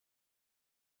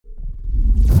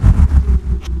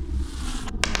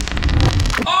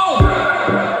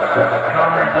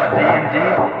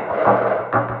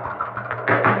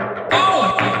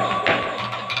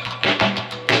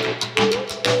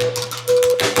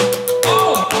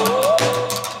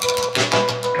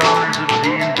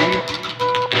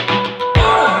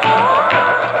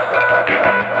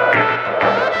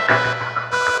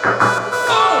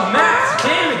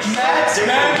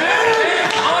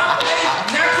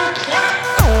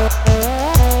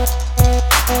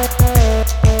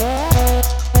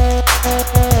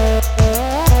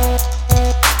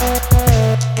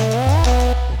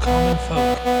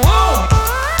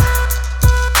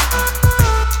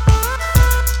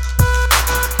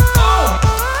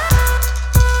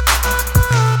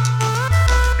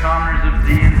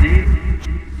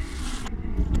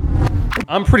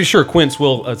I'm pretty sure Quince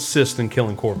will assist in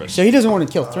killing Corvus. So he doesn't want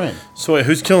to kill Thren. So wait,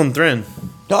 who's killing Thren?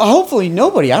 Hopefully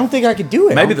nobody. I don't think I could do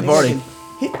it. Maybe the party.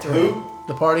 Hit Thren.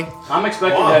 The party. I'm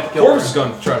expecting to have to kill Corvus is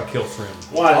going to try to kill Thren.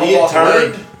 Why? He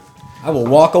turned? I will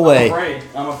walk away.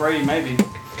 I'm afraid maybe.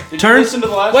 Did Turn. you listen to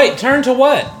the last Wait, turn to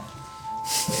what? one?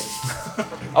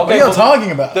 What are you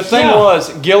talking about? The thing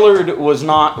was, Gillard was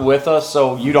not with us,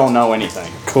 so you don't know anything.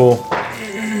 Cool.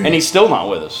 And he's still not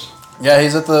with us. Yeah,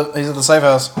 he's at the safe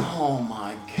house. Oh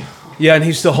my god. Yeah, and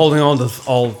he's still holding on to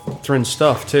all Thren's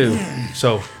stuff, too.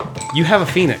 So, you have a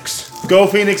Phoenix. Go,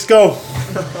 Phoenix, go.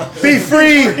 Be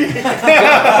free. You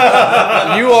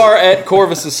are at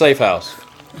Corvus's safe house.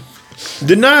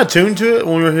 Didn't I attune to it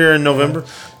when we were here in November?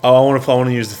 Oh, I want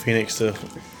to use the Phoenix too.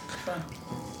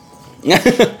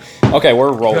 Okay,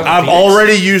 we're rolling. I've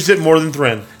already used it more than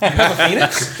Thren. You have a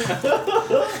Phoenix?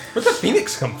 Where'd the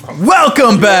Phoenix come from?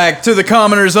 Welcome back to the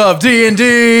Commoners of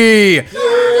D&D.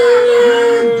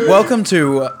 Welcome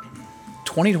to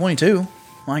 2022.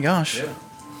 My gosh. Yeah.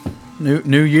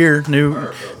 New year, new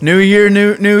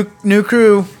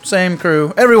crew, same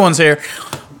crew. Everyone's here.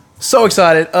 So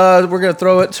excited. We're gonna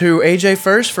throw it to AJ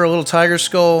first for a little Tiger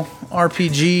Skull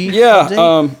RPG. Yeah,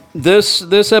 update.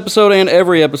 this episode and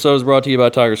every episode is brought to you by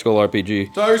Tiger Skull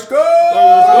RPG. Tiger Skull!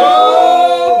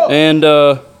 And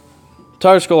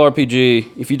Tiger Skull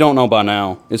RPG, if you don't know by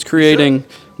now, is creating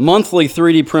monthly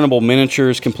 3D printable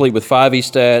miniatures complete with 5e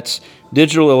stats,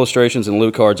 digital illustrations, and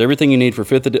loot cards. Everything you need for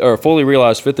fully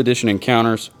realized 5th edition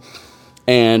encounters.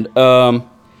 And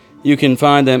you can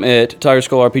find them at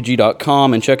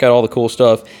tigerskullrpg.com and check out all the cool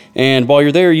stuff. And while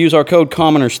you're there, use our code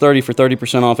Commoners30 for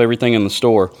 30% off everything in the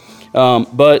store.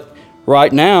 But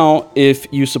right now, if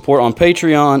you support on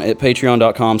Patreon at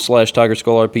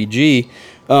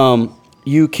patreon.com/tigerskullrpg,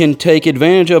 you can take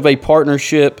advantage of a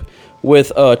partnership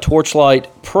with Torchlight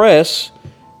Press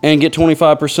and get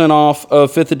 25% off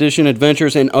of 5th edition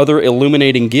adventures and other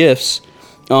illuminating gifts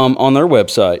on their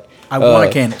website. I want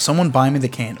a candle. Someone buy me the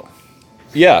candle.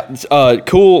 Yeah,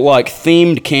 cool, like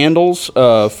themed candles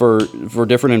for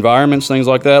different environments, things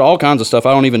like that. All kinds of stuff.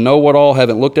 I don't even know what all.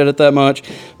 Haven't looked at it that much,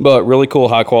 but really cool,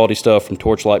 high quality stuff from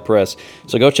Torchlight Press.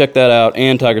 So go check that out.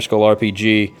 And Tiger Skull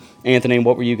RPG. Anthony,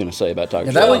 what were you going to say about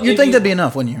Tiger Skull? You'd think that'd be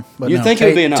enough, wouldn't you? But You'd think it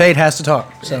would be enough. Tate has to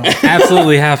talk. So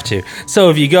Absolutely have to. So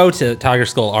if you go to Tiger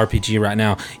Skull RPG right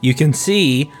now, you can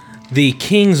see the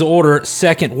King's Order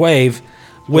second wave.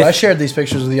 Well, I shared these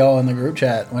pictures with y'all in the group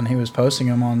chat when he was posting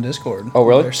them on Discord. Oh,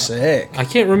 really? They're sick. I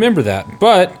can't remember that,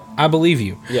 but I believe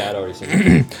you. Yeah, I'd already seen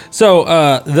it. So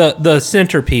the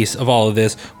centerpiece of all of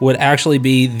this would actually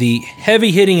be the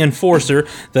heavy-hitting enforcer,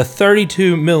 the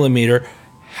 32 millimeter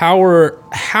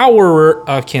Harrower.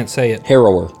 I can't say it.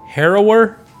 Harrower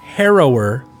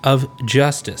of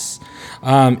Justice.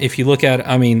 If you look at it,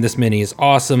 I mean, this mini is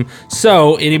awesome.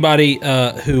 So anybody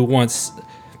who wants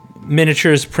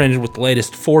miniatures printed with the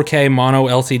latest 4K mono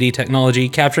LCD technology,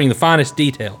 capturing the finest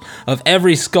detail of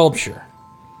every sculpture,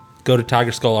 go to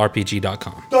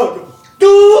tigerskullrpg.com.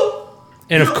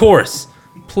 And of course,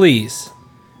 please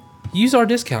use our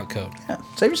discount code. Yeah,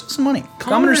 save yourself some money.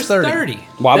 Commoners 30.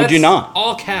 Why would you not?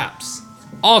 All caps.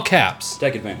 All caps.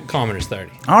 Take advantage. Commoners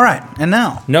 30. All right, and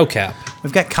now No cap.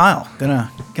 we've got Kyle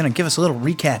gonna give us a little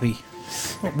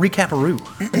recap-a-roo.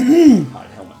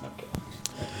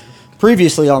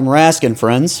 Previously on Raskin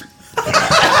Friends,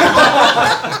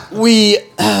 we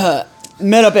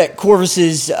met up at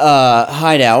Corvus's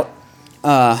hideout,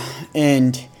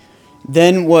 and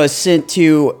then was sent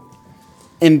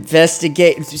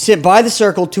by the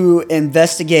Circle to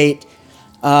investigate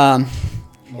Lord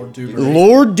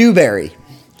Dewberry,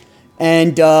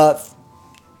 and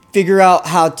figure out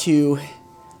how to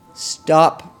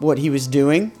stop what he was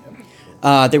doing.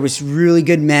 There was really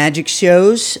good magic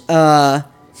shows.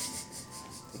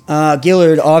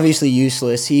 Gillard, obviously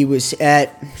useless. He was at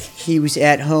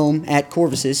home at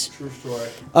Corvus's. True story.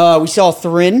 We saw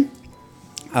Thren.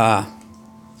 I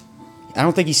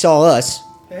don't think he saw us.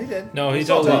 Yeah, he did. No, he's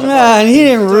all about. And he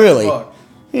didn't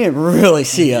really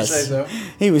see us. Say so.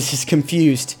 He was just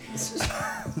confused.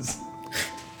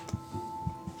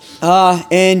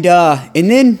 And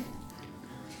then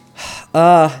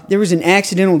there was an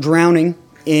accidental drowning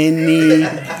in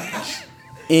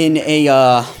an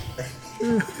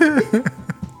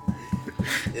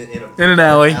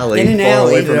alley. alley. In an Far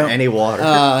alley. away from any water.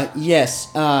 Yes.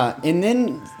 And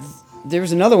then there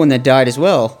was another one that died as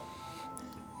well.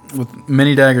 With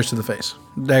many daggers to the face.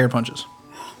 Dagger punches.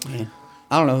 Man,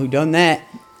 I don't know who done that.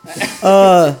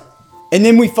 And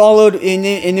then we followed, and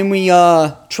then we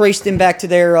traced them back to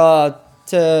their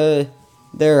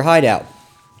hideout.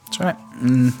 That's right.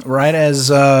 Right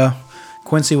as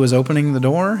Quincy was opening the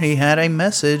door, he had a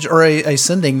message or a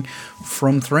sending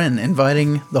from Thren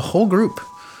inviting the whole group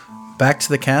back to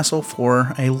the castle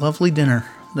for a lovely dinner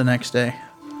the next day.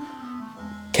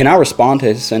 Can I respond to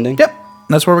his sending? Yep,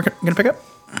 that's where we're going to pick up.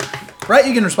 Right,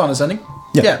 you can respond to sending.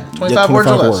 Yeah, 25 words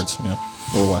or less. Yeah,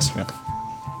 or less, yeah.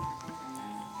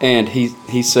 And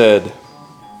he said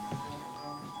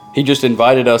he just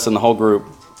invited us and the whole group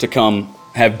to come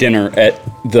have dinner at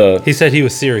the... He said he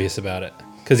was serious about it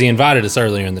because he invited us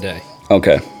earlier in the day.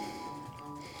 Okay.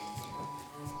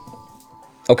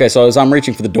 Okay, so as I'm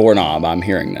reaching for the doorknob, I'm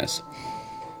hearing this.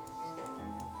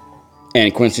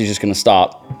 And Quincy's just going to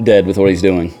stop dead with what he's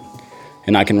doing.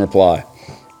 And I can reply.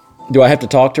 Do I have to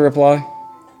talk to reply?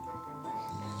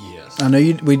 I know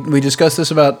we discussed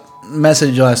this about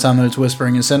message last time that it's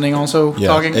whispering and sending also Yeah,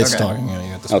 talking? it's Okay. talking. Yeah,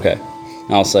 you got this. Okay.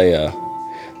 I'll say,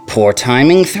 poor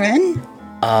timing, Thren.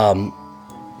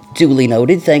 Duly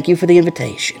noted. Thank you for the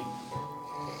invitation.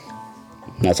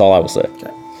 That's all I will say.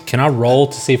 Can I roll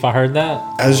to see if I heard that?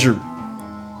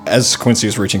 As Quincy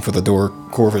is reaching for the door,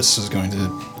 Corvus is going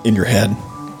to, in your head,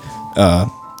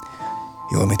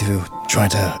 you want me to try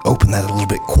to open that a little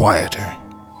bit quieter?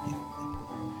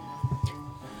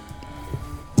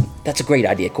 That's a great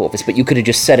idea, Corvus, but you could have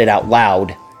just said it out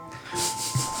loud.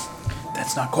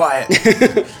 That's not quiet.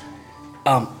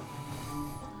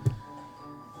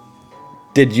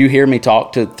 Did you hear me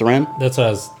talk to Thren? That's what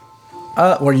I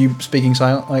was. Were you speaking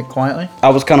silent, like quietly? I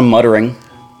was kind of muttering.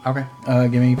 Okay.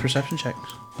 Give me perception checks.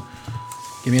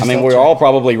 Give me a I mean, stealth we're check. all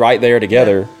probably right there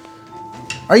together.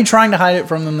 Are you trying to hide it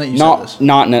from them that you said this?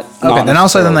 Okay, then I'll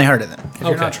say then they heard it then. If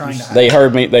you're not trying to hide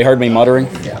They heard me muttering.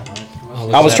 Yeah.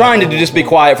 I was trying to just be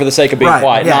quiet for the sake of being Right,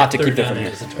 quiet, yeah. not to keep them from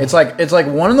hearing. It's like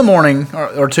 1 in the morning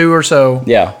or 2 or so.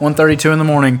 Yeah. 1:32 in the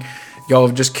morning. Y'all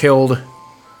have just killed.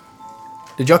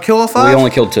 Did y'all kill all 5? We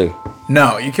only killed 2.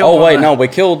 No, you killed. Oh one. wait, no, we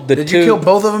killed the 2. Did you kill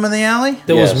both of them in the alley?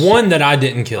 There Yes. was one that I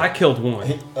didn't kill. I killed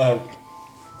one.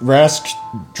 Rask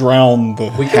drowned the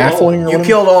halfling. You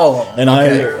killed all of them.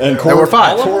 And There were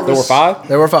 5. There were 5.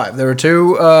 There were 5. There were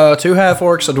two half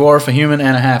orcs, a dwarf, a human,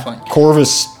 and a halfling.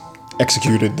 Corvus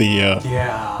executed the.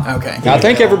 Okay. I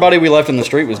think everybody we left in the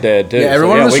street was dead too. Yeah, So,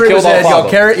 everyone in the we street was killed all dead. 5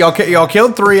 Y'all of them. y'all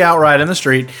killed 3 outright in the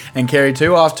street and carried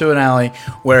 2 off to an alley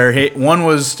where one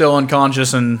was still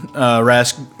unconscious and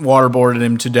Rask waterboarded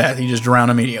him to death. He just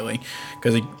drowned immediately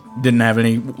because he didn't have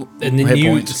any And then hit you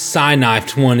points.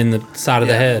 side-knifed one in the side of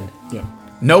the head.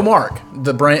 No mark.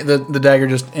 The dagger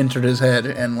just entered his head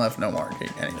and left no mark.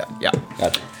 And he died. Yeah.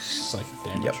 Gotcha.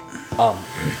 Yep.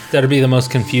 That'd be the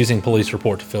most confusing police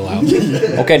report to fill out.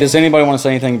 Okay, does anybody want to say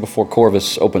anything before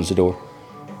Corvus opens the door?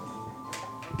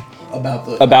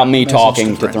 About me message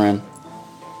talking to Thren.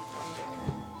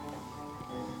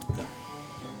 Thren.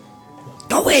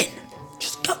 Go in.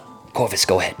 Just go. Corvus,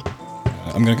 go ahead.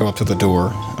 I'm gonna go up to the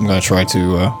door. I'm gonna try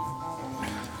to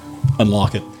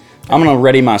unlock it. I'm gonna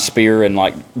ready my spear and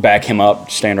like back him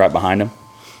up, stand right behind him.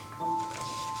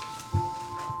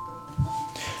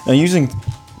 Now, using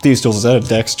thieves' tools, is that a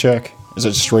dex check? Is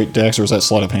it straight dex or is that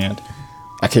sleight of hand?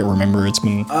 I can't remember. It's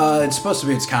been It's supposed to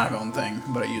be its kind of own thing,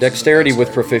 but it uses Dexterity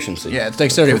with proficiency. Yeah, it's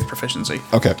dexterity with proficiency.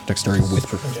 okay. Dexterity with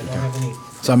proficiency.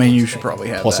 So I mean, you should probably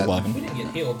have Plus that. 11. We didn't get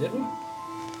healed, did we?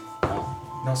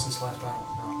 No, since last battle.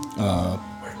 No.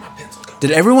 Where'd my pencil go? Did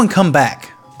everyone come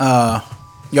back?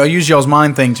 Y'all use y'all's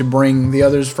mind thing to bring the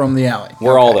others from the alley.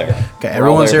 We're all there. Okay, We're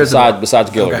everyone's all here there at the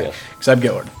besides door. Gillard. Okay, Yes. except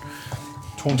Gillard.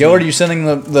 Gillard, are you sending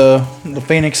the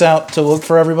Phoenix out to look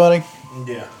for everybody?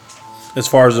 Yeah. As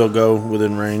far as they'll go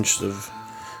within range of.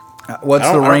 What's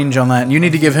I the don't- range on that? You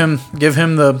need to give him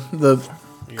the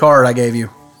card I gave you.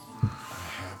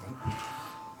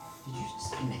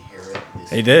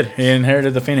 He did. He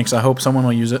inherited the Phoenix. I hope someone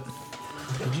will use it.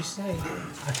 Did you say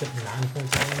I took 9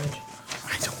 points of damage?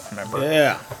 I don't remember.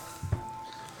 Yeah.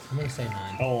 I'm going to say 9.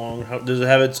 How long? Does it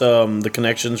have its the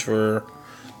connections for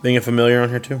being a familiar on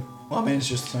here too? Well, I mean, it's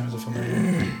just the same as a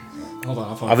familiar. Hold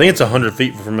on, I think it's 100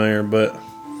 feet for familiar, but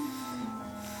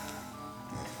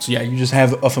So yeah, you just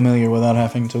have a familiar without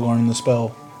having to learn the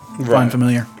spell. Right. Find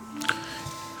familiar.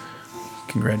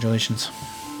 Congratulations.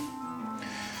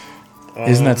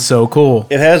 Isn't that so cool?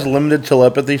 it has limited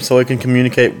telepathy, so it can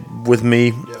communicate with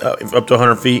me up to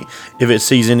 100 feet if it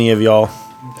sees any of y'all,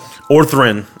 or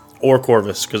Thren, or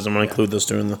Corvus, because I'm going to include this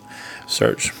during the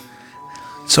search.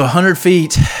 So 100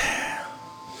 feet.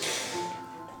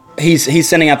 He's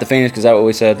sending out the Phoenix. Is that what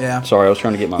we said? Yeah. Sorry, I was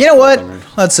trying to get my. You know what?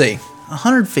 Let's see.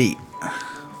 100 feet.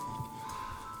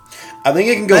 I think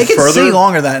it can go They can further. see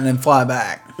longer than that and then fly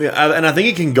back. Yeah, and I think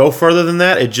it can go further than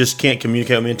that. It just can't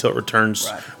communicate with me until it returns.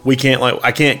 Right. We can't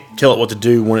I can't tell it what to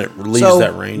do when it leaves So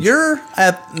that range.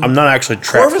 I'm not actually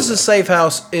trapped. Corvus's safe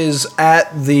house is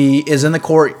in the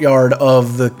courtyard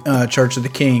of the Church of the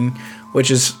King,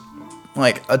 which is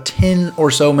like a 10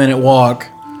 or so minute walk.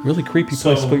 Really creepy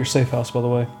place to put your safe house, by the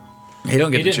way. He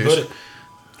don't get He to didn't choose. put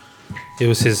it. It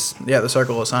was his. Yeah, the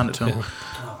circle assigned it to him.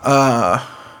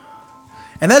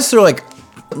 And that's through like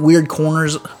weird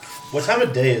corners. What time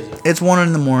of day is it? It's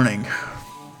 1 a.m.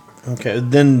 Okay,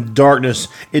 then darkness.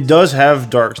 It does have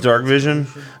dark vision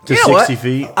to You know 60 what?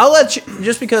 feet. I'll let you,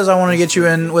 just because I want to get you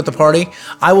in with the party.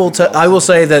 I will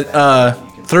say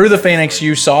that through the Phoenix,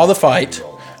 you saw the fight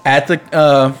at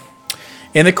the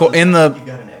in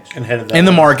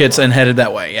the markets and headed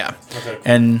that way. Yeah, Okay.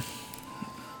 and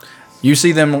you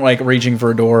see them like reaching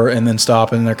for a door and then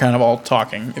stop, and they're kind of all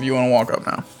talking. If you want to walk up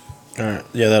now, All right,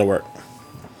 yeah, that'll work.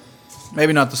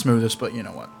 maybe not the smoothest, but you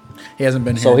know what? He hasn't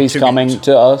been here. So he's two coming games.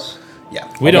 to us. Yeah,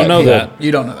 We don't know that.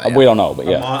 you don't know that. We don't know, but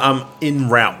yeah. I'm en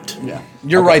route. Yeah,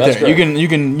 you're Okay, right that's there. You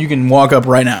great. can walk up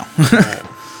right now.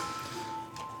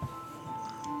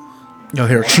 You'll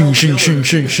hear shing shing shing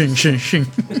shing shing shing shing.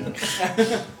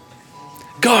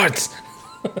 Guards.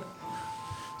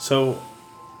 So,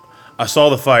 I saw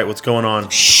the fight. What's going on?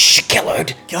 Shh,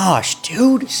 Gillard. Gosh,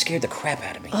 dude. You scared the crap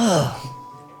out of me.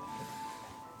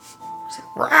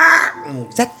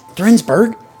 Is that Thrin's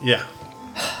bird? Yeah,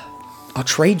 I'll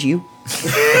trade you.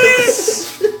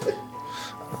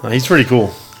 he's pretty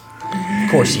cool. Of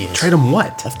course he is. Trade him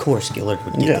what? Of course Gillard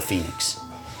would get Yeah. the Phoenix.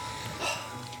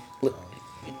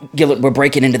 Gillett, we're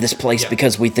breaking into this place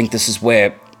because we think this is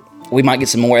where we might get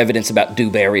some more evidence about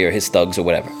Dewberry or his thugs or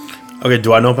whatever. Okay,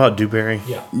 do I know about Dewberry?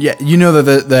 Yeah. Yeah, you know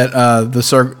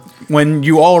that when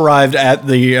you all arrived at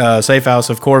the safe house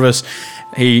of Corvus,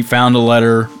 he found a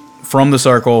letter from the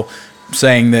Circle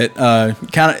saying that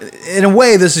kind of in a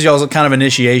way this is y'all's kind of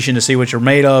initiation to see what you're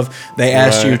made of. They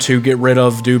asked you Right. to get rid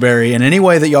of Dewberry in any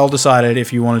way that y'all decided.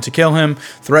 If you wanted to kill him,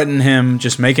 threaten him,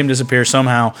 just make him disappear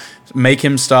somehow, make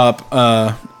him stop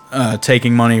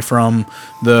taking money from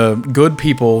the good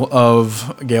people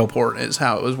of Galeport is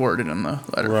how it was worded in the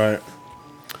letter. Right.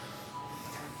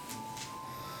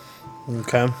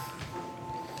 Okay.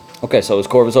 Okay, so is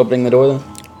Corvus opening the door then?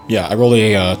 Yeah, I rolled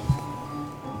a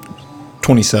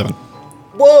 27.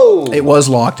 Whoa! It was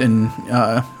locked and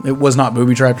it was not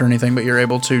booby trapped or anything, but you're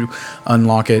able to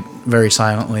unlock it very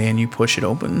silently and you push it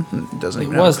open. It doesn't It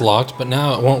even was have- locked, but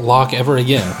now it won't lock ever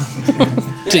again.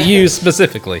 To you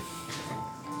specifically.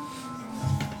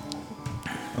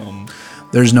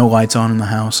 There's no lights on in the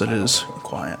house. It is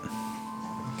quiet.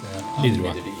 Neither do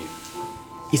I.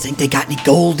 You think they got any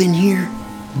gold in here?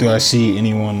 Do I see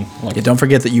anyone like Yeah, don't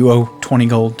forget that you owe 20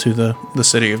 gold to the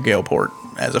city of Galeport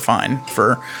as a fine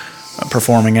for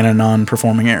performing in a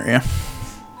non-performing area.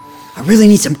 I really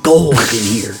need some gold in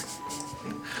here.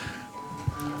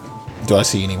 do I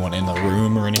see anyone in the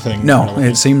room or anything? No,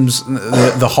 it seems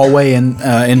the hallway and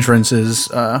entrance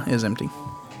is empty.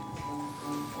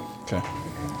 Okay.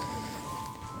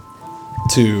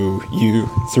 To you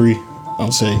three,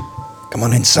 I'll say, Come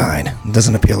on inside. It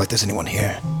doesn't appear like there's anyone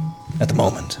here at the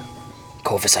moment.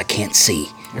 Corvus, I can't see.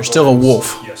 You're still a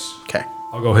wolf. Yes. Okay.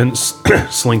 I'll go ahead and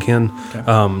slink in.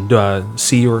 Do I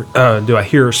see or do I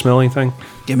hear or smell anything?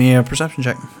 Give me a perception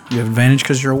check. You have advantage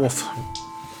because you're a wolf.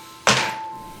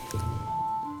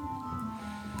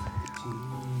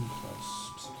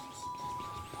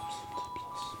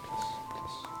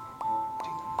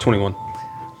 $21.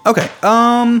 Okay.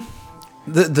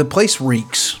 The place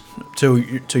reeks to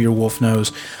your wolf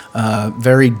nose.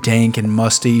 Very dank and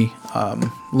musty.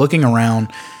 Looking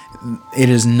around, it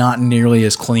is not nearly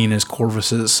as clean as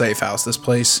Corvus's safe house. This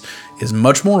place is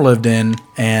much more lived in,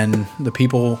 and the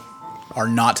people are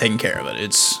not taking care of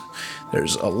it.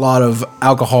 There's a lot of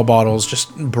alcohol bottles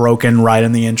just broken right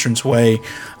in the entranceway.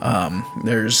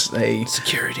 There's a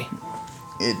Security.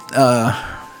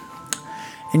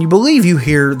 and you believe you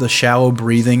hear the shallow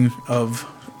breathing of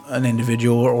an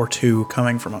individual or two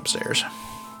coming from upstairs.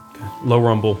 Low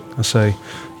rumble. I say,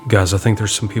 guys, I think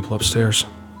there's some people upstairs.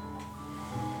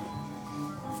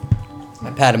 I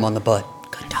pat him on the butt.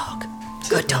 Good dog.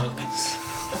 Good dog.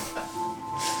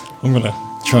 I'm gonna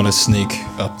try to sneak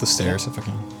up the stairs if I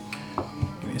can.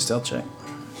 Give me a stealth check.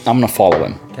 I'm gonna follow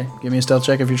him. Okay, give me a stealth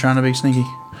check if you're trying to be sneaky.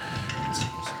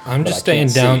 I'm just I staying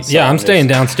can't down. see, Yeah, so I'm I'm staying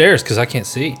just- downstairs because I can't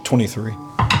see. 23.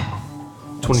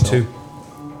 22.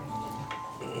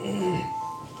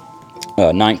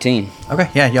 19. Okay,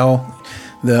 yeah,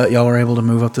 y'all are able to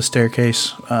move up the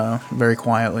staircase very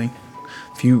quietly.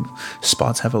 A few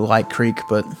spots have a light creak,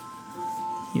 but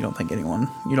You don't think anyone?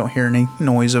 You don't hear any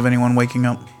noise of anyone waking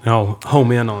up. And I'll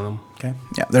home in on them. Okay.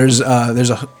 Yeah. There's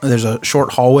a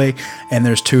short hallway and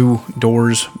there's 2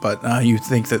 doors, but you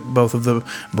think that both of the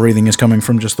breathing is coming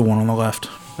from just the one on the left.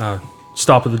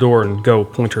 Stop at the door and go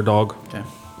point your dog. Okay.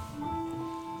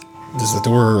 Does the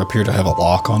door appear to have a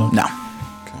lock on it? No.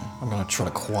 Okay. I'm gonna try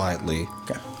to quietly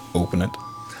open it.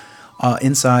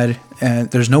 Inside,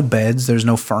 there's no beds, there's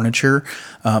no furniture,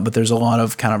 but there's a lot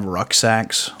of kind of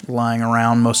rucksacks lying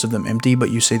around, most of them empty,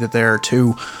 but you see that there are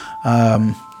 2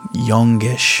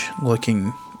 youngish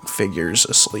looking figures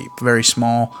asleep, very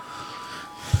small.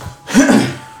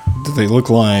 Do they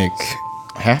look like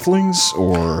halflings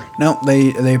or? No,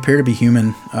 they appear to be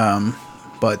human,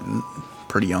 but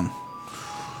pretty young.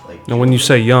 Now, when you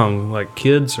say young, like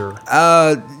kids or?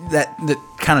 That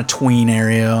kind of tween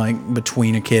area, like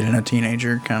between a kid and a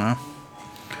teenager, kind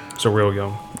of. So real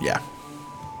young. Yeah.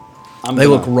 They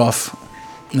look rough.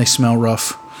 They smell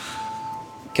rough.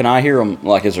 Can I hear them?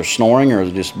 Like, is there snoring or is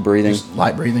it just breathing? Just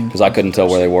light breathing. Because I couldn't tell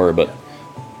where they were, but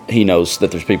he knows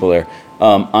that there's people there.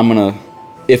 I'm gonna.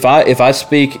 If I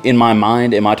speak in my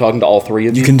mind, am I talking to all 3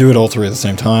 of you? You can do it all 3 at the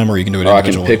same time, or you can do it or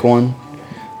individually. I can pick one.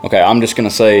 Okay, I'm just gonna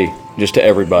say just to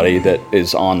everybody that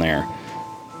is on there.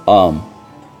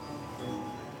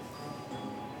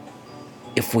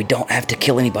 If we don't have to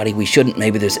kill anybody, we shouldn't.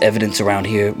 Maybe there's evidence around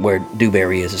here where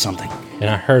Dewberry is or something. And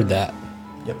I heard that.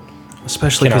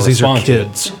 Especially Can I because these are respond to it?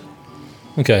 kids.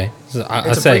 Okay. So I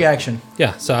It's a say, free action.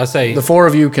 Yeah, so I say... The 4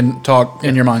 of you can talk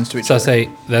in your minds to each So I other. say,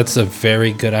 that's a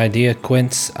very good idea,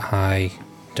 Quince. I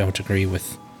don't agree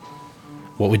with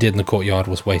what we did in the courtyard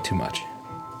was way too much.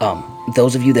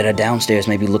 Those of you that are downstairs,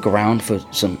 maybe look around for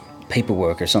some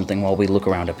paperwork or something while we look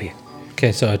around up here.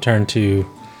 Okay, so I turn to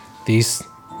these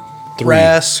 3.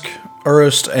 Rask,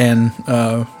 Urst, and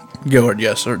Gillard,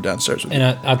 yes, are downstairs with you.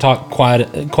 And I talk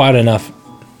quiet enough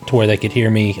to where they could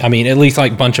hear me. I mean, at least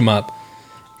like bunch them up.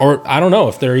 Or I don't know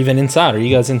if they're even inside. Are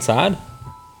you guys inside?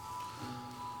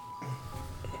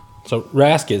 So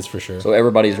Rask is for sure. So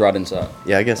everybody's right inside.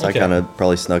 Yeah, I guess Okay. I kind of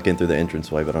probably snuck in through the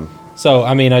entranceway, but I'm... So,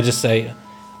 I mean, I just say,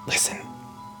 listen,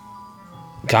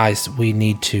 guys, we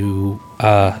need to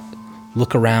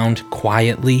look around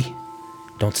quietly.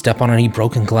 Don't step on any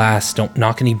broken glass. Don't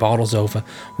knock any bottles over.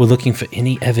 We're looking for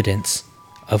any evidence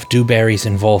of Dewberry's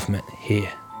involvement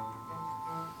here.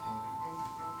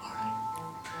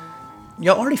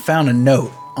 Y'all already found a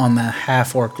note on the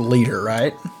half-orc leader,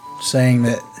 right? Saying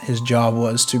that his job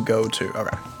was to go to...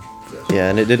 Okay.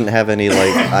 Yeah, and it didn't have any,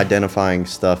 like, identifying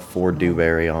stuff for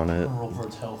Dewberry on it. Roll for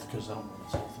its health, because I don't know what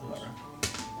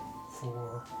its health is.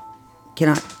 4.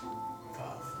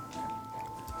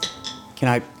 Can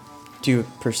I do a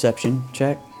perception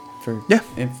check for? Yeah.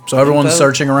 So everyone's info?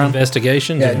 searching around.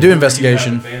 Investigation? Yeah, do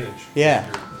investigation. Yeah.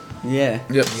 Yeah.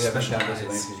 Yep.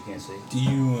 Do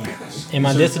you? Am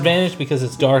I disadvantaged because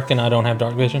it's dark and I don't have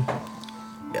dark vision?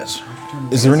 Yes.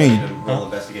 Is there any?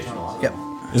 Yep.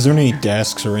 Is there any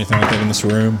desks or anything like that in this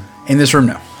room? In this room,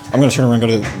 no. I'm gonna turn around.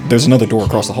 And go to. There's another door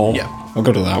across the hall. Yeah. I'll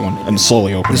go to that one and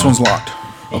slowly open. This it. one's locked.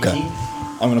 Okay.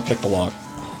 I'm gonna pick the lock.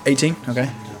 18. Okay.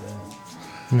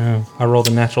 No. I rolled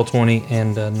a natural 20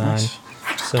 and a 9.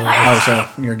 So, Oh, so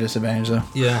you're disadvantaged though.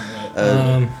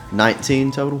 yeah.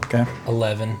 19 total? Okay.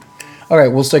 11. Okay,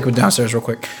 we'll stick with downstairs real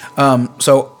quick.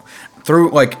 So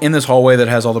through like in this hallway that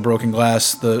has all the broken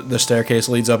glass, the staircase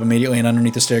leads up immediately, and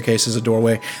underneath the staircase is a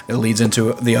doorway that leads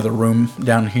into the other room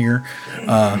down here.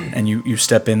 And you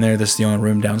step in there. This is the only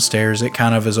room downstairs. It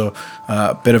kind of is a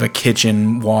bit of a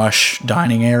kitchen, wash,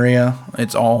 dining area.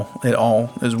 It all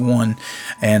is one,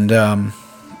 and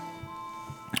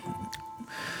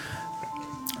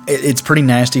it's pretty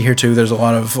nasty here too. There's a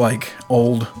lot of like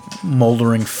old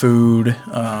moldering food.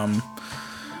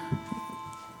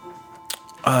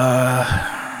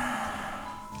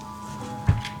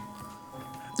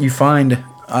 You find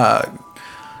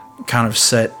kind of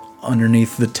set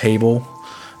underneath the table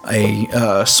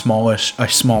a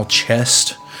small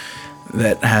chest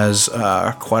that has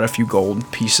quite a few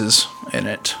gold pieces in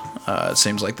it. It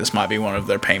seems like this might be one of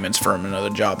their payments from another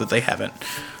job that they haven't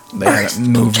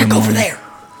moved them Check over on. there.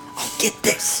 I'll get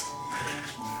this.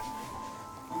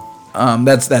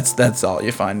 That's all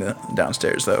you find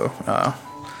downstairs, though.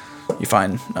 You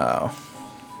find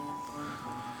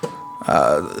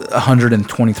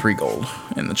 123 gold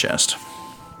in the chest,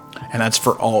 and that's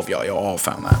for all of y'all. Y'all all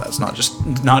found that. That's not just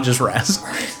Raz.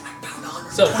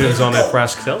 So, Depends on if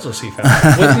Rask tells us he found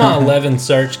it. with my 11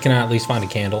 search, can I at least find a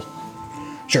candle?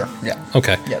 Sure. Yeah.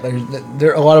 Okay. Yeah.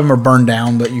 There a lot of them are burned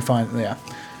down, but you find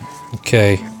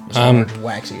Okay. it's a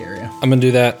waxy area. I'm going to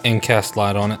do that and cast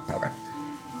light on it. Okay.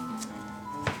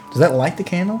 Does that light the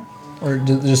candle? Or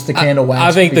just the candle wax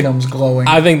I think becomes glowing?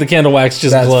 I think the candle wax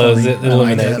just That's glows. funny. It I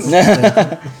like illuminates.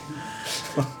 that.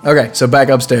 Okay, so back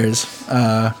upstairs.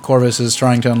 Corvus is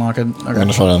trying to unlock it. I'm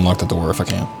gonna try to unlock the door if I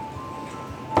can.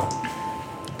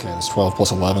 Okay, that's 12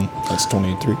 plus 11. That's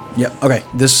 23. Yep. Okay.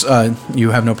 This you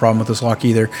have no problem with this lock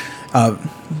either.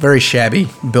 Very shabby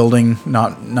building,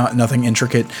 nothing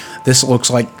intricate. This looks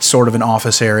like sort of an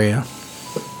office area.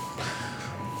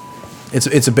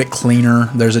 It's a bit cleaner.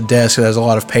 There's a desk that has a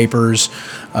lot of papers,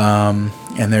 and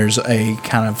there's a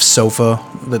kind of sofa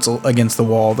that's against the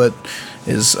wall that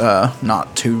is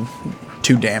not too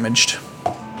damaged.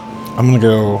 I'm gonna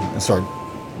go and start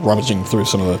rummaging through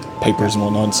some of the papers and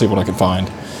whatnot and see what I can find.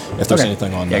 If there's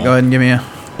anything on. Yeah, go ahead and give me a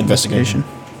investigation.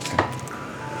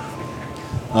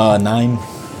 9.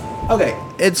 Okay,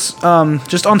 it's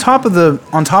just on top of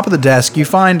the desk. You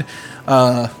find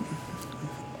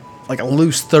like a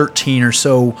loose 13 or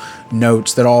so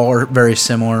notes that all are very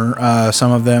similar.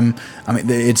 Some of them, I mean,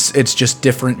 it's just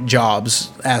different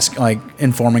jobs.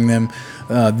 Informing them,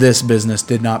 this business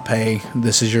did not pay.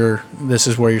 This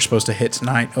is where you're supposed to hit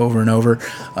tonight, over and over.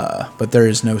 But there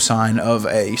is no sign of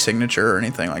a signature or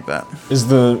anything like that. Is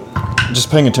just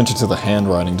paying attention to the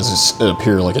handwriting? Does it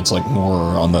appear like it's like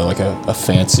more on the like a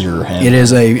fancier hand?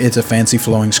 It's a fancy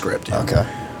flowing script. Yeah. Okay.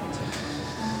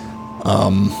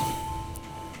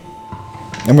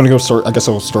 I'm gonna go start. I guess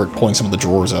I'll start pulling some of the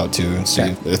drawers out too and see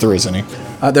if there is any.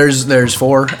 There's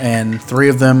 4, and 3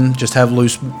 of them just have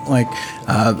loose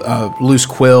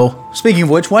quill. Speaking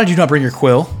of which, why did you not bring your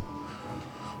quill?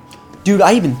 Dude,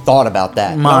 I even thought about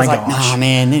that. My I was gosh. like, nah,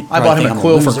 man. I bought him a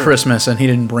quill for Christmas, and he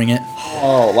didn't bring it.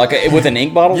 Oh, like with an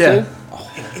ink bottle Yeah. too?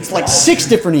 It's like 6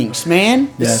 different inks,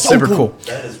 man. Yeah, It's so super cool.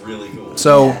 That is really cool.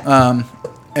 So,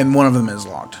 and one of them is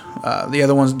locked. The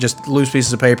other one's just loose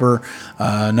pieces of paper,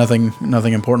 nothing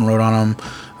important wrote on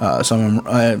them. Some of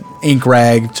them, ink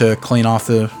rag to clean off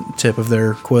the tip of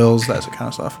their quills, that kind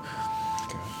of stuff.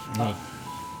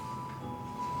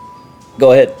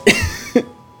 Go ahead.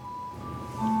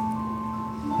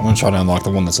 I'm gonna try to unlock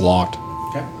the one that's locked.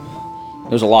 Okay.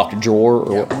 There's a locked drawer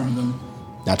or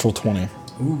what? Natural 20.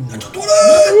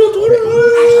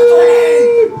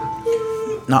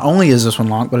 Not only is this one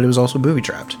locked, but it was also booby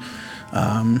trapped.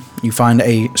 You find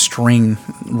a string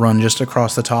run just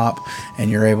across the top,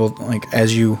 and you're able,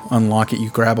 as you unlock it,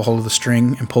 you grab a hold of the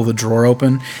string and pull the drawer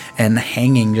open, and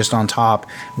hanging just on top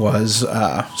was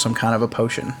some kind of a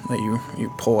potion that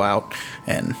you pull out,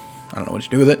 and I don't know what you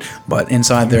do with it, but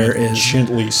inside there is...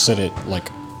 Gently set it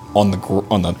on the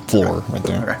floor right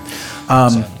there.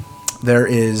 Okay. There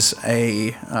is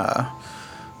a...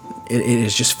 it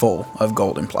is just full of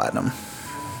gold and platinum,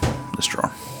 this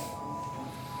drawer.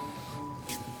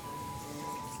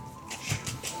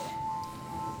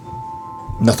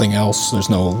 Nothing else. There's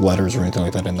no letters or anything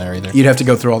like that in there either. You'd have to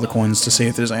go through all the coins to see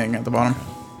if there's anything at the bottom.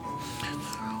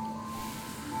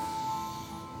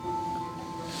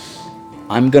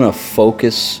 I'm gonna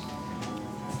focus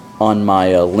on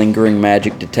my lingering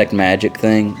magic, detect magic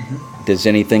thing. Mm-hmm. Does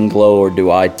anything glow, or do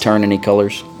I turn any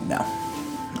colors? No.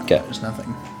 Okay. There's nothing.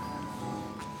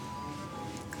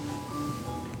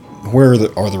 Where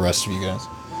are the rest of you guys?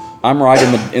 I'm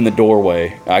right in the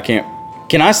doorway. I can't.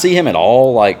 Can I see him at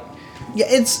all?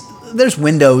 Yeah, there's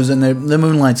windows and the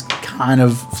moonlight's kind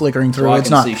of flickering through. So I it's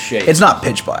can not see shapes. It's not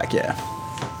pitch black. Yeah.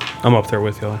 I'm up there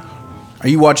with y'all. Are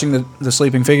you watching the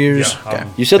sleeping figures? Yeah, Okay.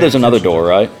 You said there's another door,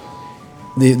 right?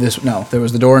 There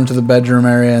was the door into the bedroom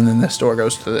area, and then this door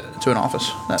goes to an office.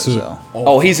 That's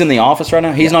Oh, he's in the office right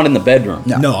now. He's not in the bedroom.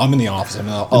 No, I'm in the office.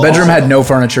 the bedroom had no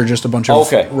furniture, just a bunch of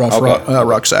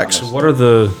rucksacks. What are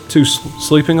the 2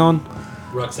 sleeping on?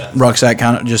 Rucksack,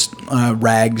 kind of just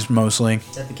rags mostly.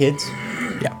 Is that the kids?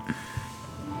 Yeah.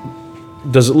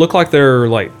 Does it look like they're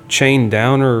chained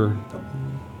down, or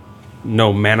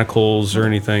no manacles or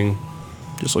anything?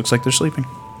 Just looks like they're sleeping.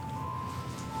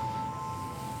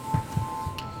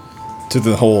 To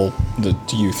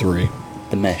you 3.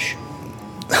 The mesh.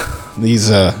 These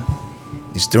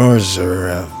drawers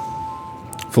are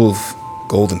full of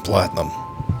gold and platinum.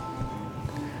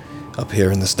 Up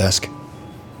here in this desk.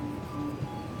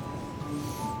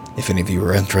 If any of you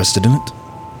are interested in it.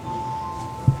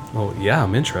 Oh, yeah,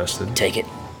 I'm interested. Take it.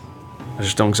 I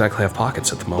just don't exactly have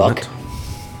pockets at the moment.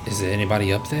 Buck. Is there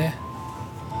anybody up there?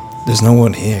 There's no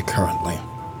one here currently.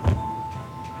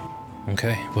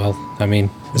 Okay, well, I mean...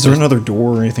 Is there another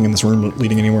door or anything in this room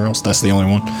leading anywhere else? That's the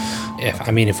only one.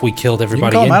 If we killed You can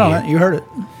everybody call them in out here... on it. You heard it.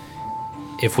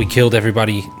 If we killed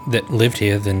everybody that lived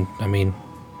here, then, I mean...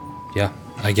 Yeah,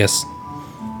 I guess...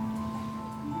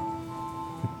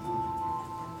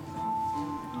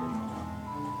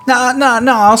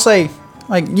 No. I'll say,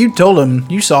 you told him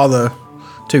you saw the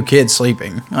two kids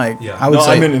sleeping. Like I would No,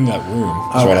 say. I meant in that room.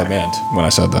 Is what I meant when I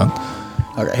said that.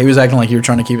 Okay, he was acting like you were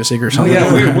trying to keep it secret or something.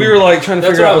 we were like trying to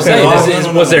That's figure what I out. was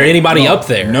saying. Was there anybody up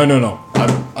there? No.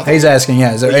 He's asking,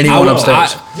 is there anyone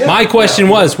upstairs? My question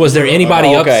was there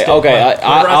anybody upstairs? Okay.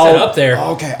 Whenever I said up there,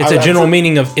 it's a general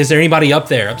meaning of, is there anybody up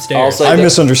there upstairs? I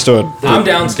misunderstood. I'm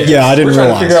downstairs. Yeah, I didn't We're trying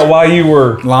to realize. figure out why you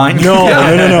were Lying?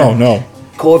 No.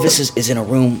 Corvus is in a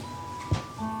room.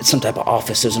 It's some type of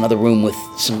office. There's another room with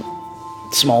some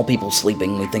small people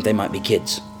sleeping. We think they might be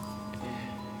kids.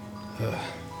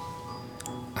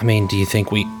 I mean, do you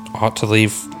think we ought to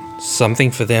leave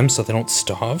something for them so they don't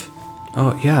starve?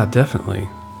 Oh yeah, definitely.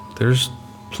 There's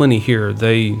plenty here.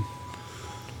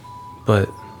 But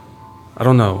I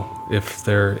don't know if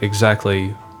they're exactly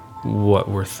what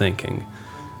we're thinking.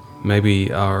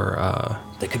 Maybe our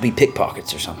They could be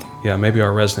pickpockets or something. maybe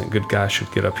our resident good guy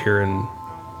should get up here and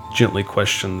gently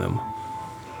question them.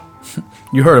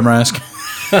 You heard him ask.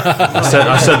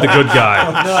 I said the good guy.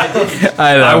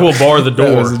 I will bar the door.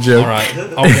 That was a joke. All right.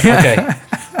 Okay.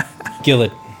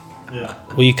 Gillard,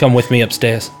 will you come with me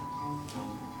upstairs?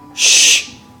 I'm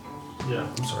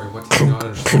sorry. What do you not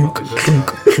understand about the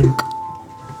good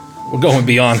guy? We're going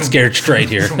beyond scared straight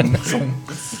here.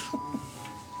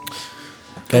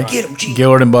 Get him, G.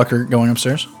 Gillard and Buck are going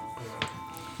upstairs.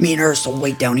 Me and Ernst will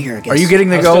wait down here, I guess. Are you getting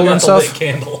the gold and stuff?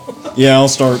 Candle. Yeah, I'll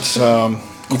start.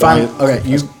 You find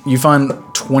you find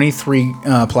 23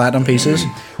 platinum pieces.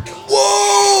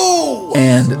 Whoa!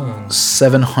 And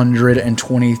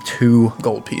 722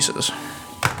 gold pieces.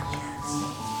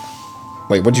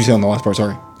 Wait, what did you say on the last part?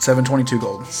 Sorry. 722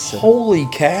 gold. Holy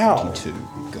cow! 2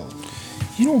 gold.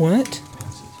 You know what?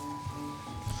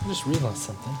 I just realized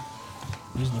something.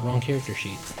 I'm using the wrong character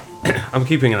sheets. I'm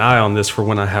keeping an eye on this for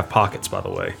when I have pockets, by the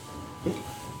way.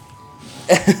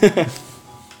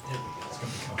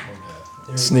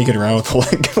 Sneaking around with the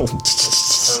leg.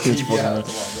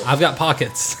 I've got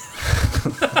pockets.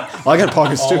 I got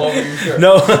pockets too.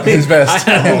 No, his vest.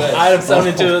 I had him sewn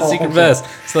into a secret vest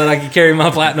so that I could carry my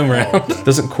platinum around.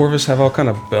 Doesn't Corvus have all kind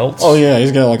of belts? Oh yeah,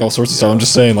 he's got like all sorts of stuff. I'm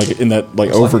just saying, like in that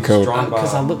like overcoat.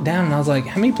 Because I looked down and I was like,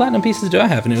 how many platinum pieces do I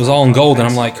have? And it was all in gold. And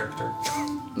I'm like,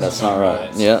 That's not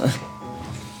right. Yeah.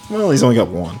 Well, he's only got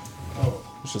one.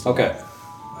 Okay.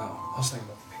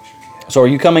 So are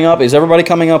you coming up? Is everybody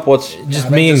coming up? What's just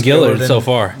me and Gillard so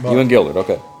far. you and Gillard?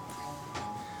 Okay.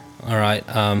 All right.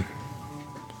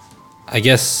 I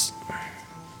guess.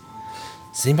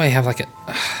 Does anybody have like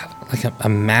a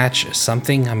match or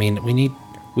something? I mean, we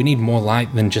need more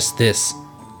light than just this.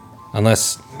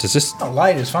 Unless does this? The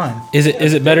light is fine. Is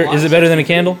it better? Is it better than a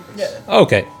candle? Yeah.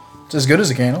 Okay. It's as good as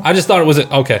a candle. I just thought it was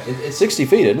okay. It's 60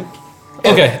 feet, isn't it?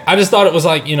 Okay. I just thought it was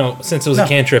like, since it was a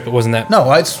cantrip, it wasn't that. No,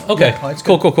 lights. Okay. Yeah, lights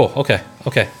Cool. Okay.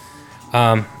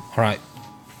 All right.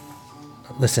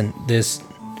 Listen, there's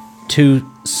 2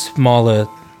 smaller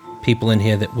people in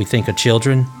here that we think are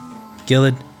children,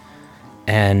 Gillard.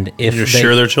 And if You're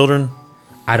sure they're children?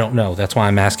 I don't know. That's why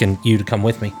I'm asking you to come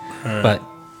with me. Right. But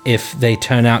if they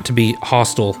turn out to be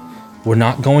hostile, we're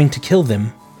not going to kill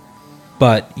them.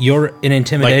 But you're an Like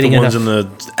intimidating the ones enough.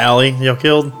 in the alley y'all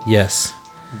killed? Yes.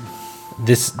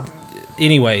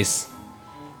 Anyways,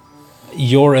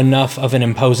 you're enough of an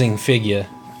imposing figure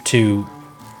to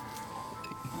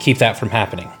keep that from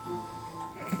happening.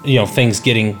 Things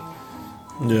getting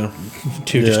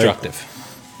too destructive.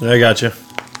 I got you.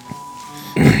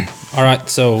 All right,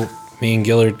 so me and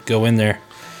Gillard go in there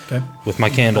with my I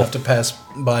candle. have to pass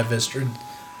by Vistrid.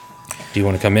 Do you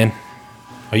want to come in?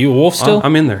 Are you a wolf still?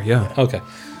 I'm in there, yeah. Okay.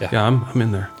 Yeah, I'm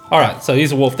in there. All right, so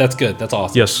he's a wolf. That's good. That's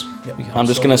awesome. Yes. I'm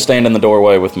just gonna stand in the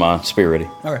doorway with my spear ready.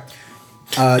 Okay.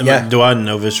 Do I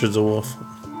know Vistrid's a wolf?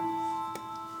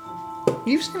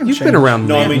 You've seen him You've change. been around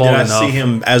No, me I mean, long did I enough. see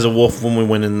him as a wolf when we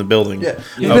went in the building? Yeah.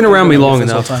 You've been around me long This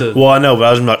whole enough time. to. Well, I know, but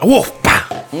I was like, wolf! Bah!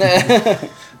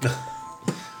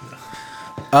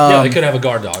 Yeah, they could have a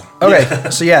guard dog. Okay,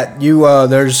 so you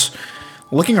there's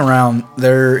looking around.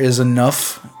 There is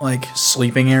enough like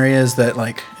sleeping areas that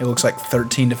like it looks like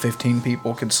 13 to 15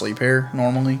 people could sleep here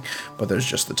normally, but there's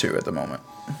just the 2 at the moment.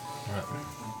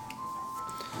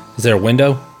 Is there a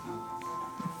window?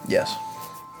 Yes.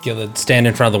 Gillard, stand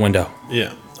in front of the window.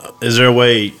 Yeah. Is there a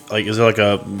way, like, is there like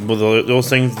a, with those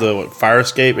things, the fire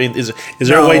escape? I mean, is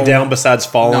there a way No. down besides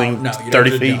falling No, you'd 30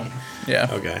 have to feet? jump. Yeah.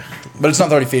 Okay. But it's not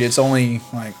 30 feet. It's only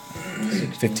like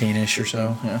 15-ish or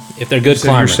so. Yeah. If they're good So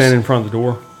you're climbers. standing in front of the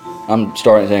door. I'm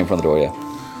standing in front of the door. Yeah.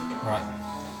 All right.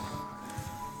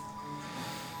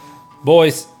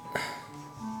 Boys.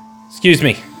 Excuse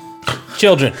me.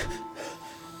 Children.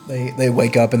 They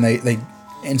wake up and they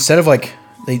instead of like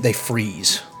they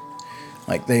freeze,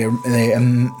 like they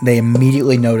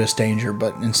immediately notice danger,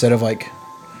 but instead of like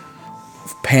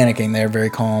panicking. They're very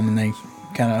calm, and they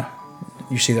kind of,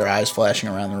 you see their eyes flashing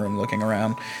around the room, looking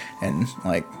around, and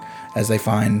like as they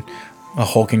find a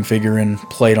hulking figure in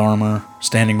plate armor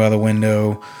standing by the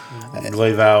window.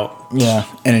 Glaive out. Yeah,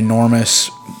 an enormous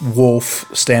wolf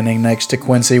standing next to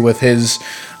Quincy with his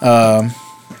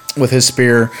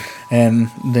spear, and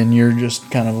then you're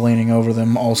just kind of leaning over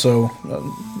them. Also,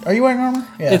 are you wearing armor?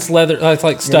 Yeah, It's leather. It's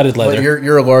like studded leather.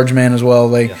 You're a large man as well.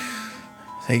 Their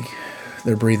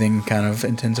breathing kind of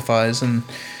intensifies, and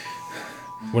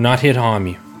We're not here to harm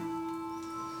you.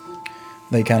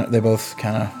 they both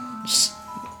kind of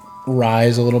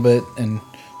rise a little bit and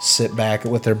sit back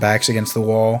with their backs against the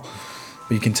wall.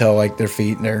 But you can tell like their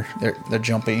feet, they're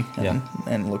jumpy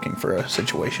and looking for a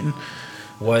situation.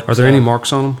 What Are there any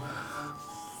marks on them?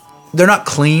 They're not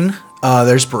clean.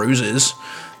 There's bruises.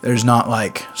 There's not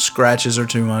like scratches or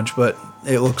too much, but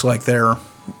it looks like they're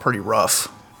pretty rough.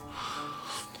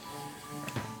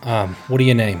 What are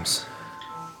your names?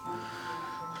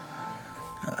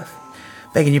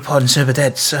 Begging your pardon, sir, but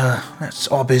that's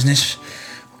our business.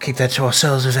 We'll keep that to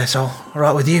ourselves if that's all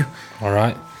right with you. All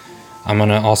right. I'm going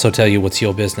to also tell you what's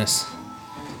your business.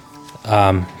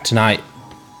 Tonight,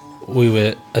 we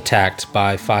were attacked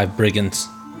by 5 brigands,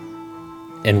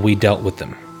 and we dealt with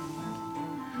them.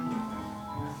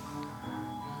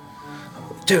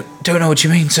 Don't know what you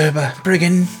mean, sir, but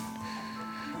brigand.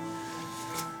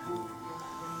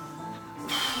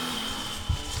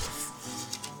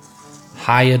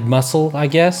 Hired muscle, I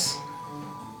guess?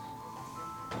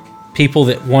 People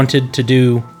that wanted to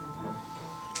do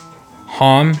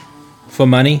harm for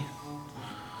money?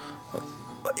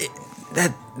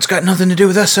 It's got nothing to do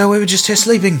with us, sir. We were just here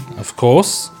sleeping. Of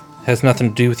course. Has nothing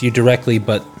to do with you directly,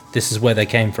 but this is where they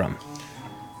came from.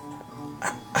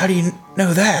 How do you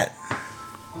know that?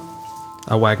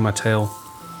 I wag my tail.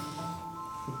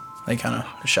 They kind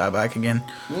of shy back again.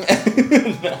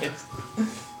 Nice.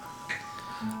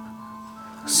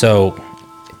 So,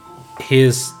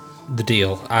 here's the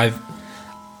deal.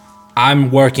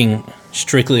 I'm working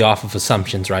strictly off of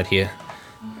assumptions right here,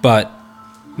 but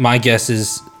my guess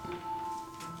is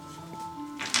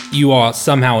you are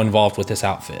somehow involved with this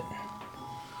outfit.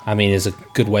 I mean, it's a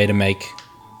good way to make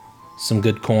some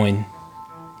good coin.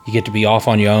 You get to be off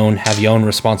on your own, have your own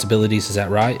responsibilities. Is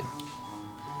that right?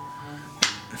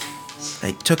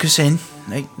 They took us in.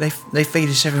 They feed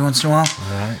us every once in a while.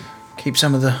 All right. Keep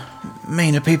some of the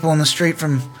meaner people on the street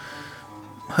from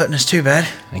hurting us too bad.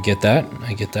 I get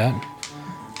that.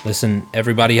 Listen,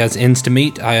 everybody has ends to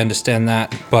meet. I understand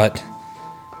that, but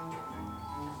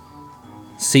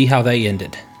see how they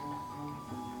ended.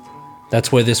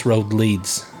 That's where this road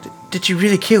leads. Did you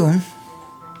really kill them?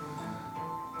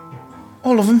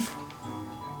 All of them?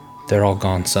 They're all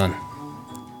gone, son.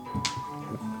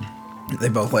 They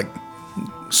both like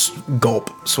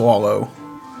gulp, swallow.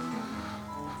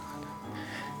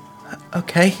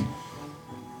 Okay.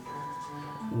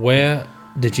 Where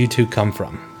did you two come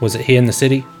from? Was it here in the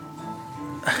city?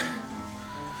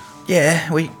 Yeah,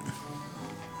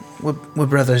 we're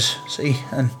brothers, see,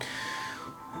 and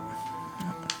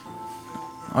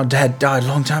our dad died a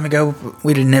long time ago.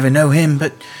 We didn't ever know him,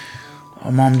 but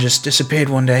our mom just disappeared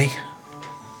one day.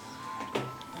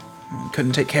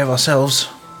 Couldn't take care of ourselves.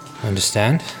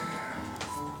 Understand?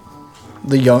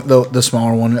 The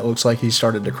smaller one, it looks like he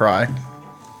started to cry.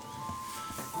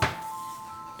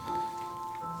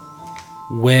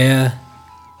 Where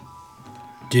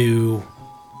do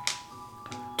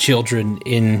children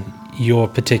in your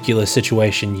particular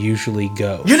situation usually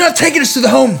go? You're not taking us to the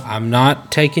home! I'm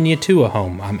not taking you to a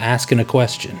home. I'm asking a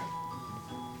question.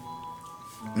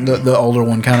 The older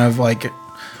one kind of like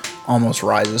almost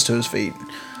rises to his feet.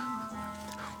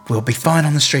 We'll be fine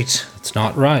on the streets. That's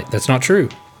not right. That's not true.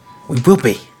 We will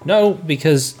be. No,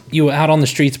 because you were out on the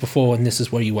streets before and this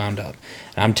is where you wound up.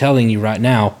 And I'm telling you right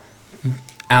now,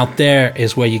 out there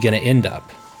is where you're going to end up.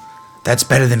 That's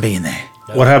better than being there.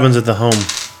 What happens at the home?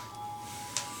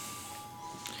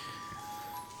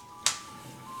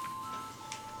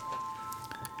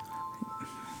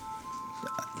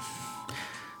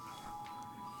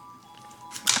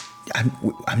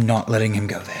 I'm not letting him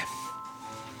go there.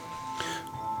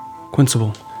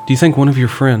 Quincyble, do you think one of your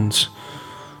friends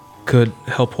could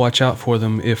help watch out for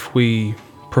them if we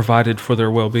provided for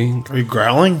their well-being? Are you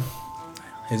growling?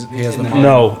 He has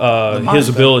the His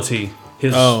ability.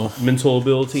 His mental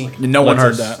ability. No one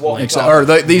heard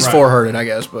that. These four heard it, I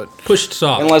guess, but Pushed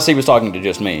stop. Unless he was talking to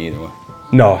just me, either way.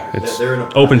 No, it's They're in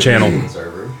a open channel.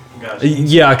 server.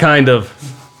 Yeah, kind of.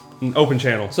 Open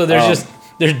channel. So there's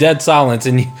there's dead silence,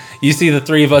 and you see the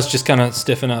three of us just kind of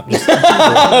stiffen up. Just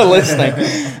Listening.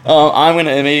 I'm going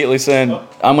to immediately send.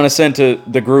 I'm going to send to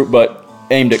the group, but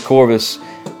aimed at Corvus,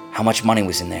 how much money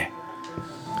was in there?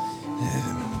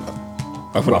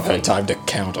 I would have had time to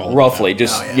count all Roughly, of that.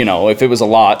 just, if it was a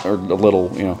lot or a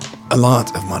little, A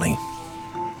lot of money.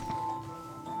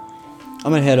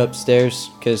 I'm gonna head upstairs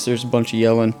because there's a bunch of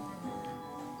yelling.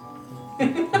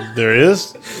 There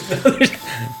is?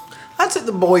 I'd say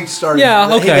the boy started. Yeah,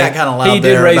 He okay. got kind of loud He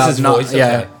did there raise about his not- voice,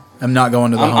 Yeah, okay. I'm not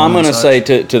going to the home. I'm going to and say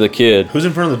such. to the kid, Who's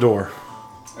in front of the door?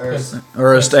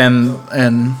 Ernest and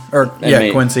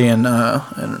me. Quincy and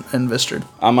Vistard.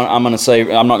 I'm going to say,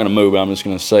 I'm not going to move, I'm just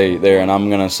going to say there, and I'm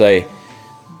going to say,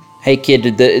 hey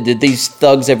kid, did these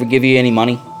thugs ever give you any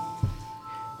money?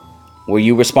 Were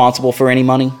you responsible for any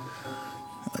money?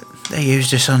 They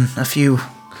used us on a few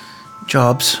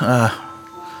jobs.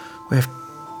 We have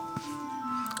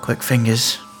quick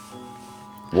fingers.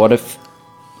 What if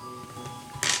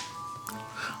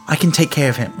I can take care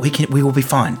of him. We will be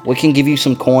fine. we can give you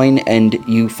some coin and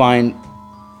you find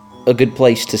a good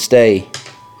place to stay?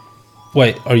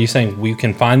 Wait, are you saying we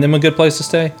can find them a good place to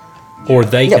stay, or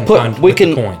they Yeah, can find we with can,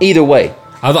 the coin? either way.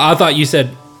 I thought you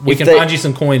said we If can they- find you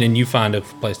some coin and you find a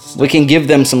place to stay. We can give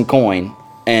them some coin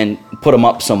and put them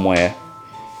up somewhere.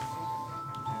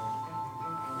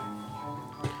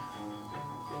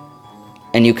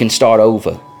 And you can start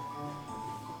over.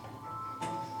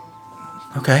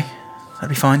 Okay, that'd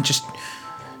be fine. Just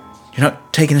you're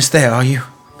not taking us there, are you?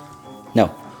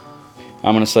 No.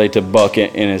 I'm going to say to Buck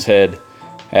in his head,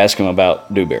 ask him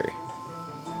about Dewberry.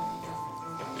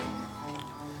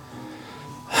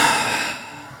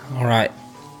 All right.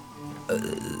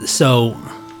 So,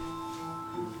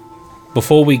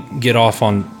 before we get off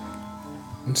on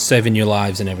saving your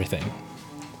lives and everything,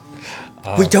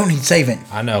 We don't need saving.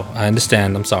 I know, I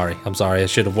understand. I'm sorry. I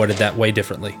should have worded that way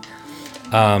differently.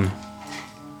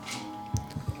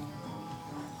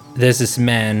 There's this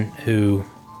man who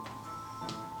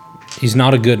he's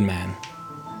not a good man,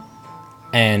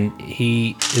 and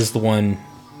he is the one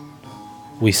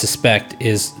we suspect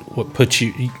is what puts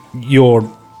your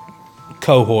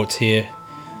cohorts here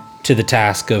to the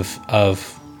task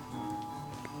of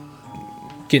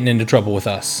getting into trouble with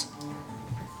us.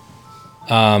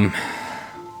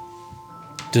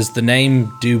 Does the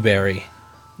name Dewberry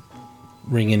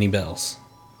ring any bells?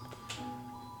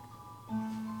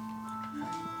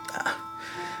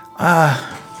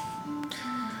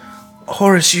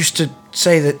 Horace used to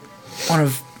say that one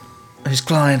of his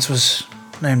clients was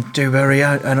named Dewberry.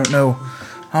 I don't know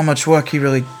how much work he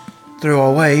really threw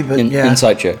our way, but yeah.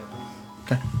 Insight check.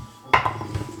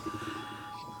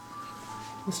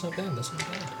 That's not bad. That's not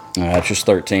bad. That's just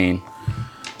 13.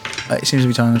 He seems to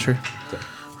be telling the truth.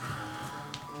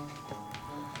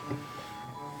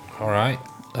 All right.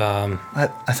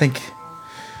 I think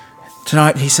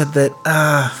tonight he said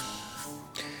that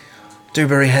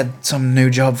Dewberry had some new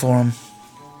job for him,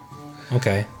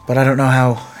 Okay. but I don't know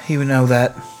how he would know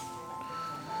that.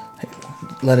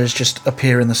 Letters just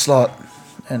appear in the slot,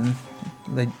 and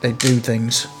they do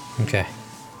things. Okay.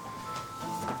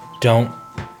 Don't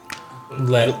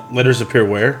let Letters appear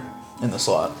where? In the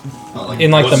slot. in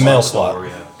like the mail slot.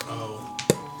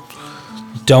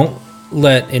 Don't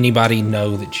let anybody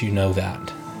know that you know that.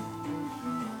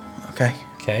 Okay,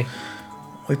 Okay.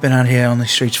 we've been out here on the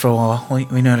streets for a while.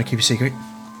 We know how to keep a secret.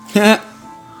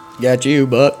 Got you,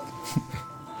 Buck.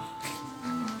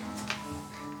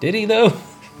 Did he though?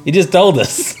 He just told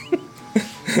us.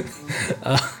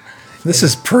 This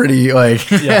is pretty like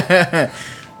Yeah.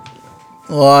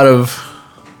 a lot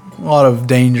of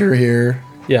danger here.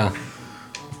 Yeah.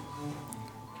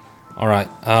 All right.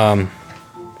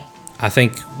 I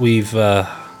think we found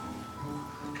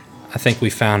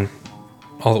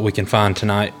all that we can find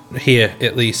tonight here,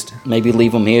 at least. Maybe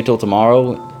leave them here till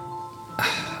tomorrow.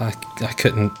 I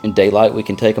couldn't. In daylight, we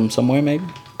can take them somewhere, maybe?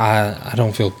 I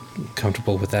don't feel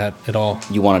comfortable with that at all.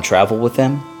 You want to travel with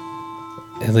them?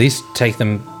 At least take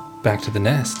them back to the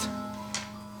nest.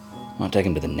 Want to take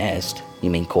them to the nest? You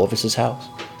mean Corvus's house?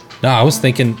 No, I was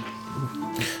thinking.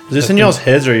 Is this in y'all's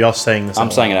heads or are y'all saying this? I'm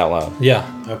out saying it loud? out loud.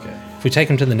 Yeah. Okay. If we take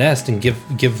them to the nest and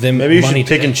give them Maybe you money should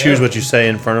pick to and take care choose of what you say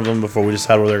in front of them before we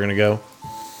decide where they're going to go.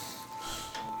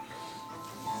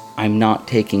 I'm not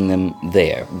taking them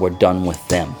there. We're done with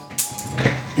them.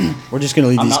 We're just gonna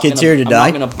leave I'm these not kids gonna- here to I'm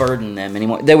die. not going to burden them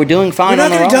anymore. They were doing We're fine not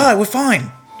on their gonna own. die. We're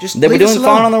fine. Just They were leave us doing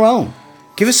fine alone. on their own.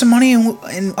 Give us some money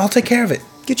and I'll take care of it.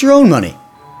 Get your own money.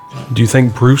 Do you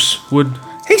think Bruce would?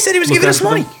 He said he was Look giving us after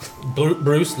money. them?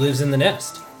 Bruce lives in the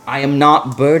nest. I am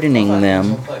not burdening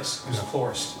them.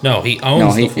 No, he No,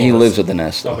 owns the he forest. lives with the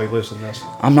nest. Oh, he lives in this.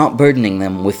 I'm not burdening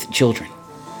them with children.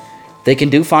 They can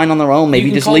do fine on their own. Maybe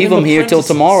can just call leave them them here till apprentices.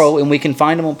 tomorrow, and we can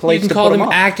find them a You place can to call put them them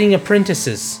up. acting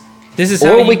apprentices. This is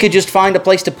how Or we could just find a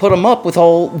place to put them up with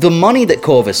all the money that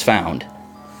Corvus found.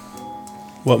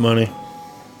 What money?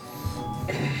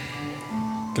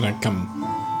 Can I come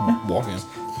walk in?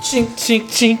 Chink, chink,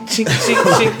 chink, chink, chink,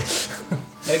 chink.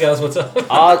 Hey guys, what's up?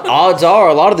 Odds are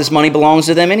a lot of this money belongs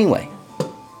to them anyway.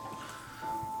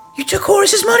 You took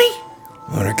Horace's money?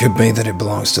 Or it could be that it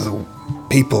belongs to the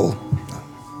people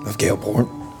of Galeport.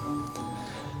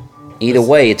 Either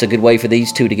way, it's a good way for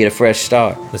these two to get a fresh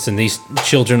start. Listen, these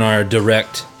children are a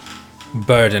direct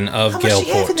burden of How much do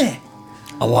you have in Galeport. there?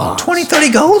 A lot. 20,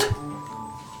 30 gold?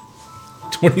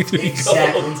 23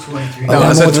 Exactly gold. 23. No,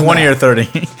 I said 20 or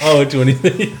 30. Oh,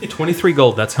 23. 23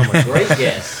 gold, that's how much. Great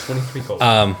guess. 23 gold.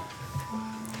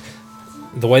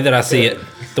 The way that I see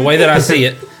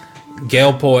it,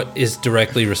 Galeport is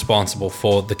directly responsible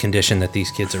for the condition that these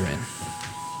kids are in.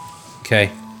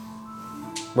 Okay?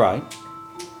 Right.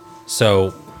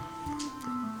 So,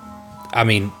 I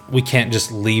mean, we can't just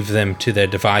leave them to their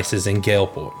devices in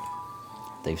Galeport.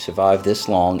 They've survived this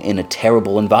long in a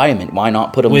terrible environment. Why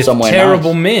not put them With somewhere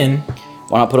terrible nice? men.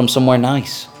 Why not put them somewhere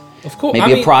nice? Of course.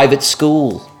 Maybe a private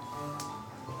school.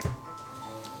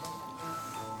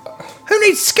 Who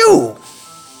needs school?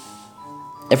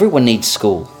 Everyone needs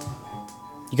school.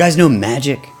 You guys know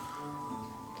magic?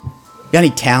 You got any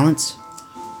talents?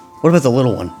 What about the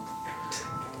little one?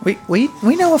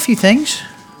 We know a few things.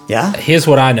 Yeah? Here's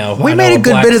what I know. We I made know a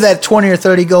good bit of that 20 or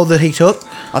 30 gold that he took.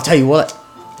 I'll tell you what.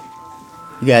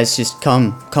 You guys just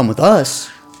come with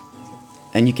us,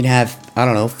 and you can have, I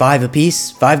don't know, 5 apiece,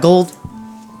 5 gold.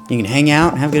 You can hang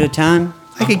out and have a good time.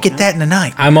 I could get that in a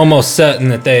night. I'm almost certain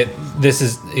that this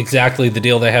is exactly the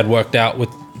deal they had worked out with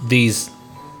these,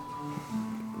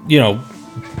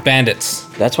 bandits.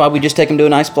 That's why we just take them to a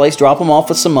nice place, drop them off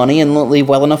with some money, and leave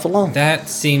well enough alone. That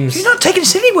seems... You're not taking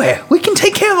us anywhere. We can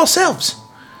take care of ourselves.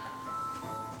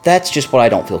 That's just what I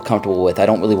don't feel comfortable with. I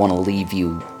don't really want to leave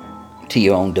you to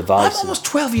your own I'm devices almost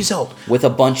 12 years old. with a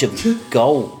bunch of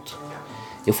gold.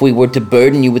 If we were to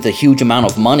burden you with a huge amount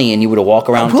of money and you were to walk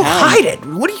around We'll town... hide it.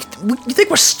 What do you think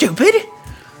we're stupid?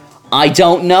 I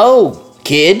don't know,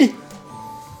 kid.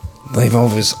 They've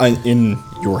always, in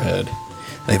your head,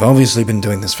 they've obviously been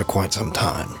doing this for quite some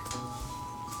time.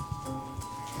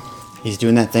 He's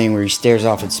doing that thing where he stares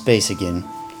off at space again.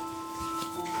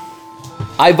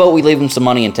 I vote we leave him some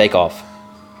money and take off.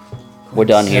 We're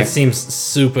done here. That seems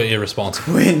super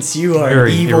irresponsible. Vince, you are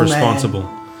Very an evil irresponsible.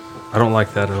 man. I don't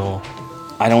like that at all.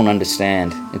 I don't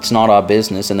understand. It's not our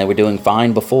business, and they were doing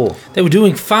fine before. They were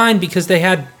doing fine because they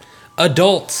had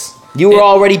adults. You were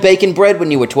already baking bread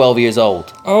when you were 12 years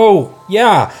old. Oh,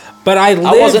 yeah. But I lived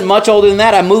I wasn't much older than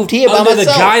that. I moved here by under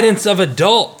myself. the guidance of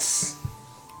adults.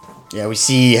 Yeah, we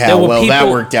see There how were well that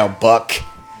people- worked out, Buck.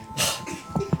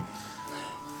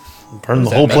 Burn the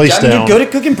whole place You're down. good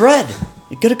at cooking bread.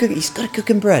 He's good at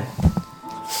cooking bread.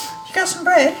 You got some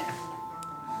bread?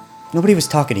 Nobody was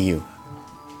talking to you.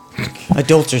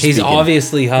 Adults are He's speaking.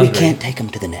 obviously We hungry. can't take him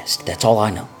to the nest. That's all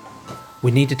I know.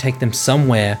 We need to take them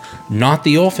somewhere, not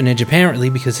the orphanage, apparently,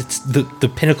 because it's the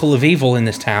pinnacle of evil in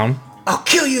this town. I'll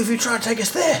kill you if you try to take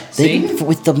us there.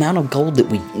 With the amount of gold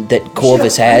that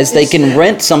Corvus has, they can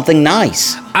rent something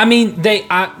nice. I mean,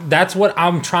 that's what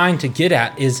I'm trying to get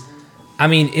at. Is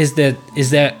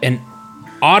there an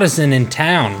artisan in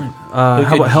town? who How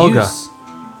could about Helga?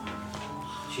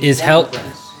 Is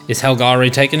Helga already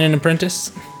taking an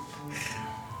apprentice?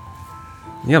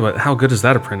 Yeah, but how good is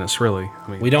that apprentice, really?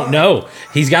 I mean, We don't know.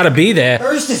 He's got to be there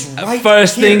First is right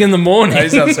first here. thing in the morning.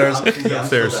 He's downstairs.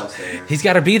 upstairs. He's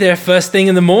got to be there first thing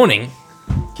in the morning,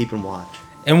 Keep him watch.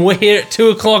 and we're here at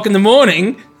 2:00 in the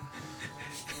morning.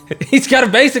 He's got to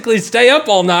basically stay up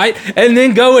all night and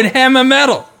then go and hammer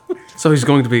metal. So he's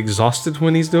going to be exhausted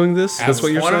when he's doing this? That's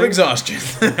what you're Point of saying? exhaustion.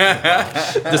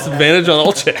 Disadvantage on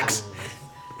all checks.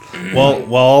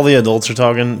 While all the adults are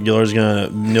talking, Giller's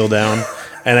gonna kneel down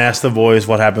and ask the boys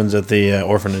what happens at the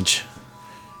orphanage.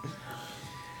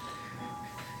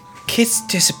 Kids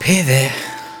disappear there.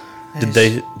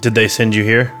 Did they send you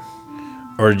here,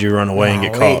 or did you run away and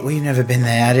get caught? We've never been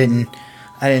there. I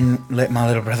didn't let my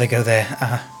little brother go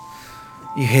there.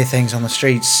 You hear things on the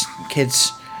streets.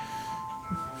 Kids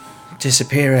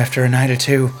disappear after a night or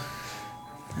two.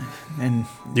 And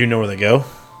Do you know where they go?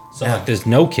 So like, there's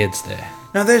no kids there.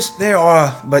 no, there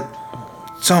are, but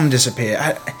some disappear.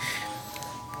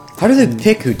 How do they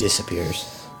pick who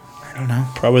disappears? I don't know.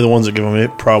 Probably the ones that give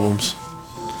them problems.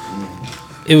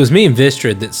 It was me and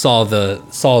Vistrid that saw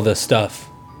the stuff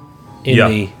in Yeah.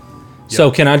 the. So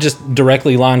can I just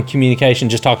directly line communication?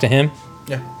 Just talk to him.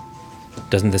 Yeah.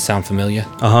 Doesn't this sound familiar?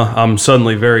 I'm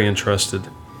suddenly very interested.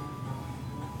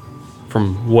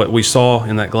 From what we saw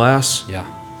in that glass, Yeah.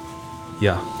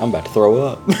 Yeah. I'm about to throw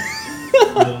up.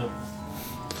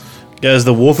 Guys,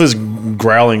 the wolf is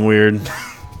growling weird.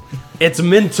 It's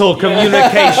mental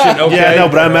communication, okay? Yeah, no,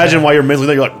 but I imagine while you're mentally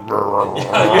there, you're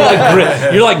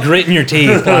like, You're like gritting your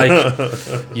teeth,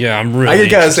 like, yeah, I'm really. I can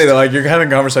kind of say that, like you're having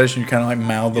a conversation, you kind of like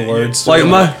mouth the words. Like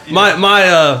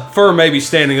my fur may be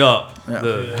standing up.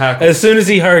 The hackle. As soon as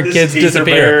he heard kids teeth are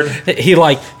disappear, bared. he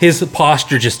like his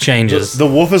posture just changes. the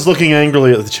wolf is looking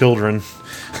angrily at the children.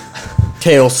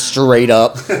 Tail straight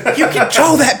up. You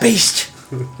control that beast.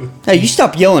 Hey, you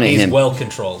stop yelling at He's him. well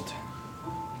controlled.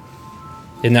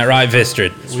 Isn't that right,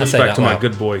 Vistrid? I say Back that to my loud.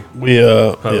 good boy. We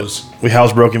Pose. we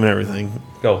housebroke him and everything.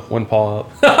 Go, one paw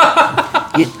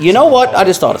up. You know what? I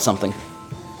just thought of something.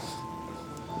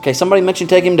 Okay, somebody mentioned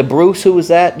taking him to Bruce. Who was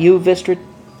that? You, Vistrid?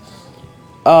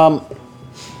 Well,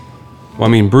 I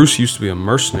mean, Bruce used to be a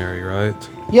mercenary, right?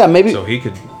 Yeah, maybe. So he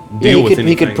could deal with anything.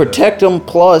 He could protect him.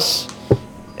 Plus,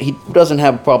 he doesn't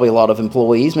have probably a lot of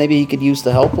employees. Maybe he could use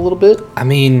the help a little bit. I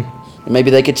mean, Maybe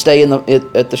they could stay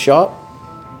at the shop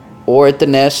or at the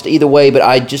nest. Either way, but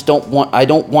I just don't want. I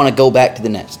don't want to go back to the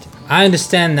nest. I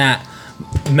understand that.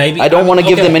 Maybe I don't want to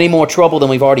give okay. them any more trouble than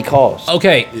we've already caused.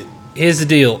 Okay, here's the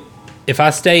deal. If I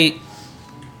stay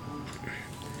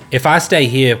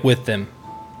here with them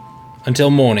until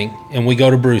morning and we go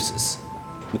to Bruce's.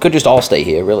 We could just all stay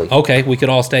here, really. Okay, we could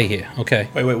all stay here. Okay.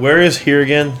 Wait, where is here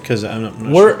again? Because I'm not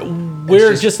sure.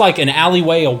 We're just like an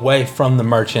alleyway away from the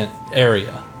merchant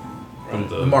area.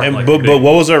 But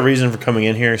what was our reason for coming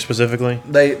in here specifically?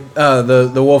 They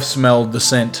the wolf smelled the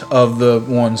scent of the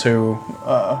ones who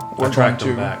were trying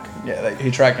to. back. Yeah,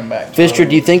 he tracked them back. Fisher,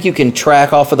 do you think you can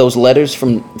track off of those letters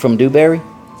from Dewberry?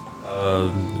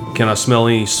 Can I smell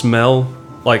any smell?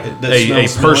 Like That a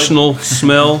smells personal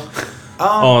smell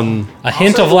on A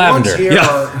hint of lavender.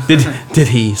 Yeah. Did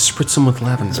he spritz them with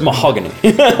lavender? It's mahogany.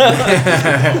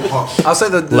 I'll say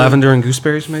that Lavender and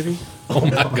gooseberries, maybe? Oh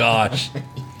my gosh.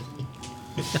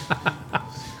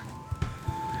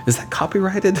 Is that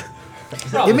copyrighted?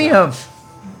 Give me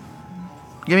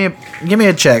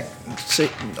a check. See,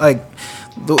 like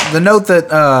the note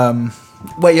that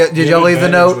wait, did y'all leave the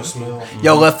note?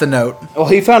 Y'all left the note. Well,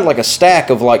 he found like a stack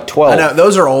of like 12. I know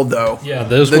those are old though. Yeah,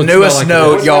 those The ones newest smell like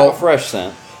note, Those y'all. have a fresh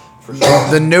scent.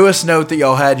 The newest note that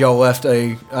y'all had, y'all left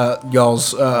a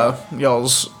y'all's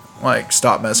like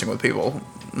stop messing with people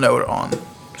note on.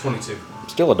 22.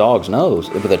 Still a dog's nose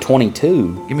with a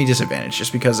 22. Give me disadvantage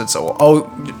just because it's so. Oh,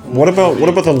 What about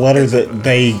the letter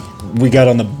that we got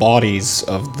on the bodies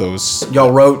of those?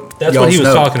 y'all wrote. That's y'all's what he was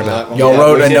note. talking about. Y'all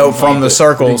wrote we a didn't note from find the it.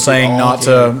 circle saying not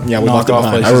to Yeah, we knock left it off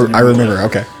behind. places. I remember.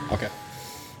 Okay.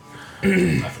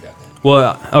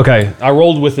 Well, okay. I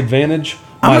rolled with advantage.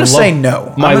 I'm gonna say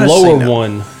no. My I'm gonna say lower no.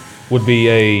 one would be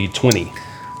a 20.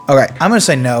 Okay, I'm gonna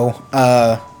say no.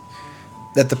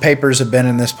 That the papers have been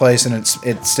in this place and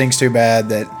it stinks too bad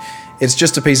that it's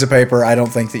just a piece of paper. I don't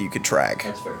think that you could track.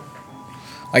 That's fair.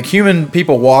 Like human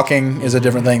people walking is a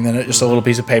different thing than just a little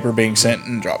piece of paper being sent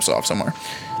and drops off somewhere.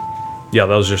 Yeah,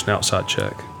 that was just an outside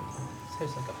check.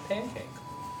 Tastes like a pancake.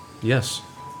 Yes.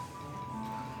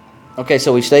 Okay,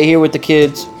 so we stay here with the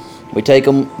kids. We take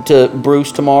them to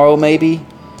Bruce tomorrow, maybe.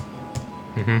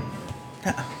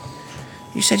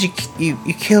 You said you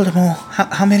killed them all.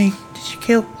 How many did you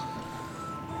kill?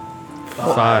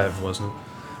 5, wasn't it?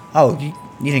 Oh, you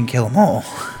didn't kill them all.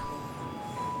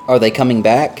 Are they coming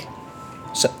back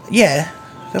So yeah,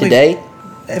 they'll be- today?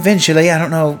 eventually, I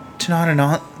don't know tonight or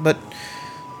not, but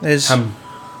there's. I've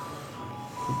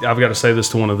got to say this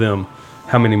to one of them.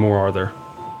 How many more are there?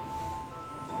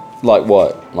 Like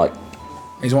what? Like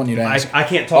He's wanting you to ask. I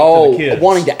can't talk to the kids.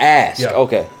 wanting to ask. Yeah.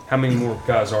 Okay. How many more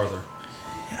guys are there?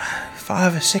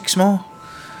 5 or 6 more.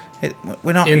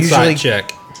 We're not Inside usually.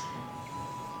 check.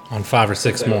 On 5 or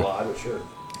 6 more. But sure.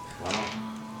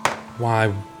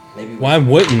 Why? Maybe Why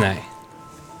wouldn't they?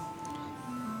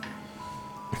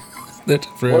 That's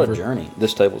What forever. a journey.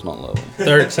 This table's not low.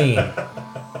 13.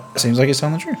 Seems like it's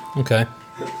telling the truth. Okay.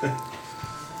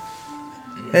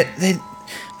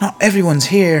 Not everyone's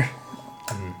here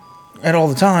at all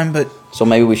the time, but So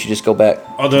maybe we should just go back.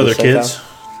 Are there to the other safe kids? house?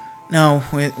 no,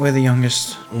 we're the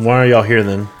youngest. Why are y'all here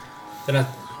then? Then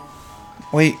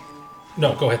We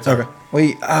no, go ahead. Sorry.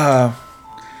 we I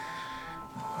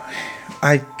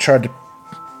tried to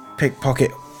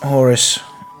pickpocket Horace,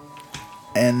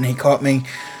 and he caught me.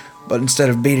 But instead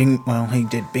of beating, well, he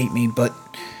did beat me, but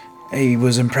he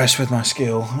was impressed with my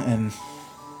skill. And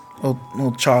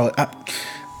little Charlie,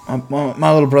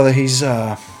 my little brother, he's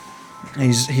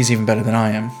even better than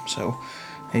I am. So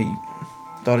he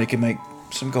thought he could make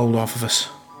some gold off of us.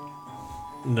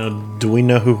 No, do we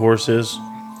know who Horse is?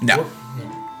 No.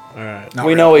 All right.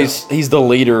 We know he's the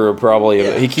leader of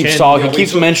probably. He keeps talking. He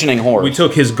keeps mentioning Horace. We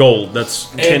took his gold.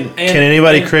 That's Can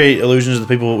anybody create illusions of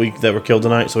the people that were killed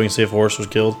tonight, so we can see if Horace was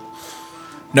killed?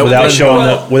 No,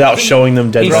 without showing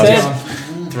them dead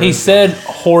bodies. He said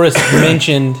Horace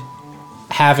mentioned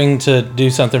having to do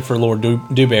something for Lord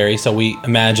Dewberry, so we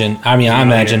imagine. I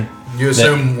imagine. You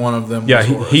assume one of them. Yeah,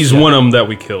 he's one of them that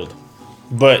we killed.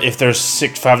 But if there's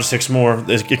 5 to 6 more,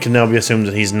 it can now be assumed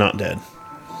that he's not dead.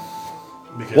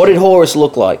 What did Horace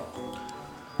look like?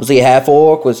 Was he a half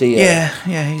orc? Was he? Yeah.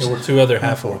 There were 2 other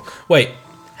half orcs. Wait,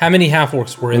 how many half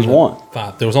orcs were in There's one.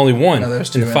 5? There was only one. No, there's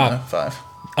 2 in the 5. 5.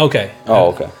 Okay. Oh,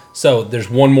 okay. So there's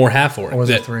one more half orc. Or was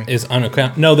it that 3? Is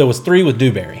unaccount. No, there was 3 with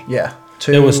Dewberry. Yeah.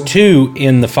 2. There was 2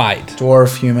 in the fight.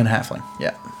 Dwarf, human, halfling.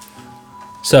 Yeah.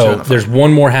 So there's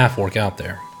one more half orc out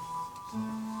there.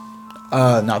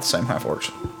 Not the same half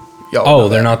orcs.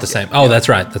 They're not the same. Oh, that's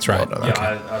right. That's right.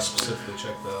 Yeah, I specifically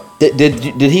checked that.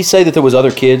 Did he say that there was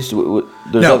other kids? No,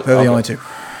 they're the only 2. Well,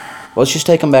 let's just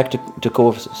take them back to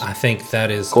Corvus's. I think that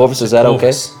is Corvus. Is that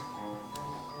Corvus.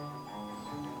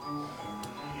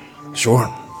 Sure,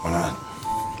 why not?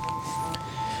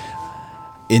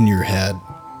 In your head,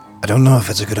 I don't know if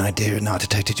it's a good idea or not to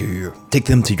take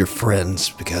them to your friends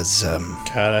because God,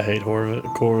 I hate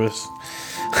Corvus.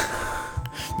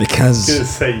 Because He's gonna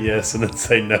say yes and then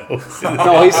say no.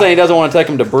 No, he's saying he doesn't want to take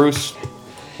him to Bruce.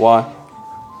 Why?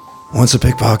 once a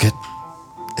pickpocket,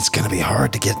 it's gonna be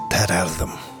hard to get that out of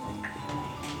them.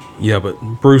 Yeah, but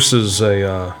Bruce is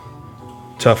a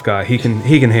tough guy. He can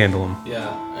handle him.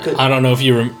 Yeah. I don't know if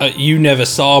you never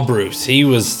saw Bruce.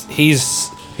 He's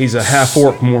a half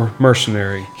orc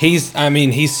mercenary. He's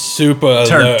super alert.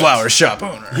 Turned flower shop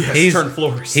owner. Yes, turned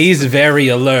florist. He's very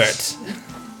alert.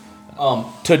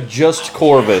 To just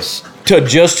Corvus,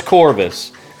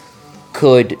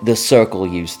 Could the circle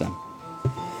use them?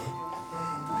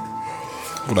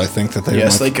 Would I think that they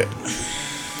Yes, might, they could.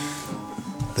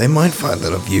 They might find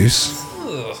that of use.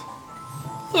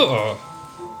 Ugh.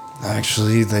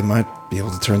 Actually, they might be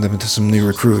able to turn them into some new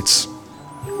recruits.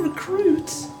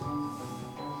 Recruits?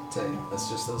 That's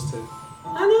just those 2.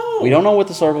 I know. we don't know what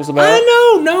the circle's about. I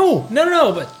know.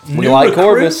 No. But We new like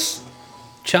recruits, Corvus.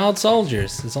 child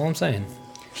soldiers. That's all I'm saying.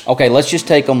 Okay, let's just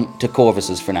take them to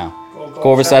Corvus's for now.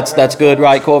 Corvus, that's good,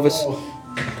 right, Corvus?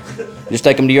 Just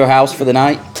take them to your house for the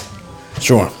night?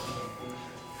 Sure.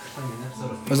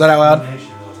 Was that out loud?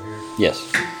 Yes.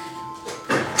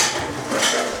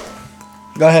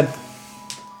 Go ahead.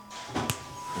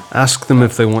 Ask them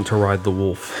if they want to ride the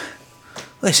wolf.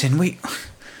 Listen, we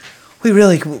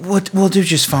really we'll do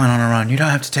just fine on our own. You don't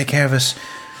have to take care of us.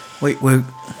 I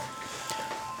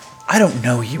don't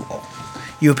know you all.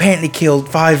 You apparently killed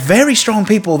 5 very strong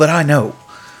people that I know,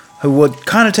 who were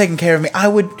kind of taking care of me. I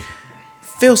would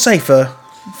feel safer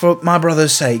for my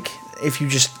brother's sake if you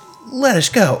just let us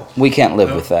go. We can't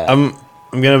live with that. I'm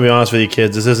gonna be honest with you,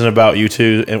 kids. This isn't about you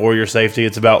two or your safety.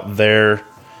 It's about their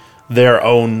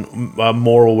own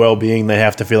moral well-being. They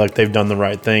have to feel like they've done the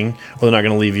right thing, or they're not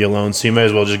gonna leave you alone. So you may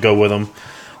as well just go with them.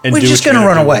 And We're do just what you're gonna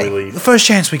run do when we away. leave. The first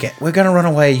chance we get, we're gonna run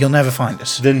away. You'll never find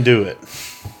us. Then do it.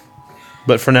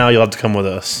 But for now, you'll have to come with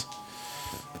us,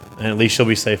 and at least you'll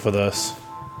be safe with us.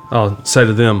 I'll say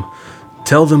to them,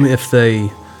 tell them if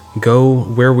they go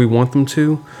where we want them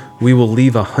to, we will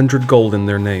leave 100 gold in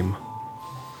their name.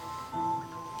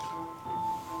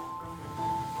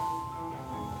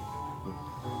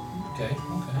 Okay.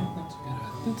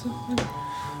 That's good.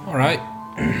 All right.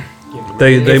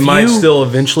 They If might you- still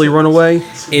eventually run away,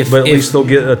 but at if- least they'll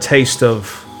get a taste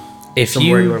of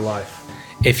some regular life.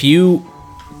 If you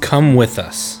come with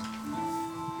us,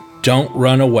 don't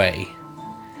run away,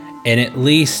 and at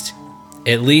least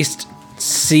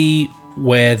see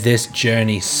where this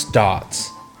journey starts.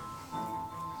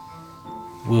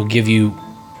 We'll give you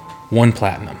 1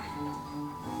 platinum.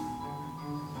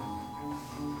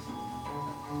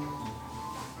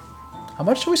 How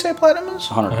much do we say platinum is?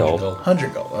 100 gold.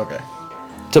 100 gold. Okay.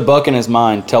 To Buck in his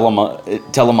mind, tell him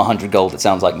 100 gold. It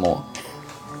sounds like more.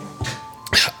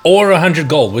 Or 100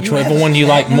 gold, whichever one you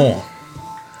like more.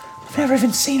 I've never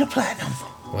even seen a platinum.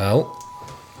 Well,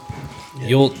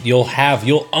 you'll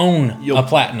own a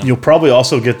platinum. You'll probably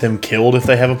also get them killed if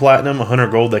they have a platinum. 100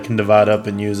 gold they can divide up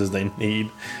and use as they need.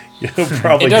 You'll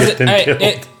probably get them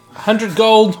killed. 100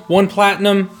 gold, 1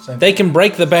 platinum. They can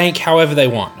break the bank however they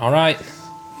want. All right.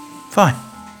 Fine.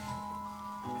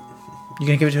 You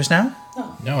gonna give it to us now?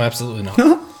 No, absolutely not.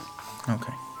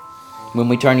 Okay. When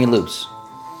we turn you loose.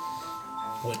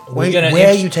 Wait, where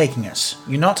are you taking us?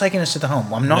 You're not taking us to the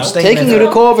home. I'm not staying Taking you there.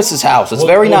 to Corvus's house. It's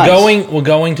very we're nice. We're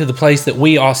going to the place that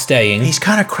we are staying. He's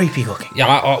kind of creepy looking.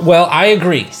 Yeah, well, I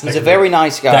agree. He's a very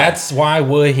nice guy. That's why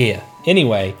we're here.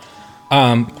 Anyway,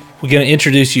 we're going to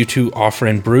introduce you to our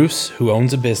friend Bruce, who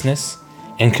owns a business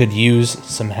and could use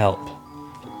some help.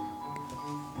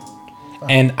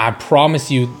 And I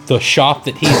promise you, the shop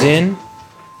that he's in,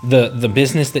 the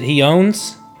business that he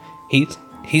owns,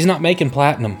 he's not making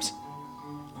platinums.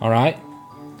 All right?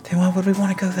 Then why would we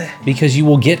want to go there? Because you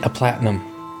will get a platinum.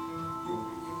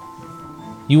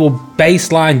 You will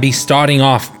baseline be starting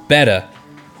off better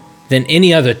than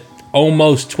any other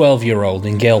almost 12-year-old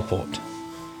in Galeport.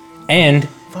 And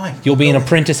Fine. you'll be an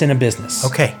apprentice in a business.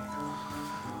 Okay.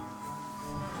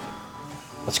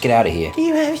 Let's get out of here. Do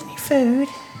you have any food?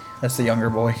 That's the younger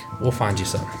boy. We'll find you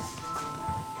some.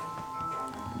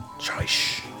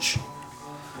 Shh.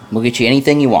 We'll get you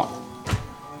anything you want.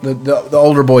 The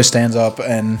older boy stands up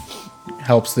and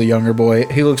helps the younger boy.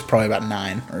 He looks probably about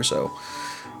 9 or so.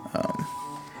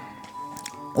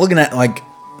 Looking at, like,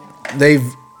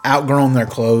 they've outgrown their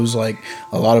clothes. Like,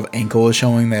 a lot of ankle is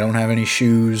showing. They don't have any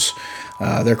shoes.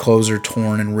 Their clothes are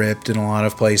torn and ripped in a lot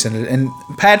of places. And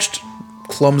patched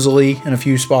clumsily in a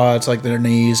few spots. Like, their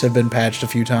knees have been patched a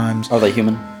few times. Are they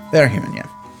human? They're human, yeah.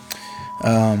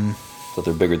 So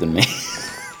they're bigger than me.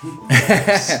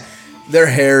 Their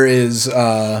hair is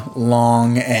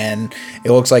long, and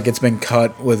it looks like it's been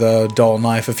cut with a dull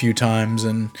knife a few times,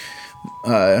 and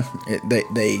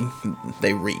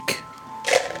they reek.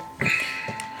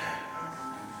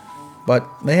 But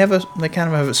they kind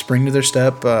of have a spring to their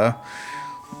step.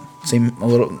 Seem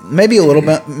maybe a little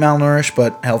bit malnourished,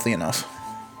 but healthy enough.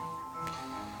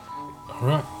 All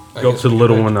right. Go up to the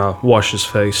little one, wash his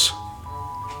face.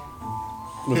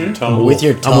 With your tongue. With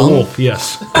your I'm a tongue? wolf,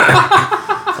 yes.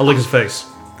 I'll lick his face.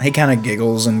 He kind of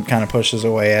giggles and kind of pushes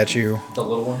away at you. The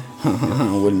little one?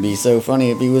 It wouldn't be so funny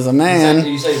if he was a man.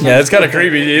 Yeah, it's kind of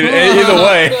creepy either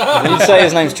way. Did you say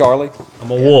his name's Charlie?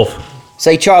 I'm a wolf.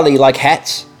 Say, Charlie, you like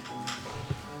hats?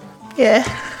 Yeah.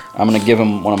 I'm going to give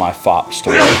him one of my fops to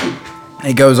wear.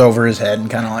 He goes over his head and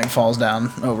kind of like falls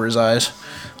down over his eyes.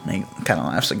 And he kind of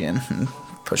laughs again and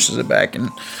pushes it back, and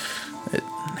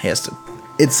he has to.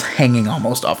 It's hanging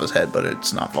almost off his head, but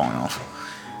it's not falling off.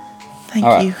 Thank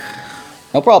All right. you.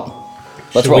 No problem.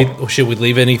 Let's roll. Should we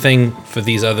leave anything for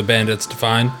these other bandits to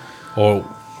find? Or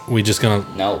we just going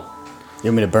to... No. You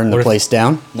want me to burn the What if- place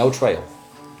down? No trail.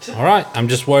 All right. I'm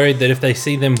just worried that if they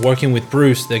see them working with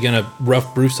Bruce, they're going to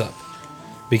rough Bruce up.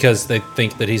 Because they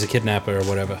think that he's a kidnapper or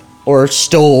whatever. Or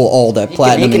stole all that He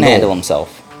platinum can and handle gold?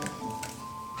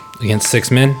 himself. Against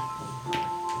 6 men?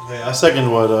 Hey, I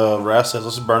second what Raz says.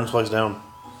 Let's just burn this place down.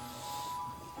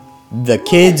 The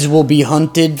kids will be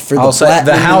hunted for I'll the say platinum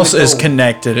the and house is gold.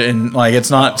 connected, and like it's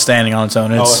not standing on its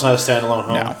own. Oh, It's, it's not a standalone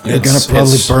home. no. You're gonna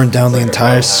probably burn down the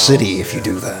entire city if you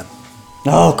do that.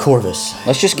 Oh, Corvus.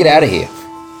 Let's just get out of here.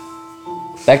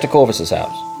 Back to Corvus's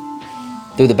house.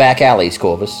 Through the back alleys,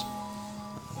 Corvus.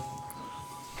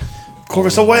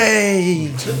 Corvus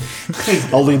away!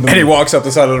 I'll leave them. And he walks up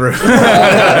the side of the roof.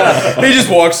 He just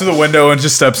walks to the window and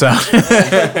just steps out.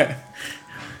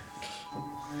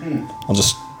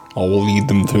 I'll lead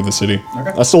them through the city.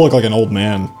 Okay. I still look like an old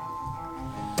man.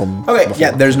 From Okay, before.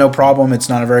 yeah, there's no problem. It's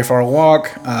not a very far walk.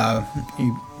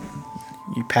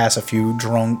 You pass a few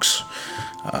drunks,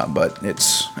 but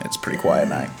it's pretty quiet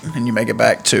night, and you make it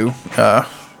back to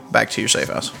your safe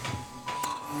house.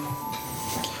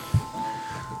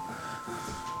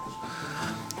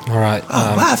 All right.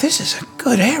 Oh, wow, this is a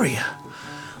good area.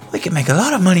 We can make a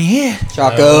lot of money here.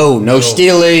 Chaco, no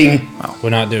stealing. We're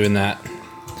not doing that.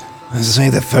 I say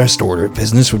the first order of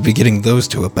business would be getting those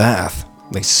to a bath.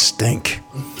 They stink.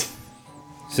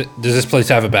 Does this place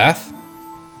have a bath?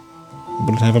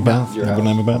 Would it have a bath? It wouldn't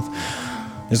have a bath.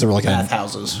 Is there like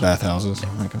Bathhouses. Bathhouses.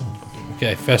 Okay.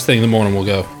 Okay, first thing in the morning we'll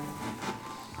go.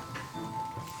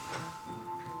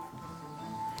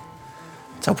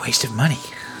 It's a waste of money.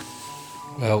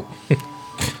 Well,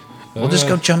 We'll just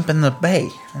go jump in the bay.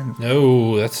 And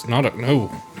no, that's not a no.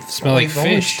 Smell like we've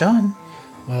always fish. done.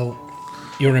 Well,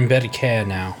 you're in better care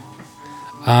now.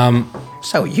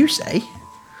 So you say.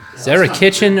 Is there a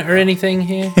kitchen or anything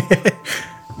here?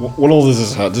 What old is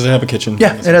this hut? Does it have a kitchen?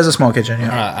 Yeah, it has a small kitchen. All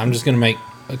Yeah. right, I'm just gonna make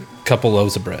a couple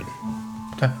loaves of bread.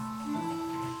 Okay.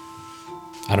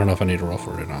 I don't know if I need to roll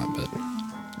for it or not, but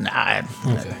Nah,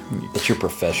 okay. It's your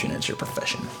profession. it's your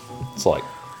profession. It's like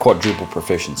quadruple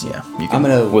proficiency. Yeah, you I'm can.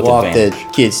 gonna With walk advantage.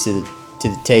 the kids to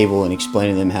the table and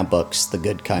explain to them how Buck's the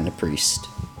good kind of priest.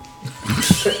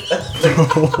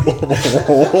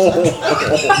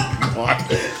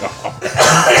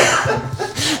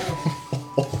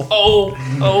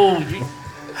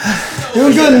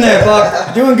 Doing good in there,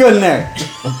 Buck. Doing good in there.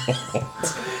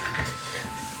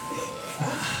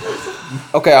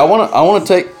 Okay, I want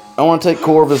to take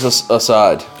Corvus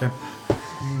aside. Okay.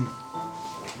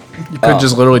 You could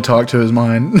just literally talk to his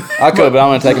mind. I could, but I'm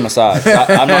going to take him aside.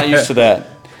 I'm not used to that.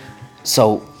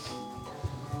 So,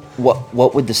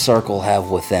 what would the circle have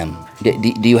with them?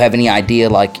 Do you have any idea,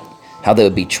 like, how they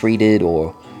would be treated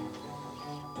or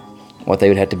what they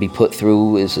would have to be put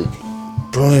through? Is it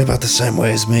Probably about the same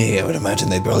way as me. I would imagine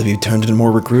they'd probably be turned into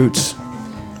more recruits.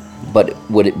 But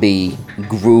would it be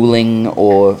grueling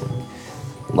or,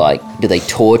 like, do they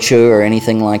torture or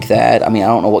anything like that? I mean, I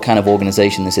don't know what kind of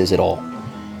organization this is at all.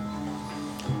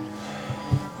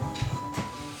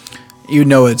 You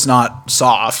know, it's not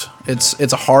soft.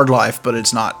 It's a hard life, but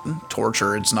it's not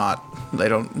torture. It's not. They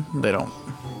don't.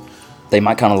 They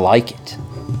might kind of like it.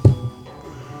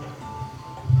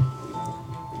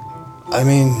 I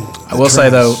mean, I will say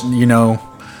though, you know,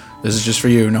 this is just for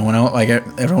you. No one else, like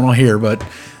everyone will hear, but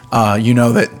you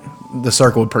know that the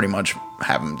circle would pretty much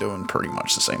have them doing pretty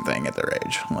much the same thing at their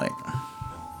age, like.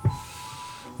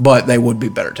 But they would be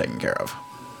better taken care of.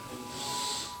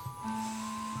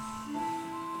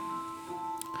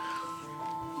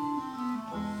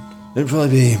 It'd probably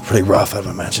be pretty rough, I would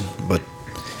imagine, but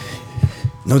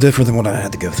no different than what I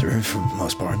had to go through for the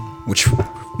most part. Which,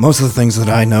 most of the things that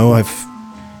I know, I've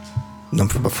known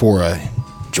from before I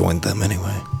joined them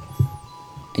anyway.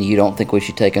 And you don't think we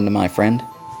should take him to my friend?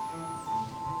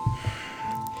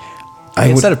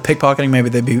 Instead of pickpocketing, maybe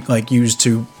they'd be like used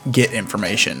to get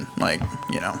information, like,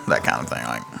 you know, that kind of thing.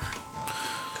 Like,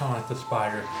 kind of like the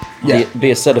spider. Yeah.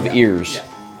 Be a set of ears.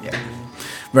 Yeah.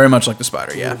 Very much like the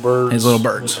spider. Yeah. His little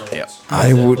birds. Yeah.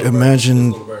 I would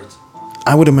imagine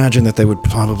that they would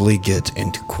probably get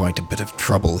into quite a bit of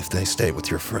trouble if they stayed with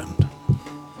your friend.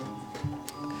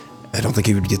 I don't think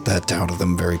he would get that out of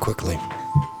them very quickly.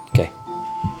 Okay.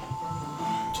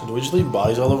 So do we just leave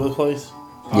bodies all over the place?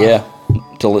 Yeah.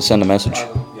 Until it send a message.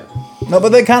 No, but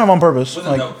they kind of on purpose.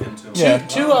 Like, Yeah,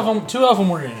 two of them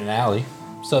were in an alley,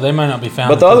 so they might not be found.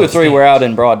 But the other three were out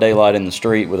in broad daylight in the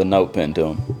street with a note pinned to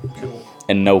them.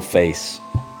 And no face.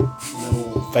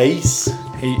 No face?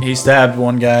 He stabbed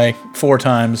one guy 4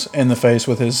 times in the face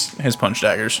with his punch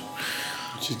daggers.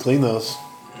 Should clean those.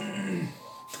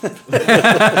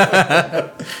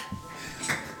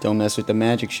 Don't mess with the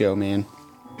magic show, man.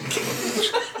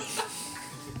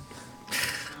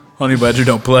 Honey Badger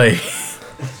don't play.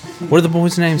 What are the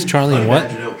boys' names? Charlie and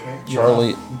what?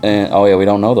 Charlie and oh yeah, we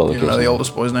don't know the other You kids. know the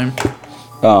oldest boy's name?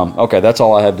 Okay, that's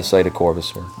all I had to say to Corvus,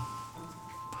 sir.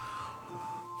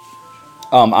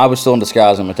 I was still in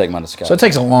disguise. I'm gonna take my disguise. So it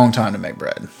takes a long time to make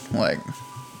bread. Like,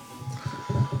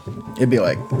 it'd be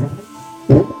like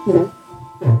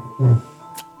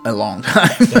a long time.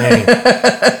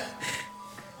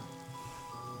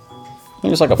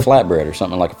 Maybe it's like a flatbread or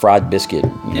something, like a fried biscuit.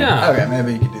 Yeah. Okay,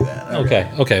 maybe you could do that.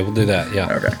 Okay, we'll do that. Yeah.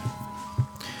 Okay.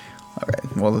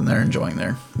 Well, then they're enjoying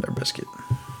their biscuit.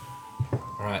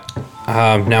 All right.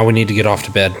 Now we need to get off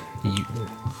to bed.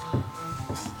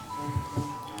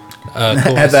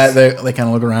 At that, they kind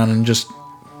of look around and just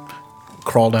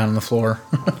crawl down on the floor.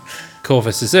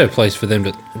 Corvus, is there a place for them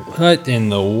to... What in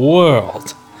the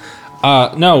world?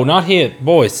 No, not here.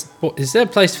 Boys, is there a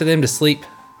place for them to sleep?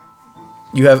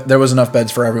 There was enough beds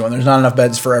for everyone. There's not enough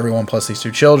beds for everyone plus these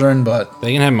 2 children, but...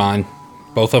 They can have mine.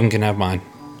 Both of them can have mine.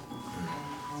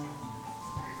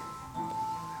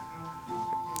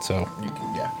 So,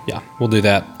 yeah, we'll do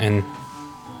that. And,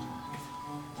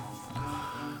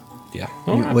 yeah.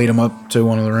 You lead them up to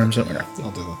one of the rooms. Okay.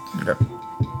 I'll do that. Okay.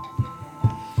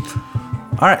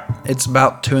 All right. It's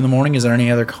about 2 a.m. Is there any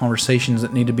other conversations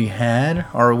that need to be had?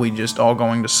 Or are we just all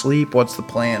going to sleep? What's the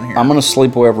plan here? I'm gonna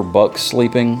sleep wherever Buck's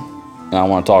sleeping, and I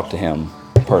want to talk to him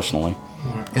personally.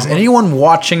 Is anyone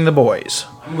watching the boys?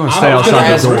 I'm going to stay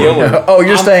outside the door. Gillard. Oh,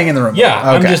 you're staying in the room.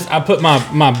 Yeah, Okay. I put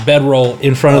my bedroll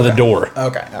in front of the door.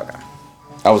 Okay.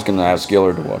 I was gonna ask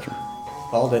Gillard to watch him.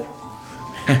 Called it.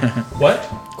 What?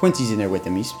 Quincy's in there with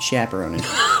him. He's chaperoning.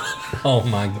 Oh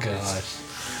my gosh.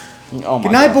 Oh my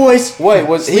Good night, God. boys. Wait,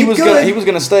 he was good.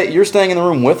 gonna stay? You're staying in the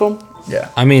room with him? Yeah.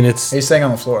 I mean, it's... He's staying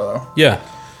on the floor, though. Yeah.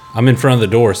 I'm in front of the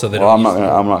door, so they Well, don't...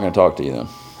 I'm not gonna talk to you then.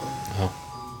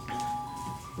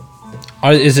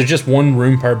 Is there just one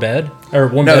room per bed? Or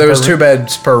one No, bed there per was 2 room?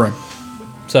 beds per room.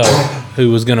 So,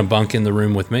 who was going to bunk in the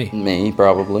room with me? Me,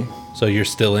 probably. So you're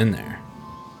still in there.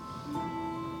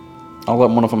 I'll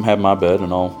let one of them have my bed,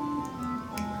 and I'll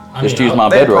just mean, use my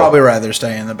They'd bedroll. probably rather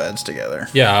stay in the beds together.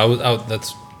 Yeah,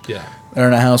 that's... Yeah. They're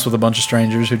in a house with a bunch of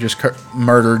strangers who just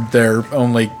murdered their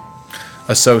only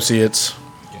associates.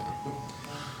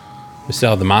 We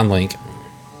still have the mind link.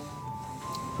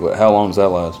 How long does that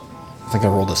last? I think I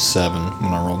rolled a 7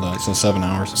 when I rolled that, so 7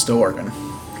 hours. Still working.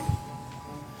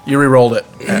 You re-rolled it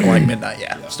at like midnight.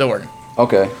 Yeah, still working.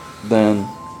 Okay, then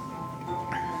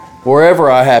wherever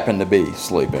I happen to be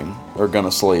sleeping or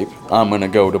gonna sleep, I'm gonna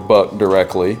go to Buck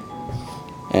directly.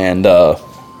 And Buck,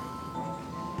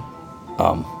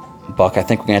 I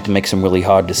think we're gonna have to make some really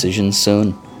hard decisions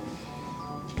soon.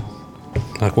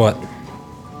 Like what?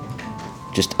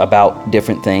 Just about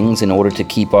different things in order to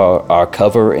keep our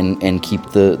cover and keep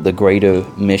the greater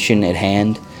mission at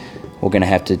hand. We're gonna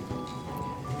have to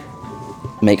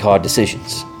make hard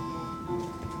decisions.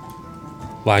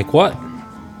 Like what?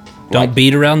 Don't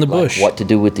beat around the bush. Like what to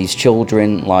do with these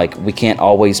children. Like, we can't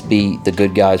always be the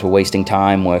good guys. We're wasting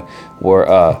time. We're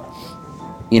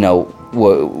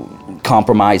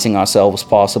compromising ourselves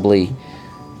possibly.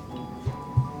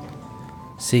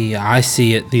 See, I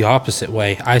see it the opposite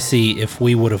way. I see if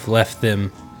we would have left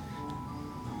them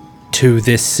to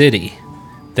this city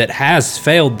that has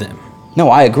failed them. No,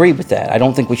 I agree with that. I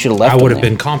don't think we should have left them there. I would have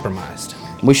been compromised.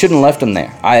 We shouldn't have left them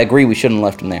there. I agree we shouldn't have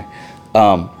left them there.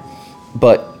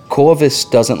 But Corvus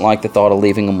doesn't like the thought of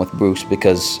leaving them with Bruce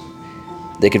because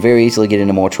they could very easily get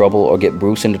into more trouble or get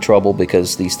Bruce into trouble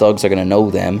because these thugs are going to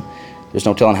know them. There's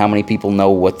no telling how many people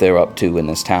know what they're up to in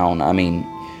this town. I mean,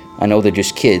 I know they're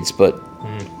just kids, but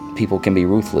people can be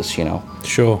ruthless, you know.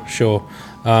 Sure.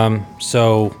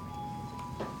 So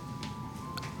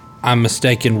I'm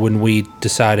mistaken when we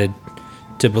decided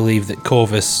to believe that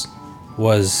Corvus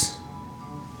was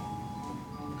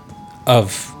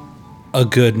of a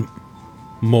good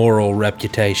moral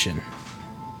reputation.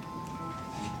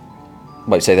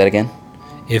 Wait, say that again?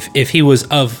 If he was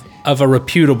of a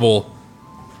reputable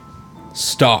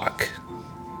stock.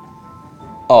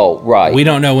 Oh, right. We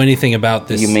don't know anything about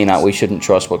this. You mean we shouldn't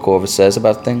trust what Corvus says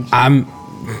about things? I'm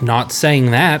not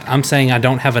saying that. I'm saying I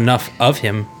don't have enough of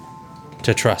him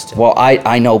to trust him. Well,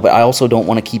 I know, but I also don't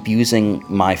want to keep using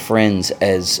my friends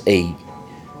as a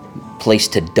place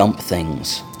to dump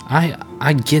things.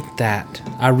 I get that.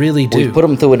 I really do. We've put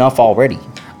them through enough already.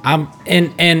 And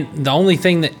the only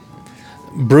thing that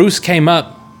Bruce came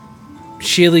up,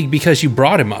 Sheely, because you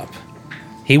brought him up.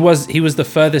 He was the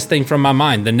furthest thing from my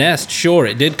mind. The nest, sure,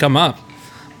 it did come up,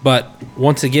 but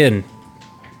once again,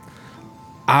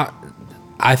 I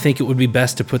think it would be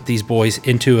best to put these boys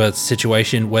into a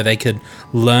situation where they could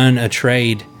learn a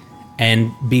trade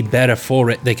and be better for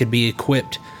it. They could be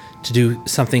equipped to do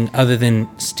something other than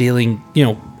stealing,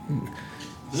 Is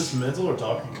this mental or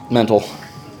talking? Mental.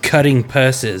 Cutting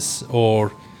purses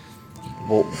or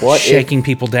what shaking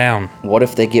people down. What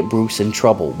if they get Bruce in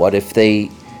trouble? What if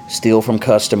they steal from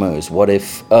customers? What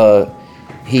if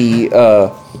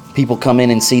people come in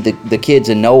and see the kids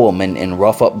and know him and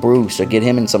rough up Bruce or get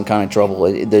him in some kind of trouble?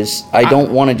 I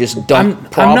don't want to just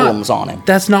dump problems on him.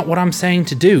 That's not what I'm saying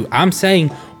to do. I'm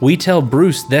saying we tell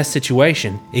Bruce their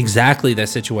situation, exactly their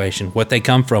situation, what they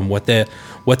come from, what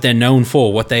they're known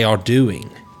for, what they are doing.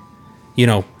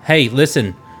 Hey,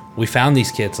 listen, we found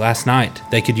these kids last night.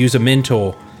 They could use a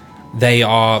mentor. They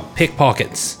are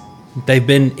pickpockets. They've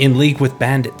been in league with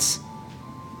bandits.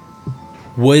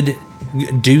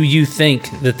 Do you think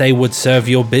that they would serve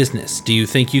your business? Do you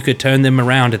think you could turn them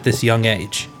around at this young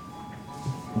age?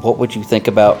 What would you think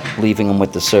about leaving them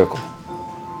with the Circle?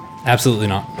 Absolutely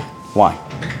not. Why?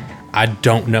 I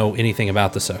don't know anything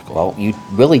about the Circle. Well, you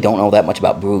really don't know that much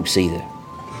about Bruce either.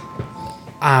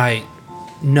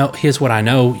 Here's what I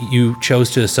know. You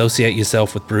chose to associate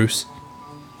yourself with Bruce.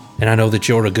 And I know that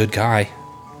you're a good guy.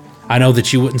 I know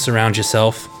that you wouldn't surround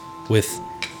yourself with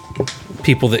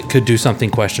people that could do something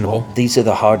questionable. These are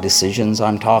the hard decisions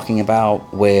I'm talking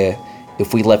about, where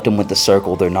if we left them with the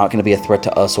Circle, they're not going to be a threat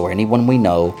to us or anyone we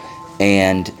know,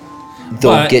 and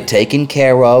they'll get taken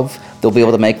care of. They'll be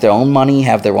able to make their own money,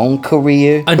 have their own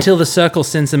career. Until the Circle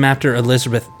sends them after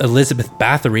Elizabeth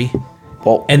Bathory,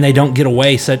 and they don't get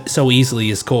away so easily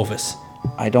as Corvus.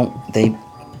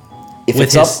 If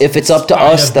it's up to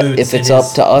us,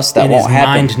 that won't happen.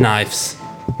 Mind knives.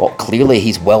 Well, clearly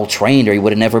he's well trained, or he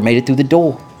would have never made it through the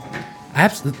door.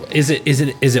 Absolutely.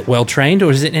 Is it well trained,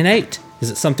 or is it innate? Is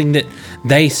it something that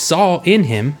they saw in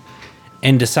him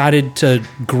and decided to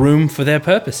groom for their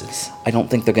purposes? I don't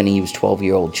think they're going to use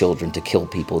 12-year-old children to kill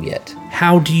people yet.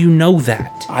 How do you know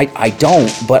that? I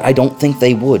don't, but I don't think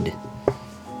they would.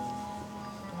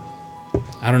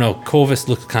 I don't know. Corvus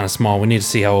looks kind of small. We need to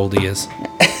see how old he is.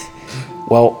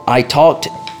 Well, I talked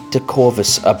to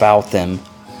Corvus about them,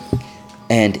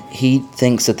 and he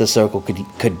thinks that the Circle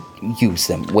could use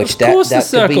them. Which of course the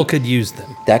Circle could use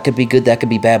them. That could be good, that could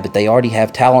be bad, but they already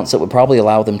have talents that would probably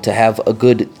allow them to have a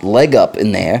good leg up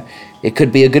in there. It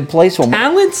could be a good place for them.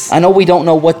 Talents? I know we don't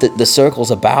know what the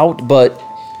Circle's about, but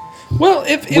well,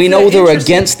 if we know they're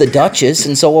against the Duchess,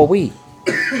 and so are we.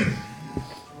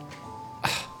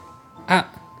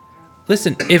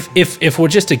 Listen, if we're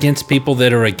just against people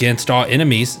that are against our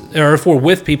enemies, or if we're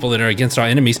with people that are against our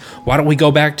enemies, why don't we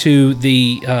go back to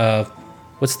the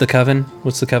what's the coven?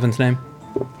 What's the coven's name?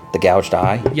 The gouged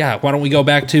eye? Yeah, why don't we go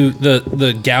back to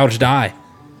the gouged eye?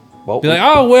 Well, Be like,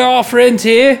 oh, we're all friends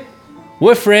here.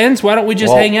 We're friends. Why don't we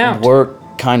just hang out? We're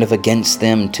kind of against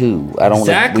them too. We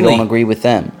don't agree with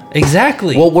them.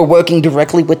 Exactly. Well, we're working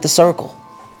directly with the circle.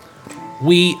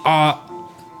 We are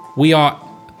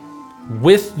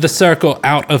with the circle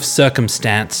out of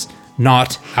circumstance,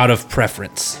 not out of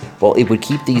preference. Well, it would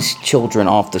keep these children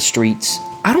off the streets.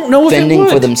 I don't know if fending it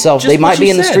would. for themselves. Just They might what be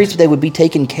you in the said. streets, but they would be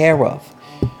taken care of.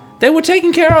 They were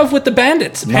taken care of with the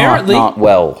bandits, apparently. Not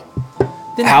well.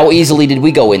 Then How easily did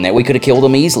we go in there? We could have killed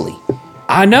them easily.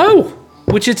 I know,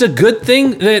 which is a good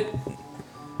thing that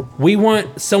we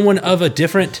want someone of a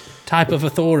different type of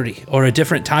authority or a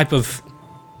different type of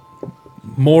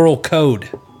moral code.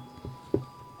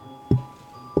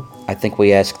 I think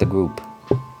we asked the group.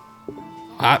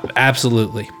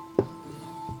 Absolutely.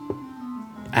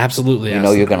 Absolutely. You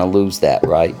know you're going to lose that,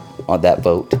 right? On that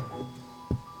vote.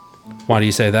 Why do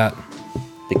you say that?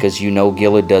 Because you know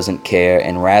Gillard doesn't care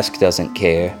and Rask doesn't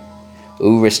care.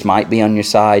 Urist might be on your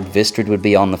side, Vistrid would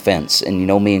be on the fence, and you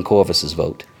know me and Corvus's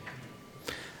vote.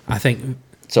 I think...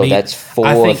 So that's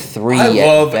 4-3 I at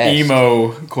love best.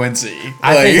 emo Quincy.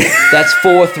 I think That's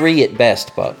 4-3 at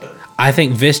best, Buck. I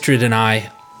think Vistrid and I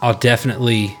are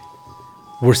definitely...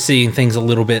 We're seeing things a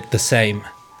little bit the same.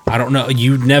 I don't know.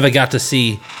 You never got to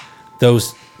see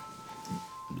those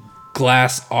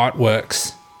glass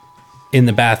artworks in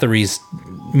the Bathory's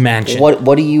mansion.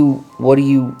 What are you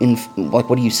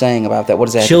saying about that? What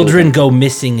does that have to do with Children it? go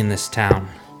missing in this town.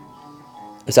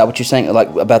 Is that what you're saying? Like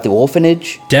about the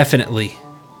orphanage? Definitely.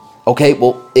 Okay,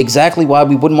 well, exactly why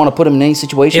we wouldn't want to put them in any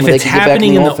situation If where it's they can get back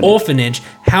happening in in the the orphanage,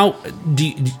 how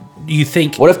do you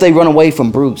think? What if they run away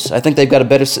from Bruce? I think they've got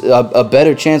a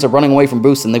better chance of running away from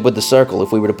Bruce than they would the Circle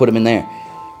if we were to put them in there.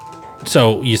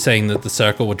 So you're saying that the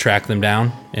Circle would track them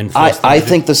down and force them I to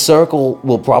think the Circle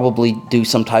will probably do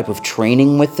some type of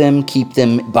training with them, keep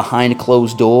them behind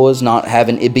closed doors, not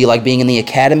having it be like being in the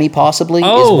academy. Possibly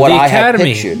Oh, is what the I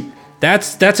academy. have pictured.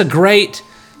 That's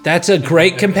a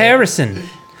great comparison.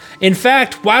 In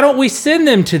fact, why don't we send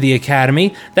them to the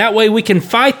academy? That way we can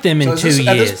fight them in So 2 is years. this,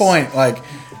 at this point, like,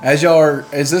 as y'all are,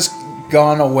 is this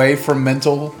gone away from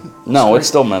mental? No, it's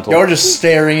still mental. Y'all are just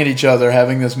staring at each other,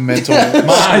 having this mental. My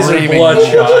eyes are screaming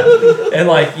bloodshot, and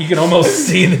like you can almost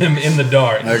see them in the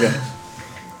dark. Okay.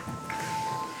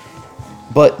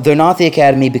 But they're not the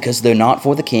academy because they're not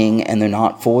for the king and they're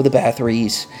not for the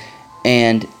Bathories,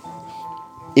 and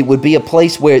it would be a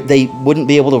place where they wouldn't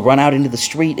be able to run out into the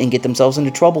street and get themselves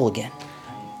into trouble again.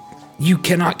 You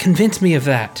cannot convince me of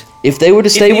that. If they were to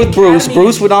stay the with Bruce, academy-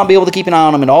 Bruce would not be able to keep an eye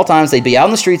on them at all times. They'd be out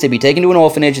in the streets, they'd be taken to an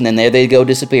orphanage, and then there they'd go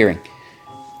disappearing.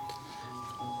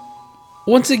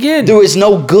 Once again, There is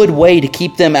no good way to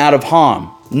keep them out of harm.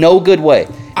 No good way.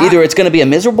 Either it's going to be a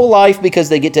miserable life because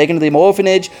they get taken to the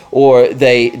orphanage, or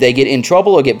they get in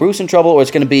trouble or get Bruce in trouble, or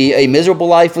it's going to be a miserable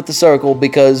life with the Circle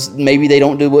because maybe they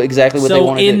don't do exactly what they so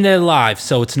want to do. in their lives,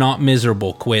 so it's not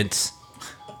miserable, Quince.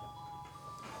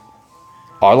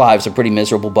 Our lives are pretty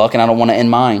miserable, Buck, and I don't want to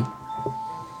end mine.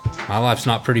 My life's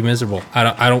not pretty miserable.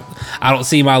 I don't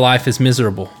see my life as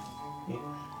miserable.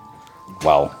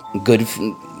 Well,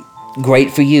 great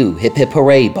for you. Hip hip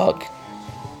hooray, Buck.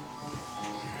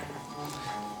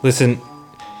 Listen,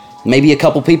 Maybe a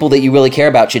couple people that you really care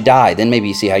about should die. Then maybe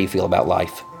you see how you feel about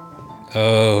life.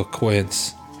 oh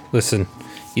Quince, listen,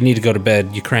 you need to go to bed.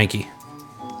 You're cranky.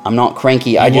 I'm not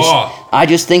cranky. You are. I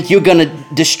just think you're gonna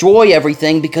destroy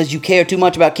everything because you care too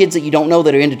much about kids that you don't know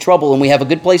that are into trouble, and we have a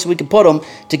good place we can put them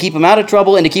to keep them out of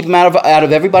trouble and to keep them out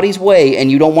of everybody's way,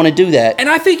 and you don't want to do that. And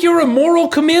I think you're a moral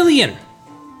chameleon.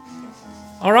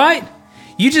 All right?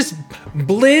 You just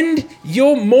blend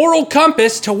your moral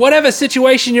compass to whatever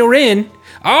situation you're in.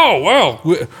 Oh, well,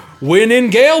 when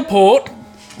in Galeport.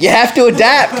 You have to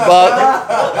adapt,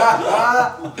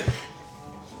 Buck.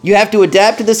 You have to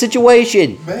adapt to the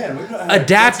situation. Man, we've not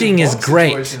Adapting is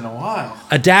great. in a while.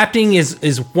 Adapting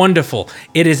is wonderful.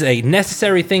 It is a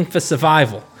necessary thing for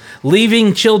survival.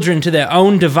 Leaving children to their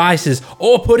own devices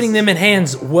or putting them in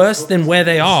hands worse than where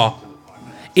they are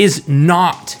is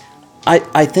not.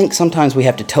 I think sometimes we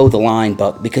have to toe the line,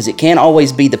 Buck, because it can't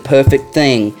always be the perfect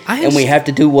thing, and we have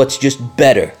to do what's just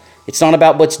better. It's not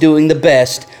about what's doing the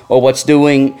best or what's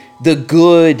doing the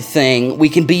good thing. We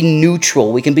can be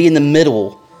neutral. We can be in the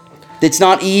middle. It's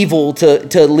not evil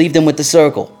to leave them with the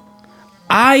Circle.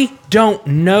 I don't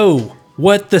know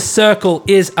what the Circle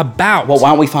is about. Well, why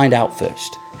don't we find out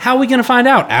first? How are we going to find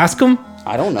out? Ask them?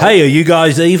 I don't know. Hey, are you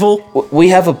guys evil? We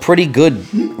have a pretty good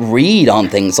read on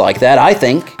things like that, I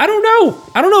think. I don't know.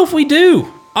 I don't know if we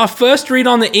do. Our first read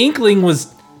on the Inkling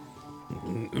was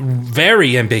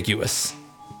very ambiguous.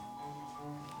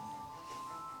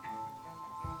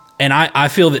 And I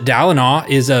feel that Dalinar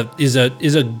is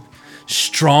a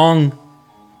strong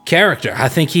character. I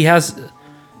think he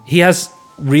has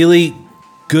really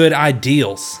good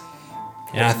ideals.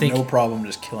 And I think no problem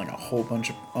just killing a whole bunch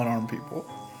of unarmed people.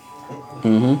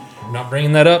 I'm not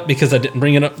bringing that up because I didn't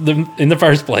bring it up in the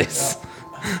first place.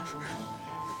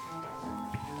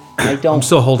 I'm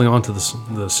still holding on to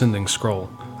the sending scroll.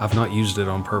 I've not used it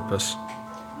on purpose.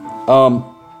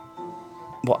 Well,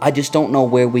 I just don't know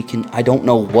where we can... I don't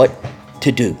know what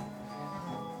to do.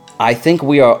 I think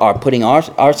we are putting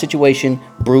our situation,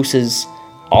 Bruce's,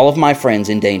 all of my friends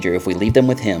in danger if we leave them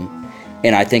with him.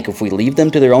 And I think if we leave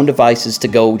them to their own devices to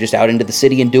go just out into the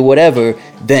city and do whatever,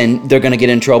 then they're going to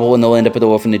get in trouble and they'll end up at the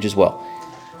orphanage as well.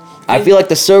 I feel like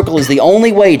the circle is the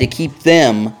only way to keep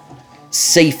them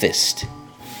safest.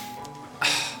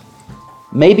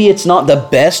 Maybe it's not the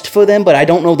best for them, but I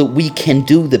don't know that we can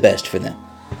do the best for them.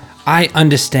 I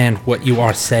understand what you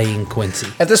are saying, Quincy.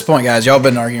 At this point, guys, y'all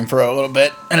been arguing for a little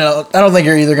bit, and I don't think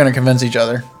you're either going to convince each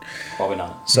other. Probably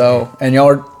not. So, and y'all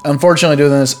are unfortunately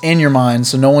doing this in your minds,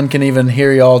 so no one can even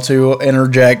hear y'all to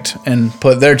interject and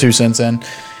put their 2 cents in.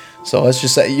 So let's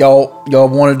just say y'all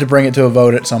wanted to bring it to a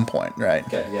vote at some point, right?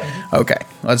 Okay, yeah. Okay,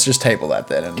 let's just table that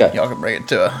then, and Okay. y'all can bring it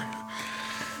to a...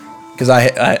 Because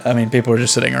I mean, people are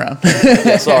just sitting around.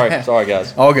 Yeah, sorry,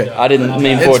 guys. All good. I didn't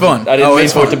mean It's for it. fun. I didn't mean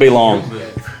it's for it fun. to be long.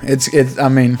 It's. I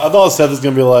mean, I thought Seth was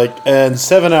going to be like, and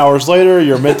 7 hours later,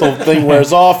 your mental thing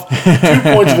wears off, 2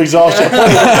 points of exhaustion,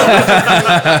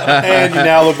 and you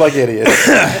now look like idiots.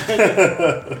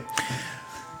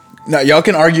 no, y'all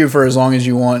can argue for as long as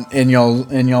you want in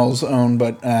y'all's own,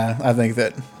 but I think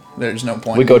that there's no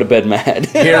point. We go to bed mad.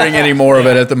 hearing any more of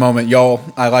it at the moment. Y'all,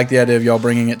 I like the idea of y'all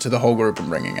bringing it to the whole group and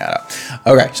bringing it up.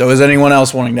 Okay, so is anyone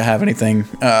else wanting to have anything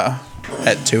at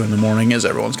 2 a.m. as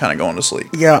everyone's kind of going to sleep?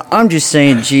 Yeah, I'm just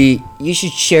saying, G, you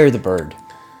should share the bird.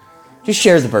 Just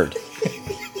share the bird.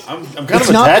 I'm kind It's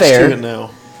of not attached fair. to it now.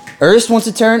 Ernest wants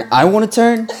a turn. I want a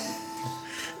turn.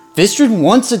 Vistrid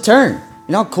wants a turn.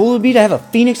 You know how cool it would be to have a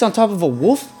phoenix on top of a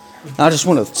wolf? I just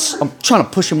want to... I'm trying to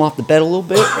push him off the bed a little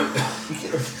bit.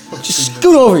 Just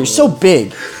scoot over. You're so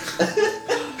big.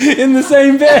 In the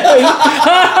same bed.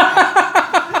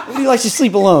 He likes to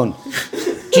sleep alone.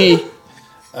 G,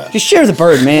 just share the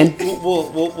bird, man.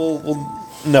 We'll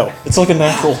no. It's like a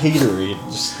natural heater. It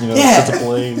just, Yeah. sets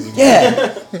ablaze. Yeah.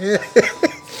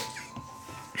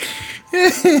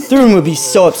 Thurman would be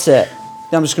so upset.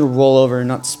 Now I'm just going to roll over and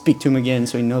not speak to him again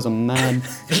so he knows I'm mad.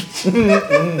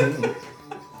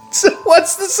 So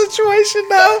what's the situation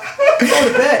now? Go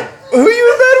to bed. Who are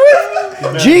you in bed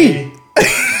with? G,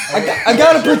 I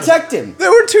got to protect him.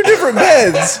 There were 2 different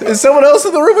beds. Is someone else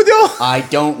in the room with y'all? I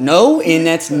don't know, and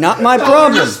that's not my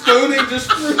problem.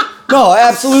 No,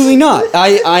 absolutely not.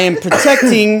 I am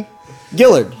protecting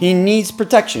Gillard. He needs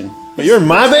protection. But you're in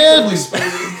my bed? He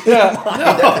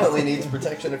definitely needs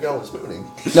protection if y'all are spooning.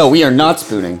 No, we are not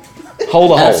spooning.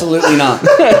 Hold the hole. Absolutely not.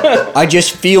 I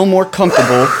just feel more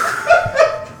comfortable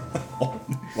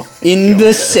in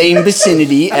the same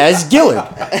vicinity as Gillard.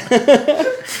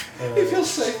 He feels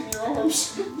safe in your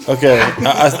arms. Okay,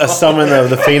 I summon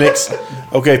the phoenix.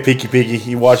 Okay, Peeky,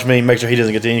 you watch me, make sure he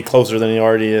doesn't get any closer than he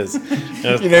already is.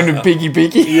 You named him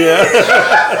Peeky? Yeah.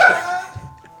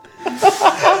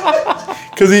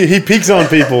 Because he peeks on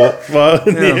people while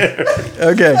in the air.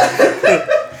 Okay.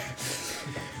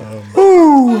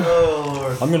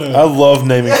 I love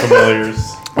naming familiars.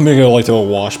 I'm gonna go to a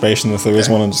wash basin if there is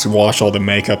one and just wash all the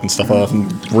makeup and stuff off and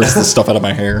rinse the stuff out of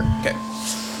my hair. Okay.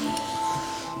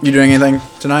 You doing anything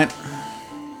tonight?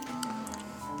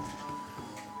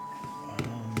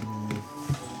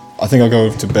 I think I'll go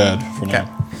to bed for now.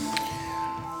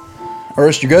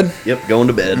 Ernest, you good? Yep, going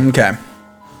to bed. Okay.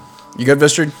 You good,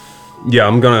 Vistrid? Yeah,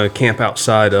 I'm going to camp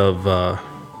outside of...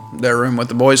 Their room with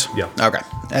the boys? Yeah. Okay.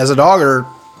 As a dog or...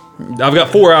 I've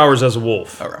got 4 hours as a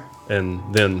wolf. Okay. And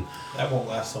then... That won't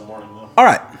last till morning, though. All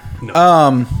right.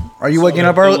 Are you waking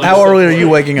up early? How early are you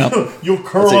waking up? You'll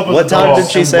curl Let's see, up as what a time dog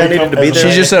did she and say I wake needed up to be as a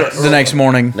there? She just said the next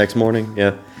morning. Next morning,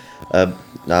 yeah.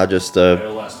 I just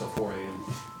It'll last till 4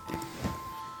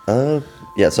 a.m.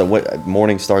 yeah. So what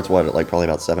morning starts? What at like probably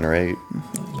about 7 or 8?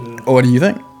 What do you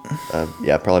think?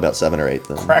 Yeah, probably about 7 or 8.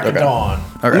 Then. Crack of dawn.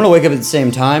 I'm going to wake up at the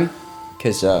same time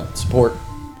because support.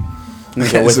 I'm going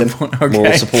to go with him.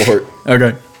 Moral support.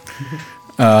 Okay.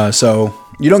 So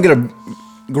you don't get a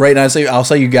great night's sleep. I'll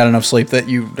say you got enough sleep that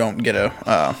you don't get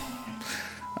a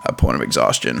point of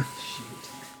exhaustion.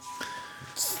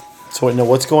 So wait, no,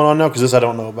 what's going on now? Because this I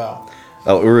don't know about.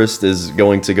 Oh, Urist is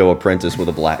going to go apprentice with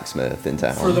a blacksmith in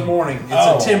town. For the morning. It's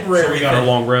a temporary. So we got our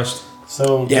long rest.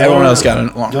 So Yeah, everyone else got a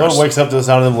long Dylan rest. wakes up to the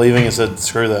sound of them leaving and said,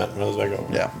 "Screw that," and goes back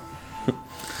over. Yeah.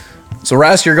 So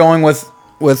Rask, you're going with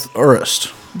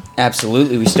Urist.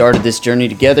 Absolutely. We started this journey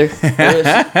together. We're going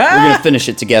to finish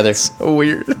it together. So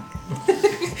weird.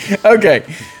 Okay.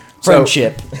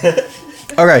 Friendship.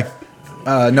 Okay.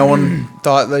 No one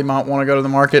thought they might want to go to the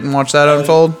market and watch that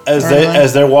unfold?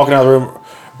 As they're walking out of the room,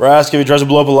 Rask, if he tries to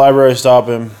blow up a library, stop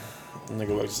him, and they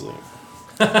go back to sleep.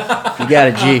 You got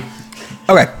it, G.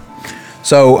 Okay.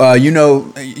 So you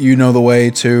know the way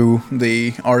to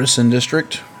the artisan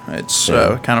district. It's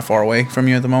kind of far away from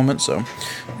you at the moment. So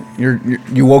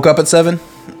you woke up at 7?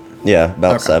 Yeah,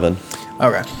 about 7.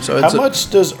 Okay. So How much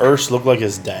does Urs look like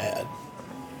his dad?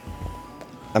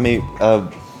 I mean,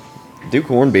 Duke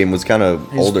Hornbeam was kind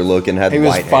of older looking, had he the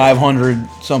was white hair. 500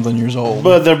 something years old.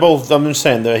 But they're both. I'm just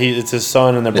saying that it's his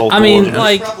son, and they're both. I mean,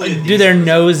 dwarves. like, do their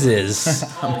noses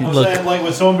I'm look? saying, like,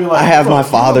 would someone be like, I have my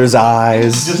father's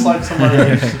eyes. just like somebody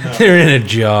I used to know. They're in a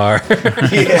jar.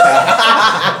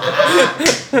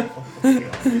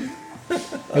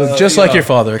 It was just like your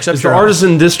father, except Is the your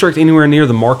artisan district anywhere near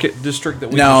the market district that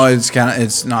we? No,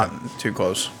 it's not too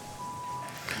close.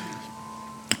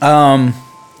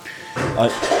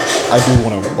 I do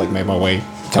want to like make my way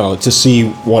kind of to see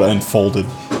what unfolded.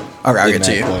 Okay, I'll in get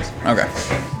to that you. place. Okay.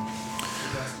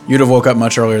 You'd have woke up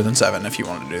much earlier than 7 if you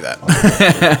wanted to do that.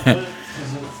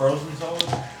 Is it frozen solid?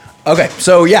 Okay,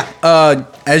 so yeah,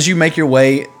 as you make your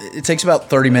way, it takes about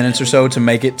 30 minutes or so to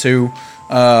make it to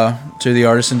the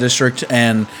artisan district,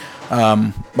 and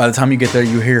by the time you get there,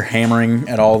 you hear hammering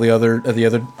at all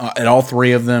at all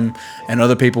 3 of them, and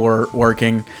other people are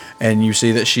working, and you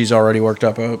see that she's already worked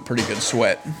up a pretty good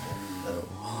sweat.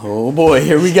 Oh boy,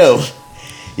 here we go.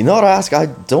 You know what, Rask? I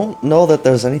don't know that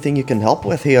there's anything you can help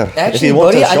with here. Actually, if you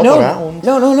want buddy, to I shop know. around.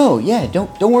 No. Yeah,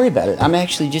 don't worry about it. I'm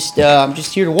actually just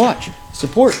here to watch,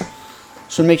 support.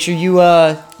 So make sure you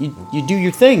do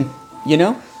your thing. You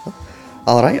know.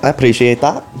 All right, I appreciate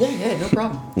that. Yeah, no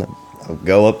problem. No, I'll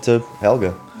go up to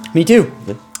Helga. Me too.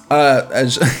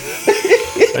 As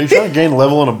Are you trying to gain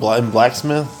level in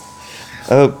blacksmith?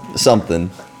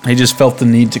 Something. he just felt the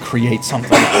need to create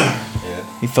something.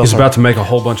 He felt He's about to make a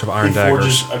whole bunch of iron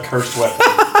daggers. Forges a cursed weapon.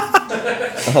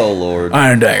 Oh Lord.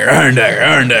 Iron dagger.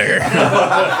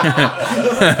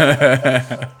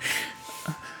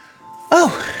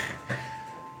 Oh.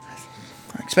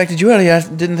 I expected you earlier. I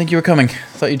didn't think you were coming.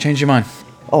 Thought you'd changed your mind.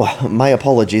 Oh, my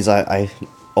apologies. I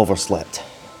overslept.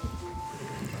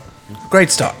 Great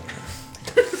start.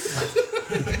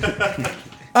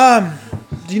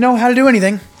 Do you know how to do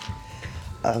anything?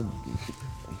 I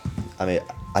mean,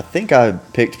 I think I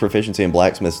picked proficiency in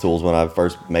blacksmith's tools when I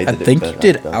first made the. I think you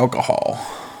did I alcohol.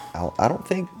 I don't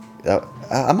think.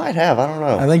 I might have. I don't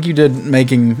know. I think you did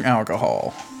making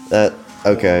alcohol.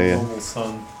 Okay.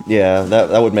 Yeah,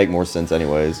 that would make more sense,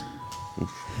 anyways.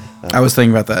 I was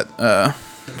thinking about that,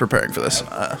 preparing for this.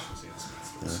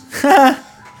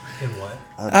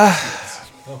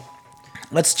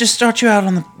 Let's just start you out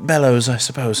on the bellows, I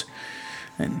suppose.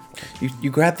 And you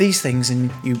grab these things,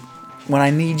 and when I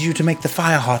need you to make the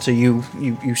fire hotter, you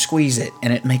squeeze it,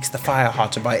 and it makes the fire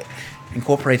hotter by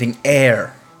incorporating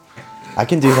air. I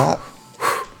can do that.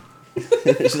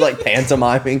 She's like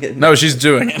pantomiming it. No, she's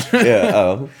doing it.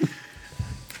 Yeah.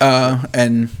 Oh.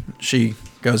 And she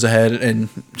goes ahead and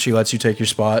she lets you take your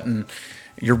spot, and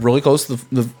you're really close to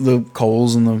the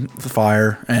coals and the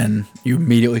fire, and you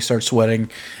immediately start sweating,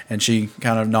 and she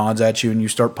kind of nods at you, and you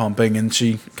start pumping, and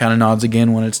she kind of nods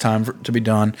again when it's time to be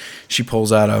done. She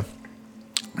pulls out a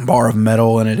bar of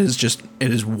metal, and it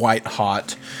is white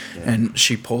hot, and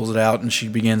she pulls it out, and she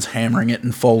begins hammering it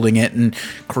and folding it and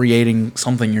creating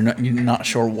something you're not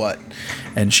sure what,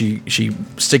 and she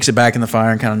sticks it back in the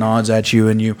fire and kind of nods at you,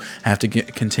 and you have to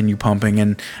continue pumping.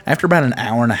 And after about an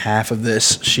hour and a half of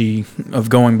this, of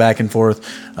going back and forth,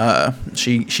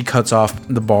 she cuts off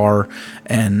the bar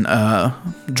and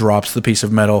drops the piece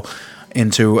of metal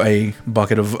into a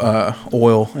bucket of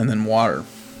oil and then water.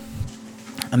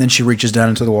 And then she reaches down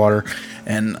into the water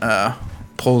and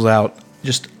pulls out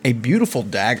just a beautiful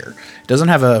dagger. It doesn't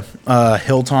have a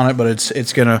hilt on it, but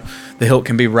the hilt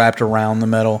can be wrapped around the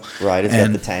metal. Right, it's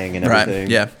got the tang and everything. Right,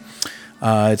 yeah.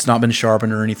 It's not been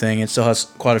sharpened or anything. It still has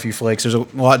quite a few flakes. There's a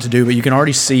lot to do, but you can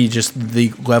already see just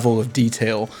the level of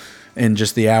detail in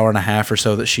just the hour and a half or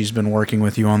so that she's been working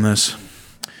with you on this.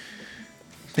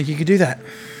 Think you could do that?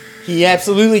 He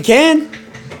absolutely can.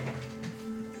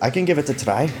 I can give it a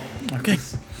try. Okay.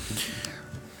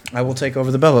 I will take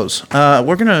over the bellows.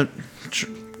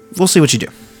 We'll see what you do.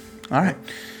 All right.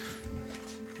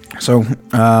 So,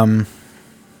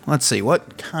 let's see.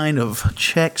 What kind of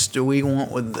checks do we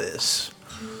want with this?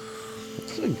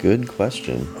 That's a good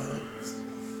question.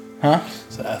 Huh?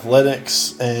 So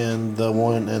athletics and the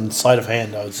one and sleight of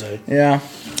hand, I would say. Yeah.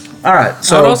 All right. I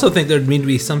So would also think there'd need to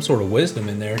be some sort of wisdom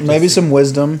in there. maybe some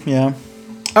wisdom. Yeah.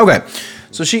 Okay.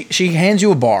 So she hands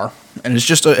you a bar, and it's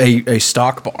just a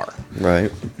stock bar.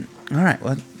 Right. All right.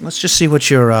 Let's just see what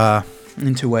your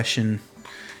intuition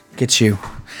gets you.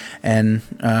 And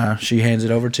she hands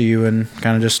it over to you, and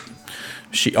kind of just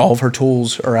all of her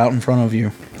tools are out in front of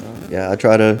you. Yeah, I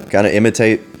try to kind of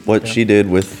imitate what she did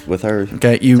with her.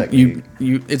 Okay, technique.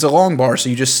 you it's a long bar, so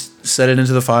you just set it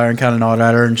into the fire and kind of nod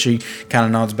at her, and she kind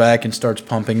of nods back and starts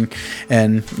pumping,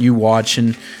 and you watch,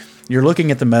 and you're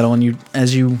looking at the metal, and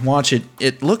as you watch it,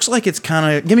 it looks like it's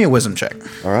kind of. Give me a wisdom check.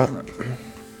 All right.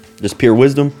 Just pure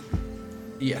wisdom.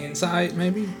 Yeah. Insight,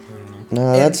 maybe?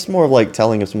 No, that's more of like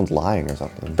telling if someone's lying or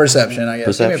something. Perception, I guess.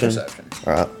 Perception. Give me a perception.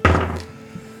 All right.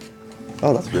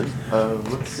 Oh, that's good.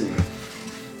 Let's see.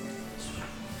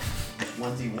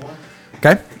 21.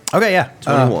 Okay, yeah.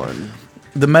 21.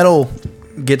 The metal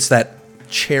gets that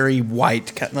cherry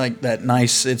white, like that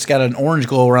nice. It's got an orange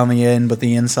glow around the end, but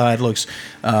the inside looks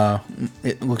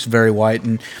very white.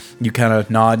 And you kind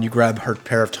of nod. You grab her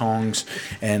pair of tongs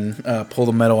and pull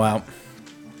the metal out.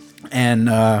 And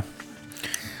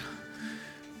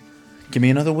give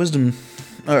me another wisdom.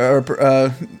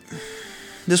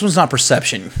 This one's not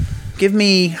perception. Give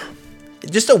me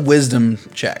just a wisdom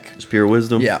check. Just pure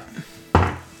wisdom. Yeah.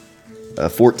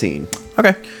 14.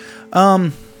 Okay.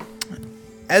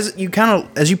 As you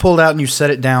pull it out and you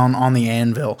set it down on the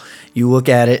anvil, you look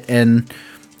at it, and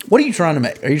what are you trying to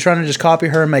make? Are you trying to just copy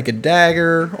her and make a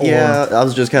dagger? Or Yeah, I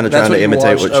was just kind of trying to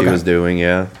imitate what she was doing.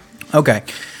 Yeah. Okay.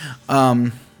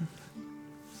 So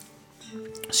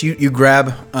you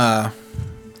grab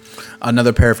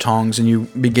another pair of tongs and you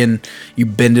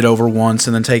bend it over once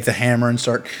and then take the hammer and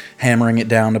start hammering it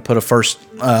down to put a first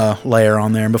layer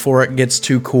on there. And before it gets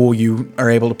too cool, you are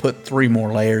able to put 3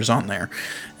 more layers on there.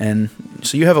 And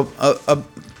so you have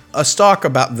a stalk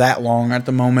about that long at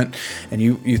the moment, and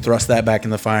you thrust that back in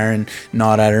the fire and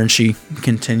nod at her, and she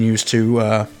continues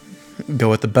to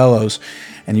go at the bellows,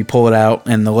 and you pull it out,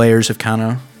 and the layers have kind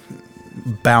of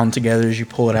bound together as you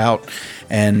pull it out,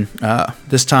 and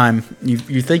this time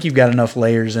you think you've got enough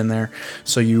layers in there,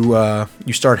 so you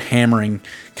start hammering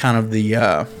kind of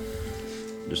the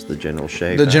just the general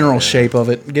shape. The general shape of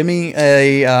it. Give me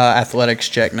a athletics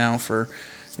check now for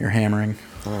your hammering.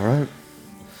 All right.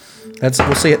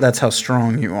 We'll see. That's how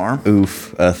strong you are.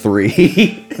 Oof,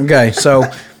 3. Okay, so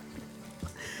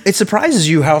it surprises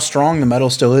you how strong the metal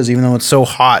still is, even though it's so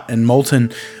hot and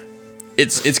molten.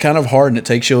 It's kind of hard, and it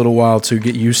takes you a little while to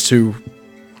get used to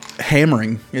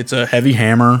hammering. It's a heavy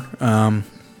hammer.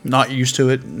 Not used to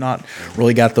it. Not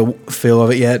really got the feel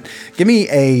of it yet. Give me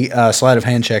a sleight of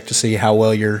hand check to see how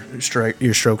well your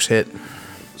strokes hit.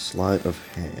 Sleight of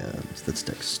hand. That's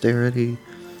dexterity.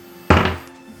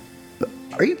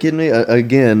 Are you kidding me?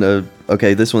 Again,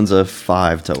 okay, this one's a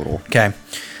 5 total. Okay.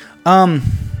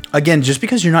 Again, just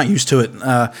because you're not used to it,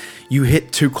 you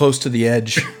hit too close to the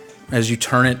edge as you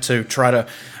turn it to try to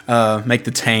make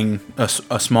the tang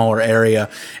a smaller area,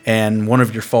 and one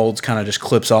of your folds kind of just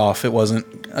clips off. It wasn't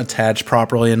attached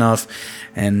properly enough,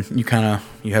 and you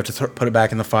have to put it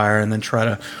back in the fire and then try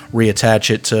to reattach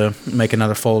it to make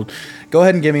another fold. Go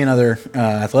ahead and give me another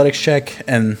athletics check,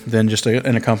 and then just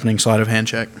an accompanying sleight of hand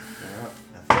check.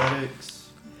 Athletics.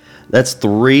 That's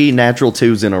 3 natural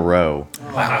 2s in a row.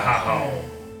 Wow.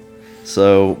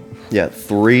 So, yeah,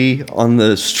 3 on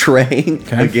the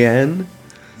strength again.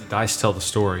 The dice tell the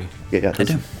story. Yeah, they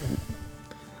do.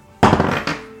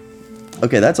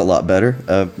 Okay, that's a lot better.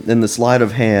 And the sleight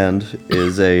of hand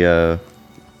is that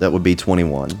would be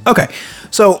 21. Okay,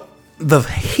 so the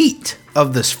heat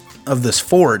of this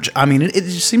forge, I mean, it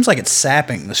just seems like it's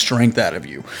sapping the strength out of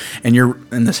you, and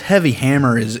this heavy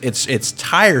hammer it's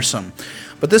tiresome.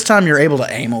 But this time you're able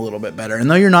to aim a little bit better. And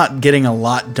though you're not getting a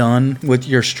lot done with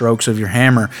your strokes of your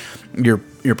hammer, your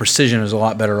precision is a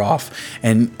lot better off.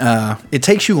 And it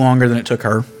takes you longer than it took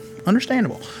her.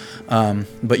 Understandable.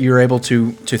 But you're able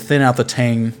to thin out the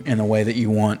tang in the way that you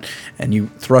want. And you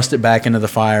thrust it back into the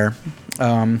fire.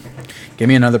 Give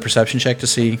me another perception check to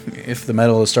see if the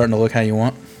metal is starting to look how you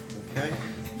want. Okay.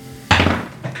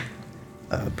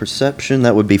 Perception,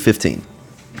 that would be 15.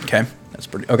 Okay. That's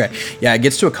pretty okay. Yeah, it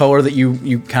gets to a color that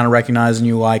you kind of recognize and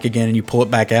you like again, and you pull it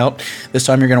back out. This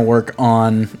time you're going to work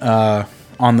on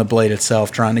the blade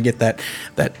itself, trying to get that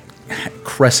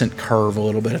crescent curve a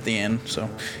little bit at the end. So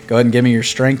go ahead and give me your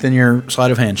strength and your sleight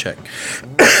of hand check.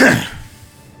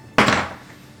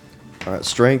 All right,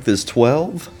 strength is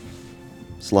 12.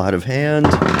 Sleight of hand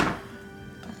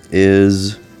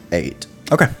is 8.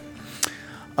 Okay.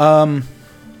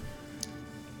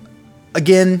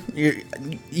 Again,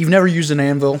 you've never used an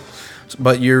anvil,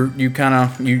 but you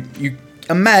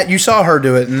saw her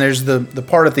do it, and there's the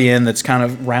part at the end that's kind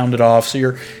of rounded off, so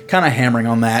you're kind of hammering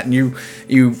on that, and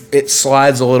it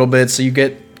slides a little bit, so you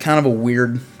get kind of a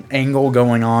weird angle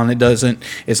going on.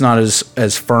 It's not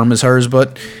as firm as hers,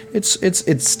 but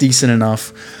it's decent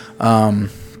enough.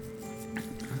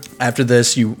 After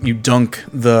this, you dunk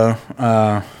the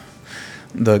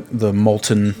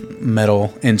molten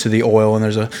metal into the oil, and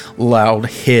there's a loud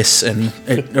hiss, and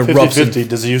it erupts. 50-50.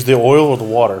 Does he use the oil or the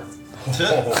water?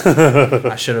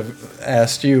 I should have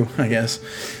asked you, I guess.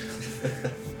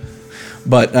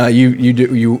 But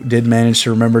you did manage to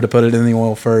remember to put it in the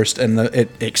oil first, and it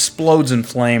explodes in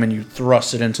flame, and you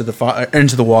thrust it into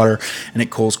the water, and it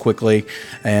cools quickly.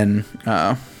 And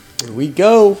here we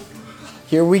go.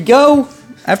 Here we go.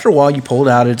 After a while, you pull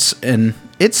it out. It's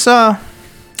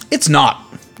not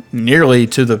nearly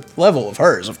to the level of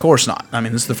hers. Of course not. I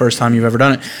mean, this is the first time you've ever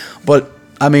done it. But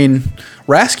I mean,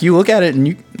 Rask, you look at it,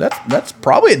 and that's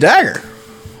probably a dagger.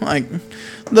 Like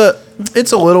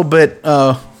it's a little bit.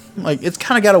 Like, it's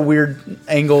kind of got a weird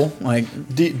angle. Like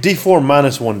D4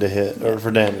 -1 to hit or for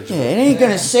damage. Yeah, it ain't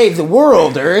gonna save the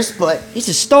world, Urs, but it's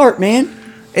a start, man.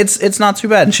 It's not too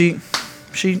bad. And she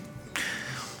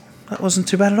that wasn't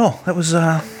too bad at all. That was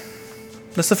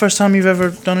that's the first time you've ever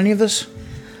done any of this?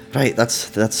 Right,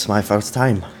 that's my first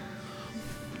time.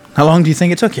 How long do you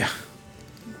think it took you?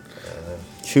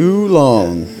 Too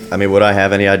long. I mean, would I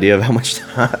have any idea of how much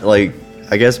time? Like,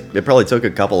 I guess it probably took a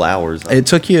couple hours. It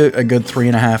took you a good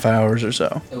 3.5 hours or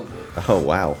so. Oh,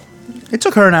 wow. It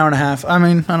took her an hour and a half. I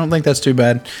mean, I don't think that's too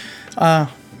bad.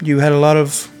 You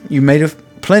made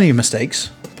plenty of mistakes,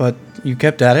 but you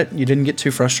kept at it. You didn't get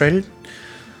too frustrated.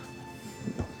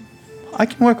 I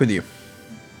can work with you.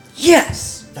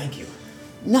 Yes! Thank you.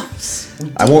 Nice.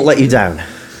 I won't let you down.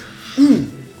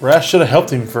 Rash should have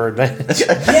helped him for advantage.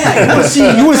 Yeah,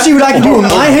 you want to see what I can do with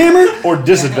my hammer? Or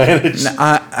disadvantage. No,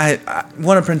 I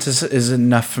one apprentice is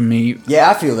enough for me.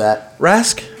 Yeah, I feel that.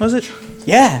 Rask, was it?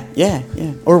 Yeah.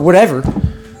 Or whatever.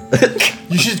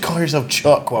 You should call yourself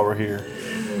Chuck while we're here.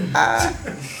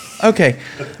 Okay.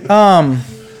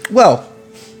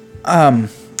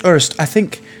 Ernst, I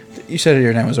think you said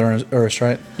your name was Ernst,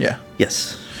 right? Yeah.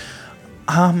 Yes.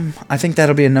 I think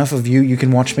that'll be enough of you. You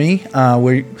can watch me.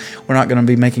 We're not going to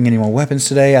be making any more weapons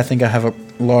today. I think I have a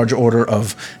large order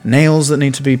of nails that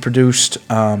need to be produced.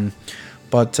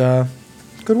 But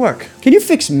good work. Can you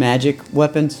fix magic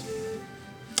weapons?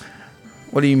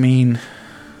 What do you mean?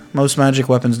 Most magic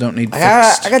weapons don't need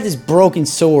fixed. I got this broken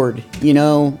sword,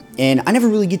 and I never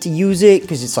really get to use it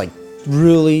because it's like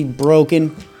really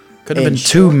broken. Could have been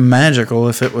too magical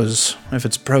if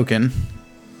it's broken.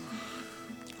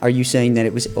 Are you saying that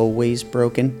it was always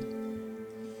broken?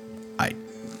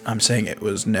 I'm saying it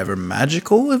was never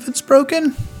magical if it's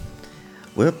broken.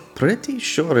 We're pretty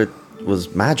sure it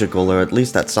was magical, or at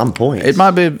least at some point. It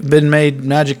might have been made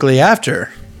magically after,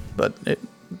 but it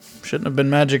shouldn't have been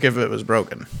magic if it was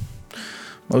broken.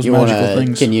 Most magical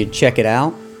things. Can you check it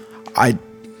out? I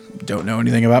don't know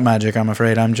anything about magic, I'm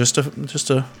afraid. I'm just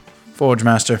a forge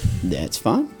master. That's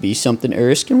fine. Be something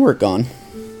Urs can work on.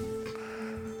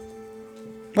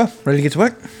 Well, ready to get to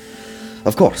work?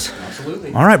 Of course.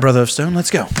 Absolutely. All right, Brother of Stone, let's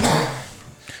go.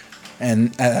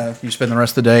 And you spend the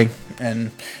rest of the day,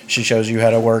 and she shows you how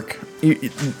to work.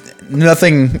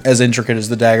 Nothing as intricate as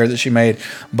the dagger that she made,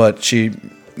 but you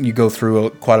go through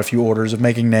quite a few orders of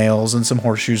making nails and some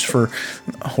horseshoes for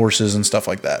horses and stuff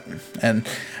like that. And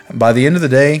by the end of the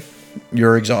day,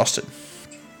 you're exhausted.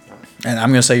 And I'm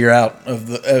gonna say you're out of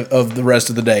the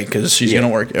rest of the day because she's gonna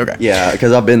work. Okay. Yeah,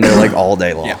 because I've been there like all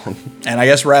day long. Yeah. And I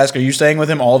guess Rask, are you staying with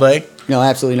him all day? No,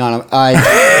 absolutely not. I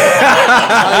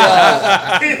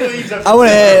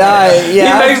went ahead. He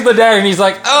makes the dagger and he's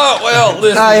like, oh, well,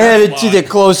 listen. I headed to the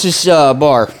closest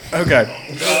bar. Okay.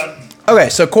 Okay,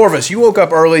 so Corvus, you woke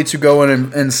up early to go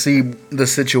in and see the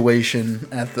situation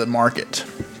at the market.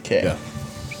 Okay.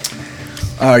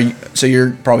 Yeah. So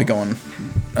you're probably going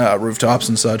rooftops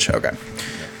and such. Okay.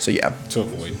 So yeah. To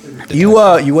avoid.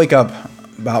 You wake up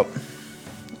about.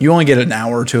 You only get an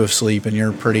hour or two of sleep, and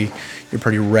you're pretty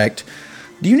wrecked.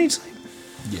 Do you need sleep?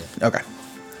 Yeah. Okay.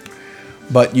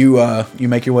 But you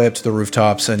make your way up to the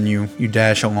rooftops and you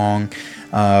dash along.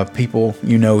 People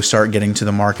start getting to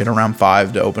the market around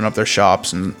 5 to open up their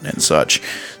shops and such.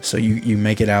 So you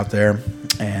make it out there,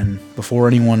 and before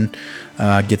anyone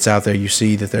gets out there, you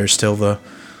see that there's still the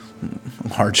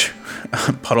large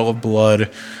puddle of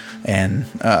blood and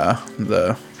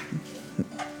the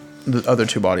the other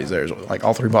 2 bodies there. Like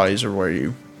all 3 bodies are where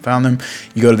you found them.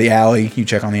 You go to the alley. You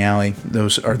check on the alley.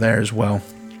 Those are there as well.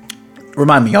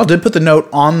 Remind me, y'all did put the note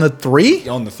on the 3?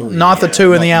 On the 3. Not the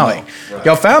 2 in the alley. No. Right.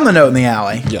 Y'all found the note in the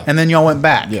alley. Yeah. And then y'all went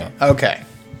back. Yeah. Okay.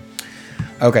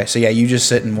 Okay, so yeah, you just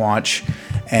sit and watch,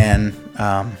 and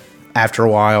after a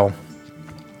while,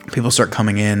 people start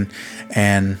coming in,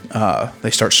 and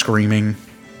they start screaming.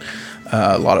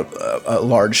 A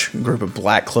large group of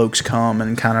black cloaks come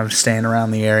and kind of stand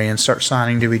around the area and start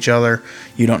signing to each other.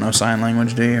 You don't know sign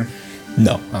language, do you?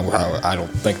 No, I don't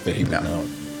think that he would know.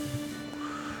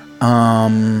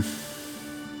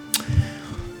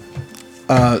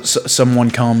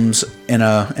 Someone comes in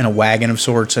a wagon of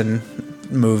sorts and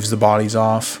moves the bodies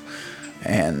off,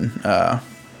 and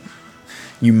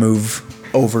you move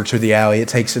over to the alley. It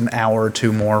takes an hour or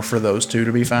 2 more for those 2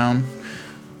 to be found.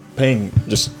 Paying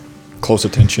just close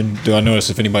attention. Do I notice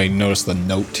if anybody noticed the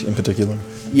note in particular?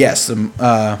 Yes, one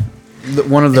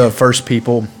of the first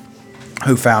people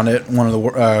who found it, one of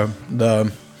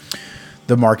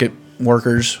the market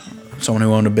workers, someone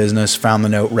who owned a business, found the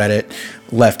note, read it,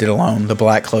 left it alone. The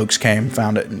black cloaks came,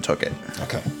 found it, and took it.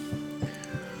 Okay.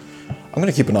 I'm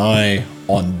gonna keep an eye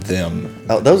on them.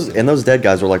 Oh, those dead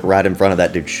guys were like right in front of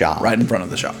that dude's shop. Right in front of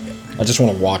the shop. Yeah. I just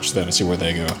want to watch them and see where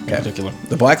they go. In particular,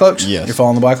 the black cloaks. Yes. You're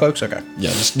following the black cloaks. Okay.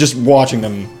 Yeah, just watching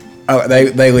them. Oh,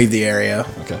 they leave the area.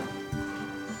 Okay.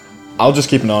 I'll just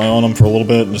keep an eye on them for a little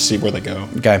bit and just see where they go.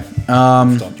 Okay.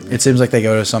 It seems like they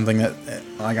go to something that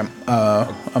like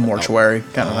a mortuary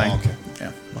kind of thing. Okay.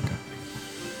 Yeah.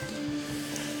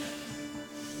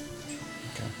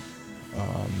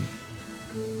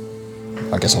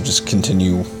 I guess I'll just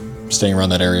continue staying around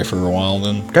that area for a while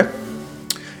then. Okay.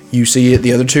 You see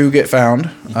the other 2 get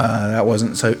found. That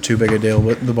wasn't too big a deal,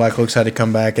 but the black cloaks had to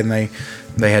come back, and they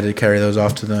had to carry those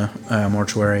off to the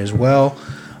mortuary as well.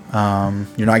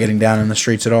 You're not getting down in the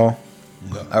streets at all?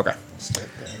 No. Okay.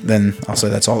 Then I'll say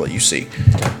that's all that you see.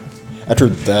 After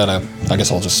that, I guess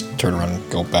I'll just turn around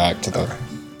and go back to the...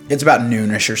 It's about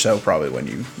noonish or so probably when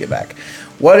you get back.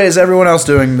 What is everyone else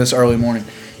doing this early morning?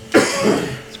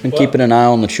 Been keeping an eye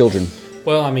on the children.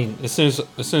 Well, I mean, as soon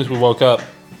as we woke up,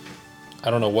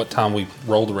 I don't know what time we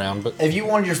rolled around, but If you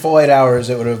wanted your full 8 hours,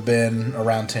 it would have been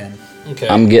around 10. okay.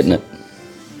 I'm getting it.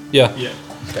 Yeah.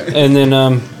 And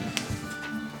then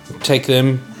take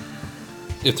them,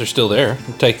 if they're still there,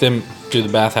 take them to the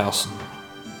bathhouse.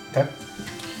 Okay.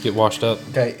 Get washed up.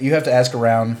 Okay, you have to ask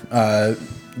around.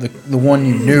 The one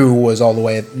you knew was all the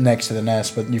way next to the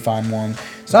nest, but you find one.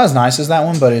 It's not as nice as that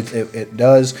one, but it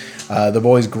does. The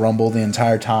boys grumble the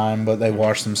entire time, but they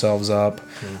wash themselves up.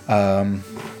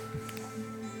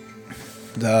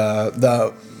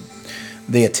 The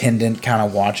attendant kind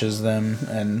of watches them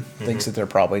and thinks that they're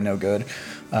probably no good.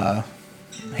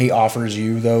 He offers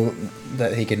you, though,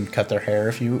 that he can cut their hair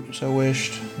if you so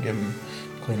wished. Give them,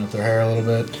 clean up their hair a little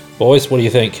bit. Boys, what do you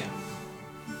think?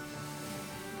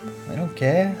 I don't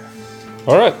care.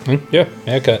 All right. Yeah,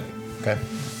 haircut. Okay.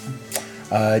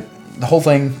 The whole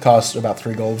thing costs about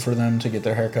 3 gold for them to get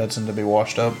their haircuts and to be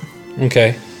washed up.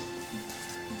 Okay.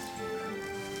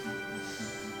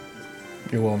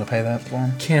 You're willing to pay that for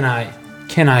them? Can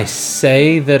I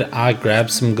say that I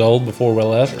grabbed some gold before we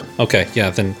left? Sure. Okay, yeah,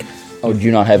 then Oh, do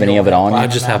you not have any of it on I you?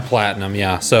 just have platinum,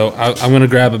 yeah. So I'm going to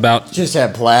grab about... Just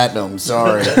had platinum,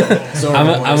 sorry. I'm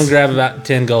going to grab about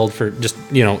 10 gold for just,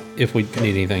 if we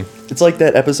need anything. It's like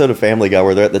that episode of Family Guy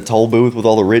where they're at the toll booth with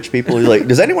all the rich people. He's like,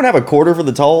 does anyone have a quarter for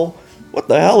the toll? What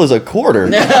the hell is a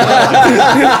quarter? I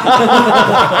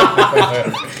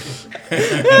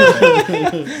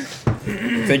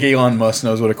think Elon Musk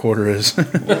knows what a quarter is.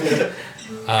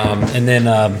 And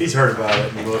then He's heard about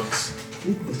it in books.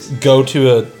 go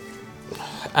to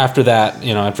after that,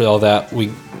 after all that,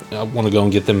 I want to go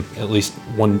and get them at least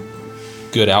one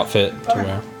good outfit to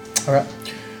wear. All right.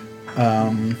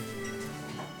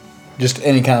 Just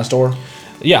any kind of store?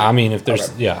 Yeah, I mean, if there's...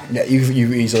 Okay. Yeah. Yeah,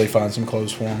 you easily find some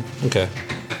clothes for them. Okay.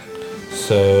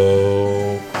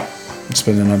 So...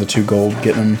 Spend another 2 gold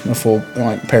getting them a full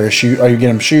pair of shoes. Are you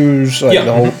getting them shoes? Like Yeah.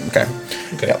 The whole, okay.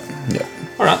 Okay. Yep.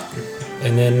 All right.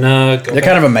 And then They're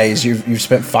kind of amazed. You've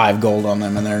spent 5 gold on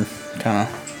them, and they're kind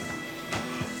of...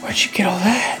 Where'd you get all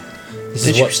that?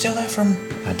 Did you steal that from...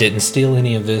 I didn't steal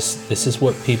any of this. This is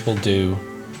what people do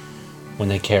when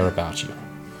they care about you.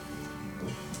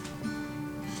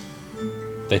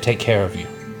 They take care of you.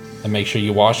 They make sure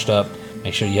you're washed up,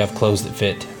 make sure you have clothes that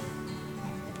fit.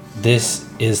 This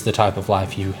is the type of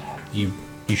life you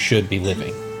should be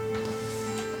living.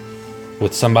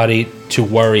 With somebody to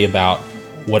worry about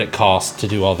what it costs to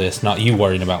do all this, not you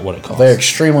worrying about what it costs. They're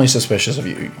extremely suspicious of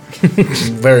you.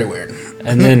 Very weird.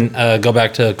 And then go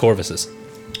back to Corvus's.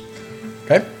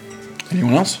 Okay.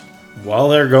 Anyone else? While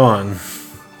they're gone,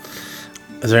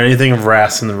 is there anything of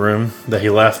Ras in the room that he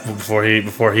left before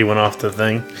he went off the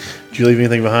thing? Did you leave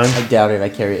anything behind? I doubt it. I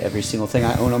carry every single thing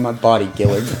I own on my body,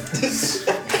 Gillard.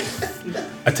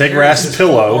 I take Ras's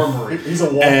pillow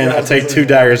and I take 2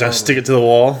 daggers. I stick it to the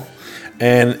wall,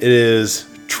 and it is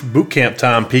boot camp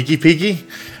time. Peeky, peeky.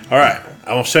 All right,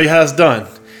 I'm gonna show you how it's done.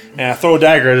 And I throw a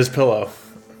dagger at his pillow.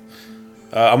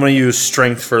 I'm gonna use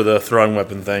strength for the throwing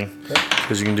weapon thing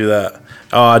because you can do that.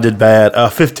 Oh, I did bad.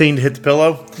 15 to hit the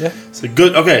pillow. Yeah. So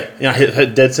good. Okay. Yeah,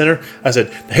 hit dead center. I said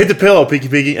hit the pillow, peeky,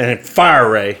 peeky, and fire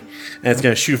ray, and it's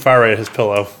gonna shoot fire ray at his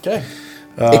pillow. Okay.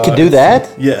 It could do that?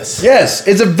 Yes. Yes,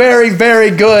 it's a very, very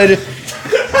good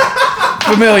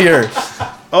familiar.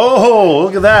 Oh,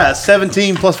 look at that.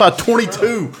 17 plus 5,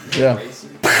 22. Yeah.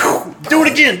 Do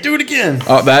it again. Do it again.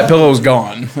 Oh, that pillow's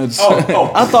gone. It's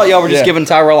I thought y'all were just giving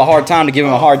Tyrell a hard time to give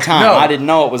him a hard time. No. I didn't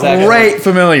know it was that great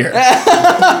familiar.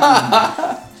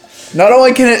 Not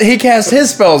only can he cast his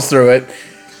spells through it,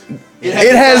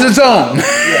 it has its own.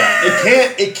 Yeah.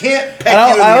 It can't. Peck And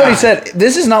you in I the already eye. said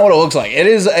this is not what it looks like. It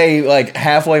is a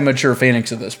halfway mature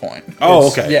phoenix at this point. Oh,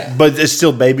 It's- okay. Yeah. But it's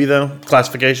still baby though.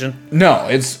 Classification. No,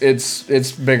 it's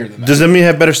bigger than that. Does that mean it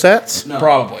have better stats?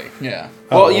 Probably. Yeah.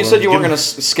 Well, you said you weren't going to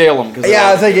scale them. Yeah,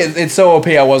 I think it's so OP.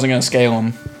 I wasn't gonna scale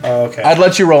him. Oh, okay. I'd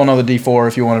let you roll another D4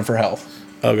 if you wanted for health.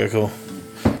 Okay, cool.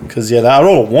 Because I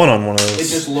rolled a 1 on one of those. It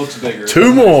just looks bigger.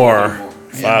 2 more.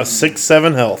 5, 6,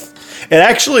 7 health. It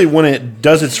actually, when it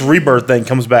does its rebirth thing,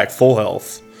 comes back full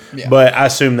health. Yeah. But I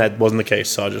assume that wasn't the case,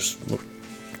 so I just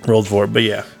rolled for it. But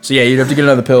yeah. So yeah, you'd have to get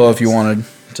another pillow if you wanted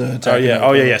to. Oh yeah.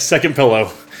 Oh yeah. Yeah. Second pillow.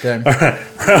 Okay. All right.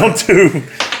 Round 2.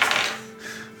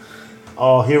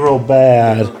 Oh, he rolled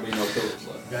bad.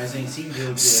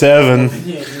 7.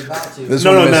 This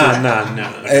No, one no, misses. no.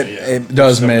 It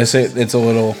does miss. It's a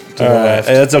little to the All right, left.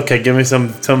 that's okay. Give me some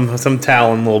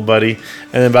talon, little buddy.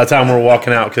 And then by the time we're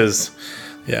walking out, because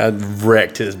I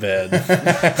wrecked his bed.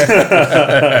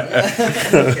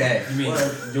 Okay. You mean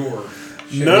your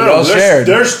No, Y'all shared.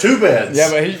 there's 2 beds. Yeah,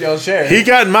 but y'all share. He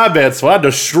got in my bed, so I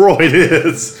destroyed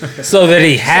his. so that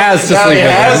he has to sleep with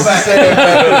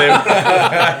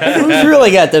him. Who's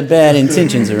really got the bad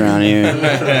intentions around here?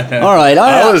 All right.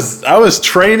 I was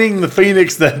training the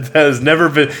Phoenix that has never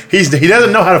been. He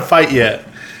doesn't know how to fight yet.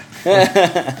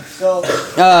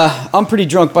 I'm pretty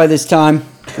drunk by this time.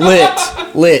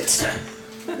 Lit.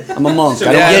 I'm a monk. I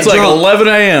don't Yeah, get it's like drunk. 11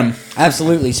 a.m.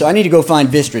 Absolutely. So I need to go find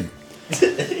Vistrid.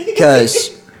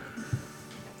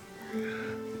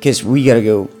 Because we got to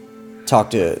go talk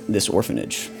to this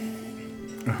orphanage.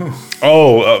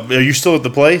 Oh, are you still at the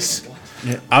place?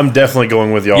 Yeah. I'm definitely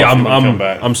going with y'all. Yeah, if you wanna come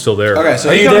back. I'm still there. Okay, so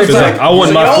Are he you there? comes back. I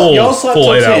want my y'all slept full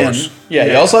till 8 10. hours. Yeah,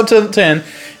 y'all slept till 10.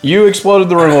 You exploded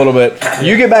the room a little bit.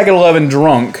 You get back at 11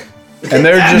 drunk, and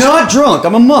they're I'm just not drunk.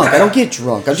 I'm a monk. I don't get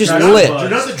drunk. I'm just lit. You're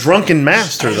not the drunken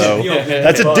master, though.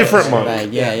 That's a different monk. Right,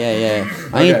 yeah.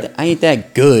 I ain't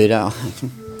that good.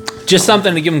 Just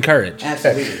something to give him courage.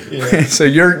 Absolutely. so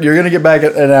you're gonna get back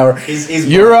at an hour.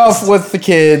 You're off with the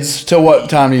kids till what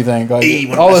time do you think? Like,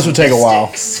 all this would take a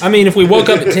while. I mean, if we woke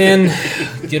up at 10,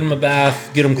 get him a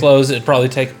bath, get him clothes, it'd probably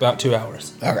take about 2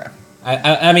 hours. Okay.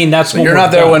 I mean, that's when You're we're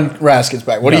not there done. when Ras gets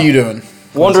back. What are you doing?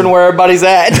 Wondering where everybody's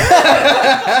at.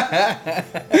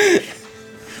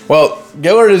 Well,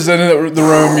 Gillard is in the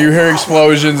room. You hear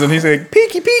explosions, and he's like,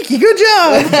 "Peeky, peeky, good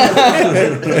job."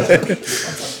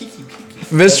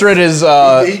 Vistrid is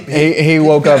he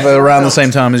woke up around the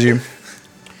same time as you.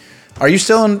 Are you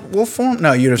still in wolf form?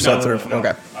 No, you'd have slept through.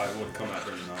 Okay. I would come out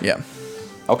there tonight. Yeah.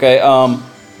 Okay, I'm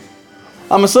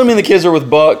assuming the kids are with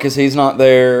Buck because he's not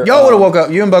there. Y'all would have woke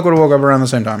up. You and Buck would have woke up around the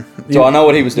same time. So I know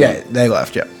what he was doing. Yeah, they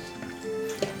left. Yeah.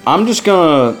 I'm just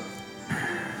gonna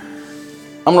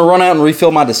run out and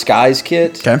refill my disguise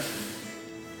kit. Okay.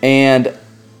 And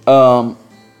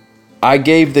I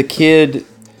gave the kid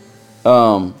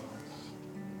I'm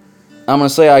gonna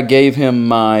say I gave him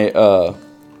my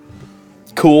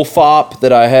cool fop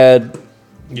that I had.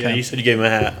 Yeah, you said you gave him a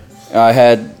hat. I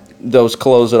had those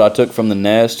clothes that I took from the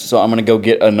nest, so I'm gonna go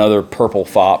get another purple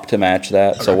fop to match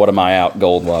that. Okay. So what am I out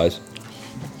gold wise?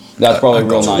 That's probably a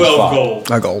real nice 12 fop.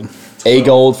 gold. A gold. A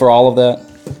gold for all of that.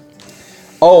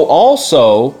 Oh,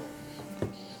 also,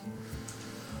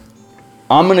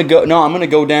 I'm gonna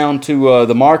go down to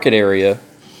the market area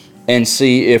and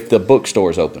see if the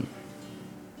bookstore's open.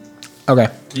 Okay.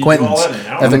 You Quentin's do all that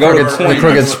now? at the I'm gonna go to crooked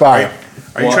Quentin's. spine.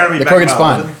 Are you trying to be The back crooked by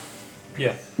spine. 11?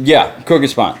 Yeah. Yeah, crooked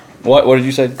spine. What did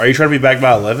you say? Are you trying to be back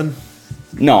by 11?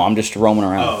 No, I'm just roaming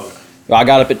around. Oh. I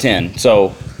got up at 10,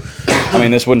 so I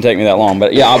mean this wouldn't take me that long.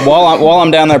 But yeah, while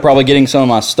I'm down there probably getting some of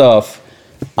my stuff,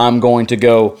 I'm going to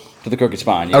go to the crooked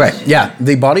spine. Yes. Okay. Yeah.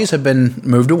 The bodies have been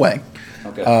moved away.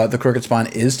 Okay. The Crooked Spine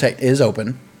is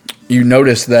open. You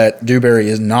notice that Dewberry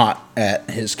is not at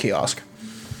his kiosk.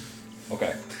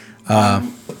 Okay.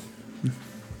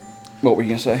 What were you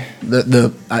gonna say?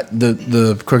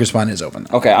 The Crooked Spine is open.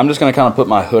 Okay, I'm just gonna kind of put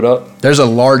my hood up. There's a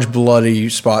large bloody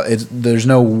spot. There's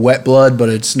no wet blood, but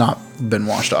it's not been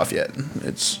washed off yet.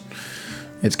 It's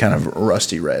kind of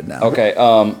rusty red now. Okay.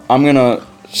 I'm gonna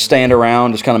stand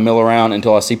around, just kind of mill around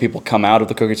until I see people come out of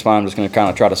the Crooked Spine. I'm just gonna kind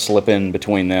of try to slip in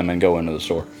between them and go into the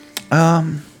store.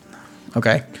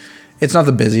 Okay. It's not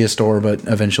the busiest store, but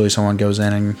eventually someone goes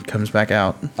in and comes back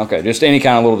out. Okay, just any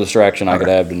kind of little distraction I could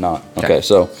have to not. Okay,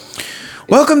 so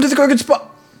Welcome to the Crooked Spot.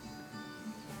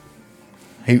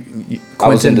 I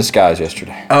was in disguise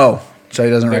yesterday. Oh, so he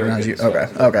doesn't recognize you. Okay.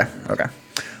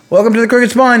 Welcome to the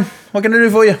Crooked Spine. What can I do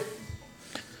for you?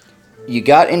 You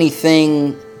got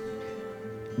anything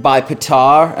by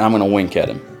Patar? And I'm gonna wink at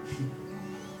him.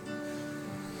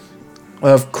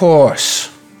 Of course.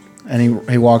 And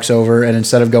he walks over, and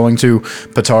instead of going to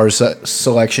Patar's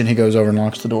selection, he goes over and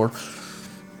locks the door.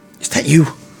 Is that you?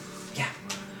 Yeah.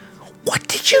 What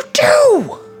did you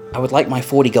do? I would like my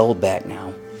 40 gold back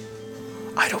now.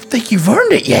 I don't think you've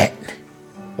earned it yet.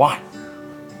 Why?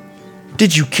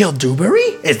 Did you kill Dewberry?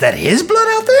 Is that his blood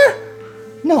out there?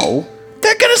 No.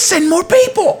 They're gonna send more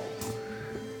people.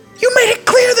 You made it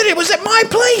clear that it was at my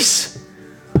place.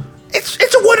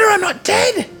 It's a wonder I'm not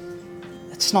dead.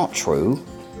 That's not true.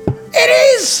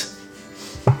 It is.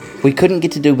 We couldn't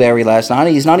get to Dewberry last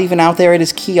night. He's not even out there at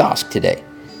his kiosk today.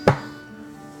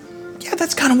 Yeah,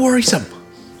 that's kind of worrisome.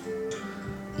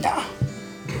 Nah.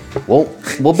 We'll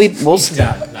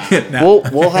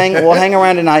hang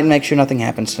around tonight and make sure nothing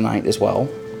happens tonight as well.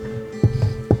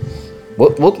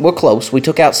 We're close. We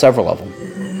took out several of them.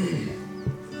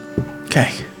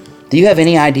 Okay. Do you have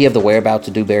any idea of the whereabouts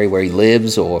of Dewberry, where he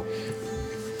lives, or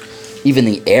even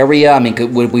the area? I mean,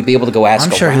 would we be able to go ask?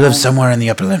 I'm sure he lives somewhere in the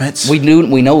upper limits. We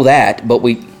know that, but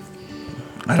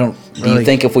I don't. Do you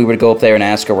think if we were to go up there and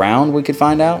ask around, we could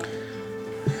find out?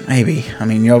 Maybe. I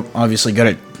mean, you're obviously good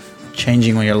at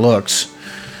changing your looks,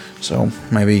 so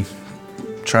maybe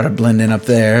try to blend in up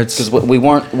there. It's because we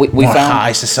found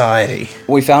high society.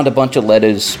 We found a bunch of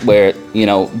letters where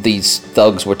these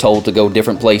thugs were told to go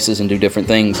different places and do different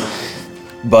things,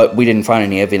 but we didn't find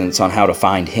any evidence on how to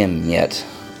find him yet.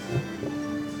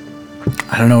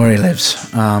 I don't know where he lives.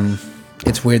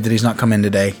 It's weird that he's not come in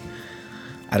today.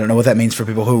 I don't know what that means for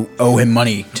people who owe him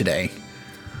money today.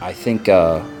 I think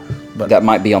that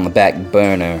might be on the back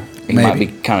burner. He might be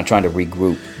kind of trying to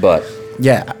regroup, but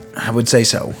yeah, I would say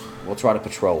so. We'll try to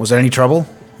patrol. Was there any trouble?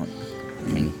 I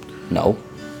mean, no.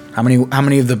 How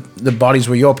many of the bodies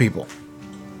were your people?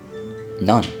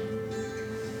 None.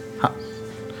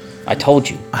 I told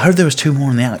you. I heard there was 2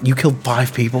 more in the alley. You killed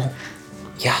 5 people?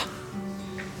 Yeah.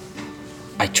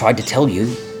 I tried to tell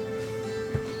you.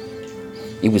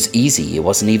 It was easy. It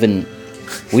wasn't even...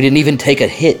 We didn't even take a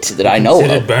hit that I know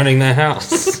of. Burning the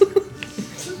house.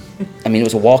 I mean, it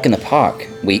was a walk in the park.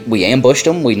 We ambushed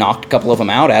them, we knocked a couple of them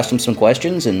out, asked them some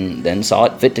questions, and then saw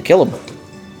it fit to kill them.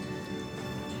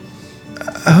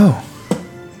 Oh.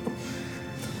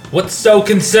 What's so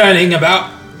concerning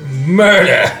about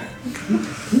murder?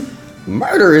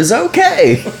 Murder is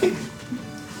okay.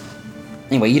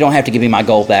 Anyway, you don't have to give me my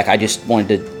gold back. I just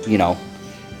wanted to,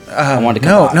 I wanted to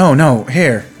come by. No,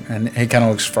 here. And he kind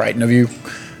of looks frightened of you.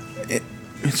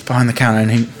 It's behind the counter,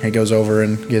 and he goes over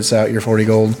and gets out your 40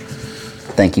 gold.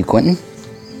 Thank you, Quentin.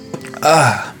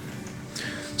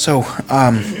 So,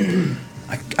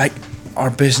 our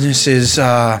business is,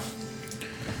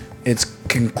 it's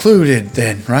concluded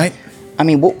then, right? I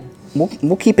mean,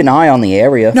 we'll keep an eye on the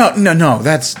area. No,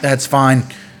 that's fine.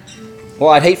 Well,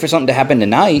 I'd hate for something to happen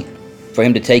tonight, for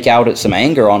him to take out some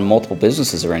anger on multiple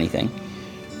businesses or anything.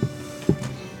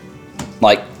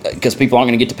 Like, because people aren't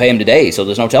going to get to pay him today, so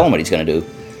there's no telling what he's going to do.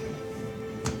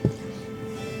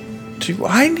 Do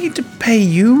I need to pay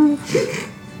you?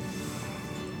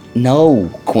 No,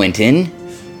 Quentin.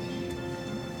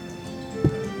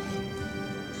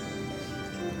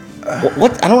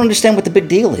 What? I don't understand what the big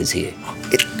deal is here.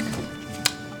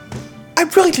 I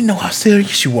really didn't know how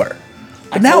serious you were.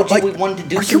 But now, told you we wanted to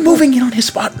do are you something. moving in on his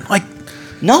spot? Like,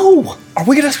 no. Are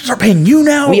we gonna start paying you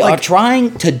now? We are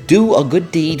trying to do a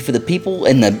good deed for the people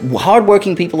and the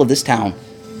hardworking people of this town.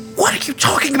 What are you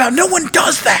talking about? No one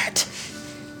does that.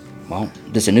 Well,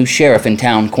 there's a new sheriff in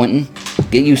town, Quentin.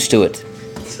 Get used to it.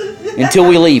 Until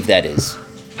we leave, that is.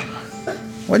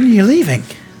 When are you leaving?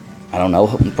 I don't know.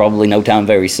 Probably no time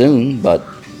very soon, but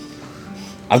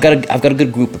I've got a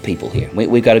good group of people here.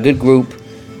 We've got a good group.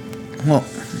 Well,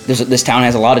 this town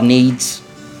has a lot of needs.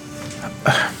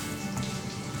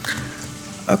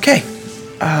 Okay.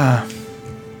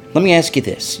 Let me ask you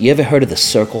this. You ever heard of the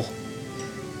Circle?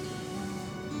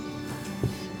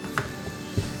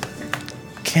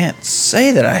 Can't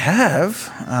say that I have.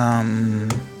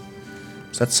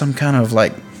 Is that some kind of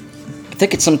like... I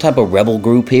think it's some type of rebel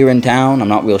group here in town. I'm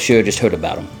not real sure. Just heard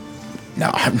about them. No,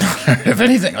 I've not heard of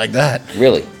anything like that.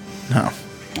 Really? No.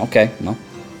 Okay, well.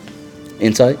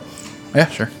 Insight? Yeah,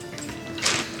 sure.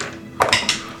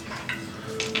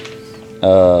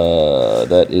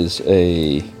 That is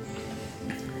a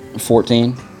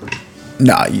 14.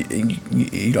 No,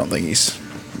 you don't think he's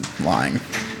lying.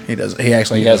 He does. He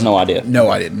actually He has no idea. No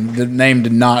idea. The name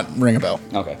did not ring a bell.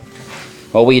 Okay.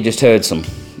 Well, we just heard some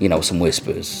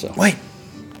whispers. So. Wait.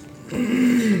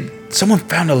 Someone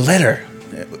found a letter.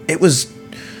 It was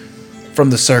from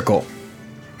the Circle.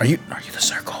 Are you the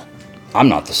Circle? I'm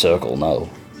not the Circle, no.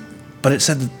 But it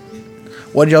said...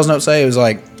 What did y'all's note say? It was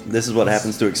like... This is what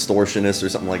happens to extortionists or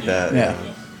something like that. Yeah.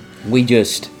 We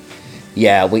just...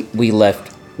 Yeah, we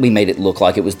left... We made it look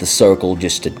like it was the Circle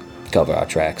just to cover our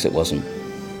tracks. It wasn't...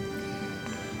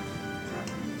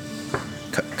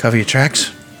 Cover your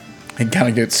tracks? He kind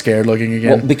of gets scared looking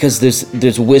again. Well, because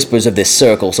there's whispers of this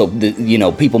Circle, so,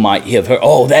 people might have heard,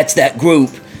 oh, that's that group,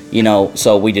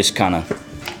 so we just kind of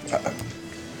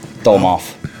throw them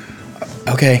off.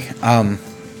 Okay,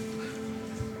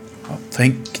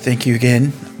 thank you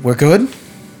again. We're good?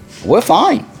 We're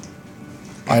fine.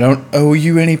 I don't owe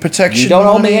you any protection. You don't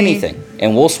owe me money. anything.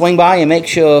 And we'll swing by and make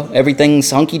sure everything's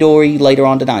hunky-dory later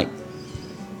on tonight.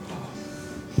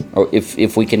 Or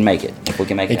if we can make it. If we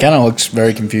can make it. He kind of looks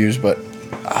very confused, but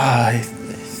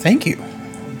thank you.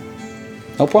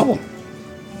 No problem.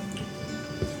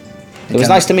 It was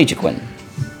nice to meet you, Quentin.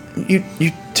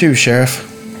 You too, Sheriff.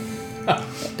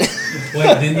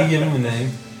 Wait, didn't you give him a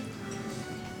name?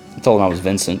 I told him I was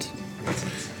Vincent.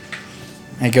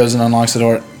 He goes and unlocks the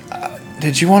door.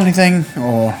 Did you want anything,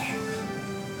 or...?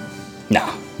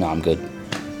 No, I'm good.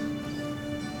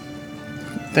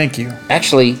 Thank you.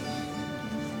 Actually,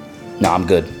 no, I'm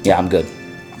good. Yeah, I'm good.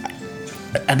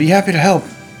 I'd be happy to help.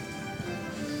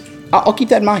 I'll keep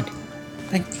that in mind.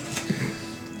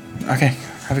 Okay,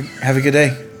 have a good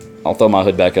day. I'll throw my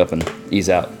hood back up and ease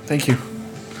out. Thank you.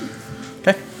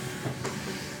 Okay.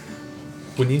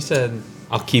 When you said,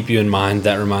 I'll keep you in mind,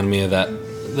 that reminded me of that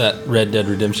Red Dead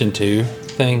Redemption 2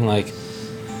 thing. Like,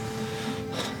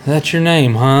 that's your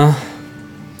name, huh?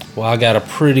 Well, I got a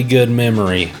pretty good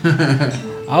memory.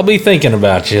 I'll be thinking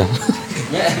about you.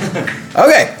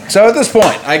 Okay, so at this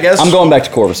point, I guess... I'm going back to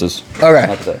Corvus's. Okay.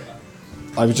 Like that.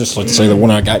 I would just like to say that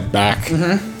when I got back,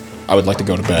 I would like to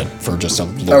go to bed for just a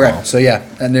little Okay, while. so yeah,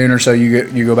 at noon or so,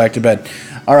 you go back to bed.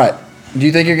 All right. Do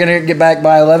you think you're going to get back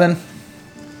by 11?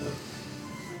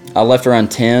 I left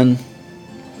around 10.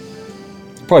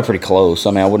 Probably pretty close.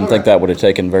 I mean, I wouldn't think that would have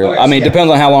taken very long. I mean, it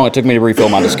depends on how long it took me to refill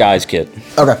my disguise kit.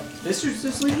 Okay. Sister's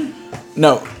just leaving?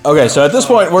 No. Okay, so at this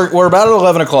point, we're about at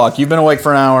 11 o'clock. You've been awake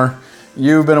for an hour.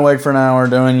 You've been awake for an hour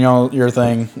doing your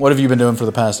thing. What have you been doing for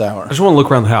the past hour? I just want to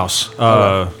look around the house.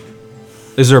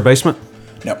 Is there a basement?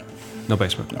 No. No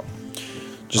basement. No.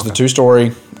 Just the 2-story.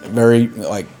 Very,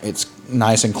 it's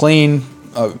nice and clean.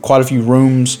 Quite a few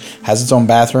rooms. Has its own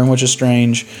bathroom, which is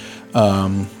strange.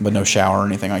 But no shower or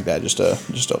anything like that. Just a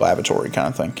lavatory kind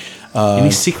of thing.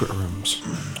 Any secret rooms?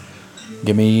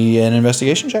 Give me an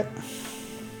investigation check.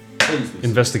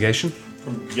 Investigation?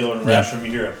 Gillard and Rash from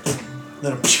here.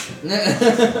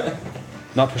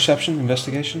 Not perception,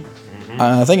 investigation?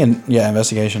 I think,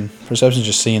 investigation. Perception is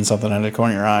just seeing something out of the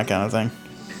corner of your eye kind of thing.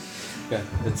 Okay,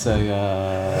 it's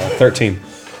a 13.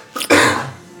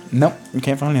 Nope, you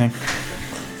can't find anything.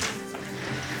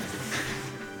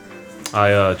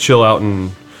 I chill out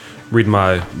and read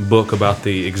my book about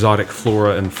the exotic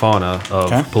flora and fauna of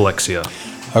Palexia.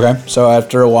 Okay, so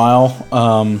after a while,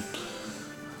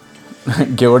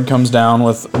 Gillard comes down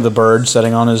with the bird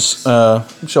sitting on his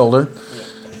shoulder,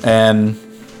 and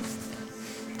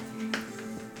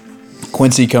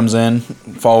Quincy comes in,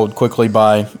 followed quickly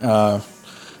by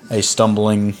a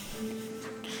stumbling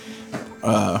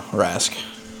Rask.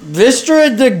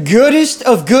 Vistra, the goodest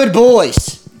of good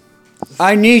boys.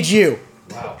 I need you.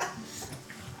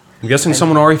 I'm guessing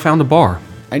someone already found a bar.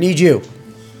 I need you.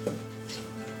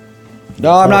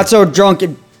 No, I'm not so drunk.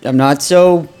 I'm not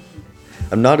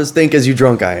as think as you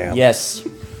drunk I am. Yes.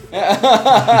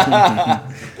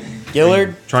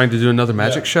 Gillard. Trying to do another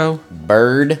magic show?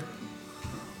 Bird.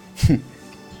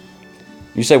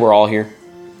 You say we're all here?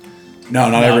 No,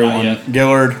 not everyone.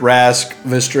 Gillard, Rask,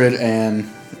 Vistrid,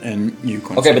 and you,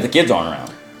 Quincy. Okay, but the kids aren't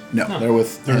around. No, they're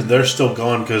with... They're still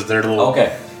gone because they're little...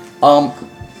 Okay.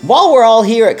 while we're all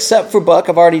here, except for Buck,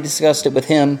 I've already discussed it with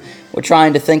him. We're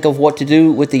trying to think of what to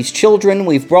do with these children.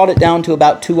 We've brought it down to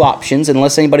about 2 options,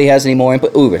 unless anybody has any more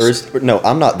input. Urus. No,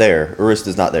 I'm not there. Urus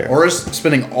is not there. Oris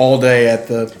spending all day at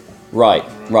the... Right.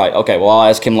 Okay, well, I'll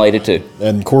ask him later, too.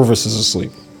 And Corvus is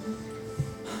asleep.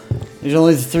 There's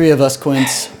only the 3 of us,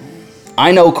 Quince.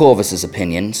 I know Corvus's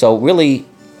opinion, so really,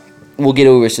 we'll get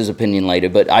Urus's opinion later,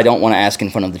 but I don't want to ask in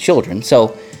front of the children.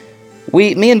 So,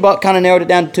 me and Buck kind of narrowed it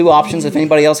down to 2 options. If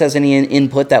anybody else has any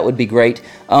input, that would be great.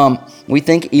 We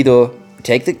think either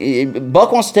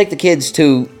Buck wants to take the kids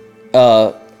to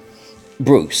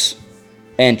Bruce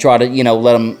and try to,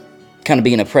 let them kind of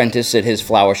be an apprentice at his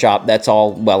flower shop. That's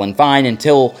all well and fine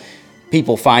until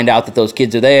people find out that those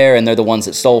kids are there and they're the ones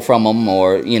that stole from them,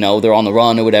 or, they're on the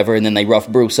run or whatever, and then they rough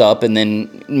Bruce up, and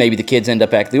then maybe the kids end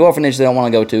up back at the orphanage they don't want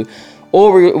to go to.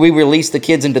 Or we release the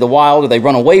kids into the wild, or they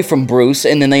run away from Bruce,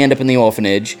 and then they end up in the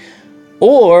orphanage.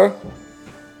 Or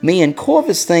me and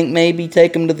Corvus think maybe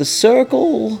take them to the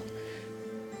circle.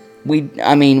 We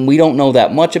don't know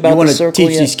that much about the circle yet. You want to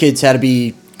teach these kids how to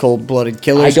be cold-blooded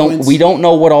killers? We don't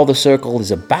know what all the circle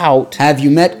is about. Have you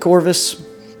met Corvus?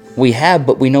 We have,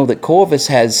 but we know that Corvus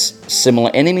has similar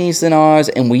enemies than ours,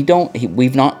 and we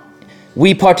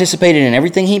participated in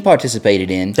everything he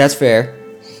participated in. That's fair.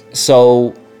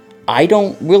 So I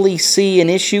don't really see an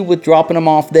issue with dropping them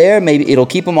off there. Maybe it'll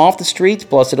keep them off the streets,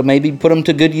 plus it'll maybe put them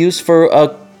to good use for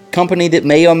a company that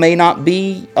may or may not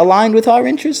be aligned with our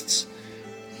interests.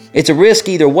 It's a risk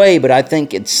either way, but I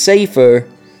think it's safer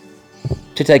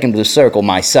to take them to the circle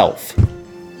myself.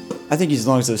 I think as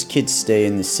long as those kids stay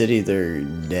in the city, they're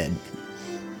dead.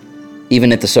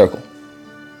 Even at the circle?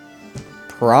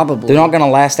 Probably. They're not going to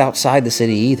last outside the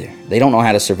city either. They don't know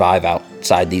how to survive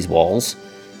outside these walls.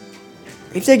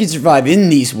 If they could survive in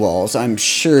these walls, I'm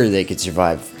sure they could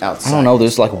survive outside. I don't know,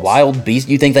 there's like wild beasts.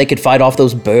 You think they could fight off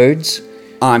those birds?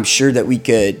 I'm sure that we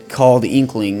could call the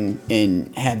Inkling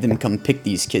and have them come pick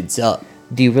these kids up.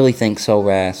 Do you really think so,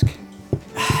 Rask?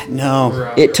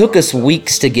 No. It took us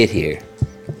weeks to get here.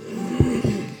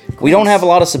 We don't have a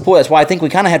lot of support. That's why I think we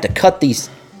kind of have to cut these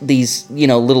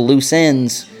little loose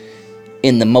ends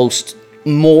in the most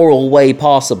moral way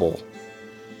possible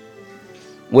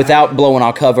without blowing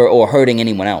our cover or hurting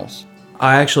anyone else.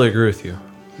 I actually agree with you.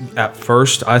 At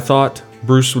first, I thought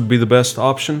Bruce would be the best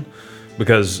option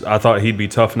because I thought he'd be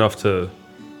tough enough to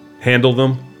handle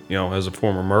them, as a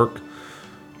former merc.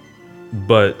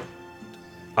 But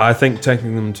I think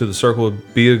taking them to the circle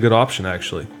would be a good option,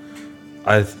 actually.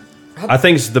 I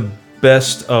think it's the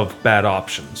best of bad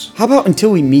options. How about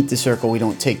until we meet the circle, we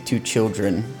don't take 2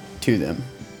 children to them?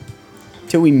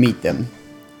 Till we meet them.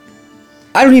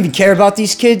 I don't even care about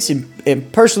these kids,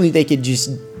 and personally, they could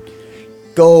just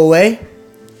go away.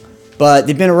 But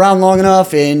they've been around long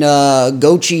enough, and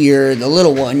Gochi, or the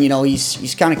little one,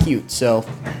 he's kind of cute, so.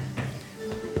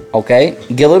 Okay.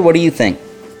 Gillard, what do you think?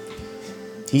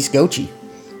 He's Gochi.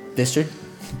 Vistard?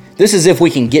 This is if we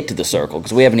can get to the circle,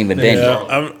 because we haven't even been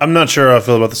here. I'm not sure how I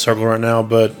feel about the circle right now,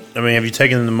 but, have you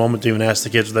taken the moment to even ask the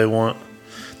kids what they want?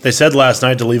 They said last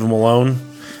night to leave them alone,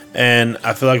 and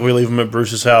I feel like we leave them at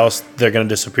Bruce's house, they're going to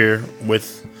disappear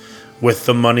with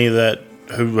the money that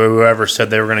whoever said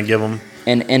they were going to give them.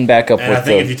 And back up and with I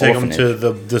think the if you take orphanage. them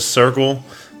to the circle,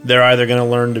 they're either going to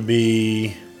learn to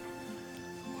be...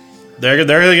 They're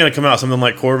either going to come out something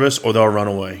like Corvus, or they'll run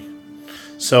away.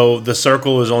 So the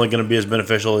circle is only going to be as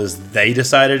beneficial as they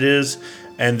decide it is,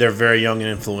 and they're very young and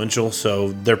influential,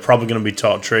 so they're probably going to be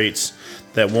taught traits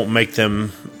that won't make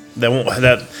them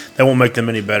make them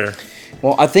any better.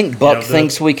 Well, I think Buck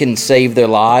thinks we can save their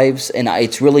lives, and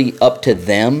it's really up to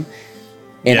them.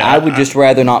 And I would just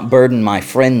rather not burden my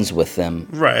friends with them.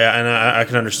 Right, and I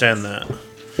can understand that.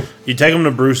 You take them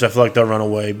to Bruce, I feel like they'll run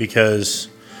away because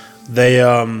they.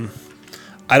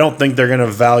 I don't think they're going to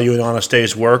value an honest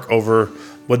day's work over.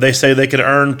 Would they say they could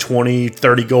earn 20,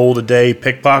 30 gold a day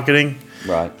pickpocketing?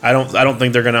 Right. I don't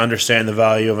think they're going to understand the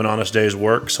value of an honest day's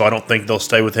work, so I don't think they'll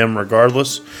stay with him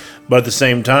regardless. But at the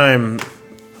same time,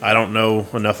 I don't know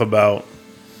enough about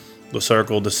the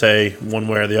circle to say one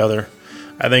way or the other.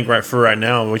 I think right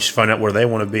now, we should find out where they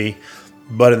want to be.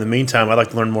 But in the meantime, I'd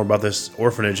like to learn more about this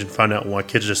orphanage and find out why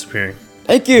kids are disappearing.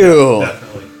 Thank you.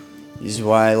 Definitely. This is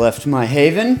why I left my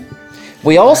haven.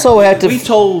 We also had to.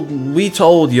 We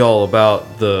told y'all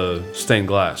about the stained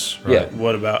glass, right? Yeah.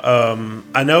 What about?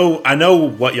 I know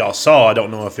what y'all saw. I don't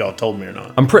know if y'all told me or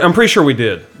not. I'm pretty sure we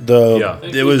did.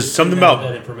 It was something about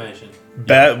that information.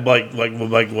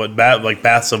 Like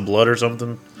baths of blood or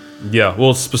something. Yeah.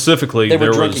 Well, specifically, They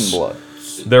were drinking blood.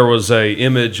 There was a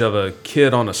image of a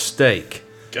kid on a stake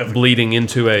bleeding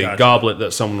into a goblet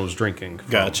that someone was drinking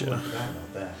from. Gotcha.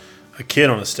 a kid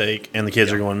on a stake, and the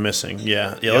kids are going missing.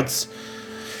 Yeah. Let's.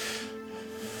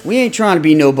 We ain't trying to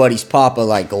be nobody's papa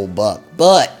like old Buck,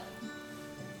 but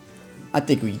I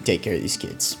think we can take care of these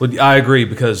kids. Well, I agree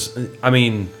because I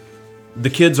mean, the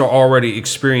kids are already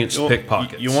experienced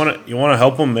pickpockets. You want to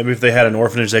help them? Maybe if they had an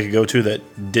orphanage they could go to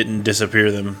that didn't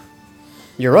disappear them.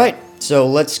 You're right. So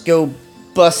let's go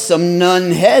bust some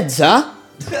nun heads, huh?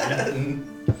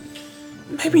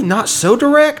 Maybe not so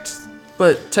direct,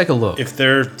 but take a look. If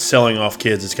they're selling off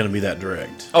kids, it's going to be that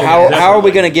direct. How are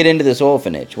we going to get into this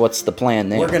orphanage? What's the plan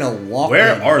there? We're gonna walk.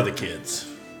 Where in. are the kids?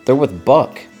 They're with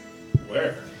Buck.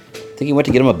 Where? I think he went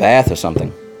to get him a bath or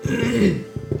something.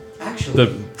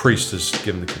 The priest is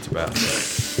giving the kids a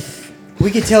bath. We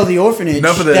could tell the orphanage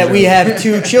Enough of that, that we Joe. have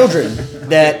 2 children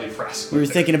that we were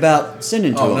thinking about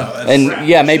sending to them. And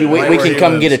yeah, maybe we can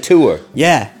come get a tour.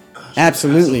 Yeah,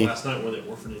 absolutely. Last night where the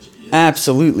orphanage is.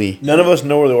 Absolutely. None of us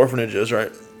know where the orphanage is,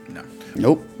 right?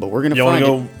 Nope, but we're gonna You want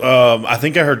find to go? I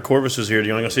think I heard Corvus was here. Do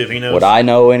you want to go see if he knows? Would I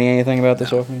know anything about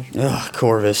this orphanage? it. Ugh,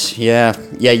 Corvus. Yeah,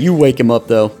 you wake him up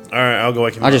though. All right, I'll go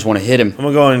wake him I up. just want to hit him. I'm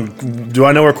gonna go and. Do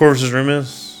I know where Corvus's room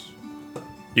is?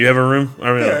 Do you have a room?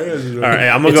 All right, hey,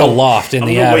 I'm gonna It's go. a loft in I'm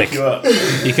the gonna attic. Wake you up.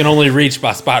 You can only reach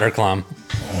by spider climb.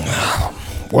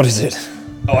 What is it?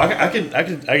 Oh, I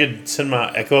could send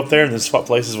my echo up there and then swap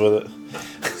places with it.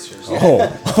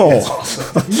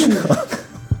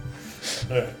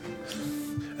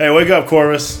 Hey, wake up,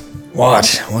 Corvus.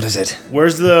 What? What is it?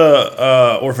 Where's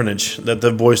the orphanage that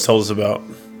the boys told us about?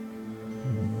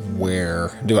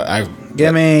 Where do I?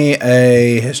 Give me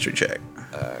a history check.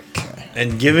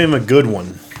 And give him a good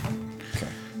one.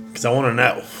 Because I want to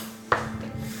know.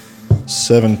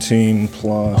 17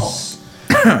 plus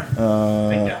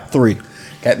 3.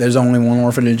 Okay, there's only one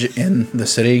orphanage in the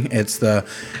city. It's the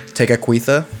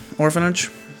Tekakwitha orphanage.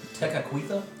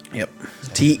 Tekakwitha? Yep.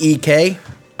 TEK.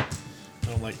 I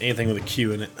don't like anything with a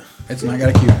Q in it. It's not got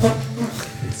a Q.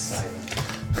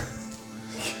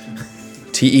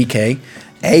 TEK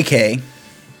AK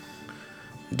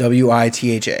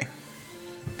WITHA.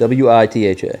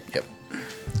 WITHA. Yep.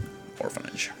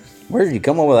 Orphanage. Where did you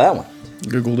come up with that one?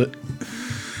 Googled it.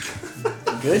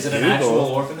 Good. Is it an actual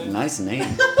orphanage? Nice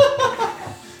name.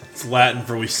 It's Latin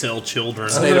for we sell children.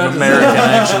 It's Native American,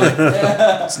 actually.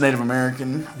 It's Native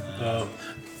American.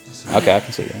 Okay, I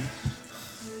can see that.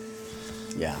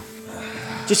 Yeah.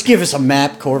 Just give us a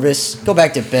map, Corvus. Go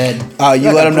back to bed. You Like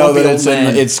let a them know grumpy that old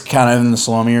man. it's kind of in the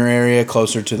slummier area,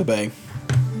 closer to the bay.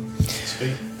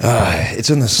 It's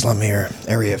in the slummier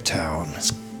area of town.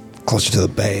 It's closer to the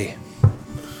bay.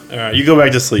 All right, you go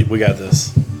back to sleep. We got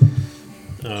this.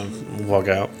 We'll walk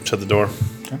out, shut the door.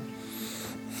 Okay.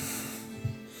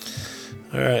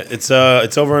 All right, it's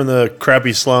over in the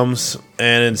crappy slums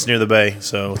and it's near the bay.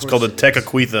 So it's called the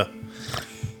Tekakwitha.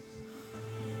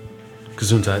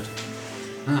 Gesundheit.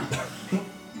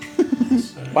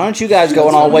 Why don't you guys go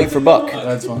and I'll wait for Buck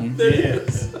That's fine.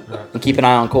 and keep an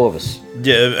eye on Corvus?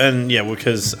 Yeah, and yeah,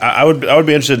 because I would be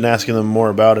interested in asking them more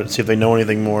about it, see if they know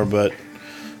anything more. But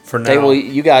for now, Okay, well,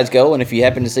 you guys go, and if you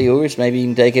happen to see Urus, maybe you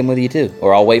can take him with you too.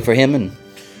 Or I'll wait for him and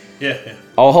yeah.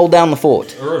 I'll hold down the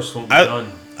fort. Urus won't be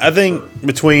done. I think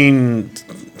between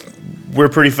we're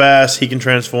pretty fast. He can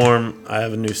transform. I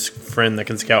have a new friend that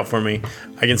can scout for me.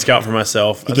 I can scout for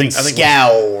myself. He can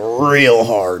scowl real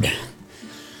hard.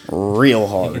 Real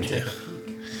hard.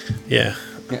 Yeah.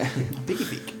 Peeky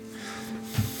peek.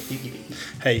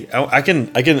 Hey, I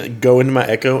can go into my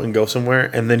echo and go somewhere,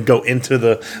 and then go into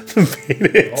the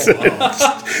Phoenix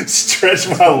and stretch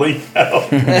my link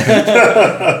out.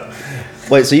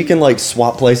 Wait, so you can like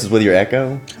swap places with your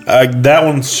echo? That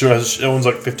one's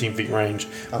like 15 feet range,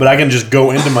 but I can just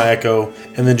go into my echo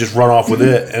and then just run off with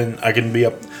it, and I can be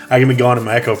gone in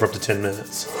my echo for up to 10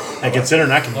 minutes. And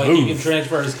considering I can Like move, you can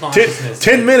transfer his consciousness.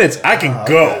 10 minutes I can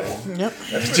go. Yep,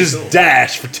 just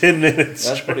dash for 10 minutes.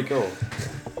 That's pretty cool.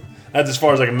 That's as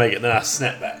far as I can make it. Then I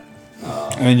snap back.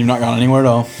 And you've not gone anywhere at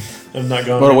all. I'm not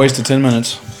going. What a waste of 10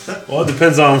 minutes. Well, it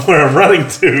depends on where I'm running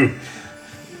to.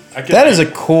 That is a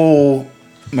cool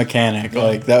mechanic.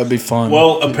 Like, that would be fun.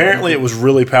 Well, apparently it was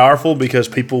really powerful because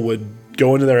people would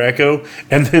go into their echo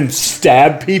and then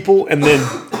stab people, and then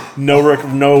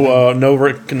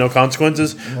no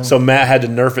consequences. So Matt had to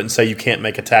nerf it and say you can't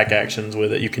make attack actions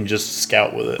with it. You can just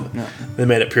scout with it. Yeah. They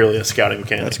made it purely a scouting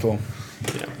mechanic. That's cool.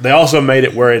 Yeah. They also made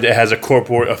it where it has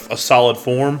a solid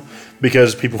form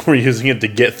because people were using it to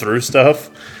get through stuff.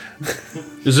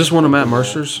 Is this one of Matt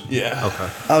Mercer's? Yeah. Okay.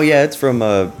 Oh yeah, it's from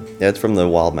the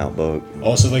Wild Mount book.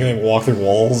 Oh, so they can walk through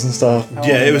walls and stuff?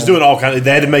 Yeah, it was doing all kinds.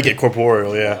 They had to make it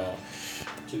corporeal. Yeah.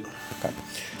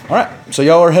 All right. So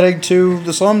y'all are heading to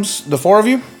the slums, the 4 of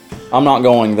you? I'm not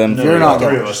going then. You're not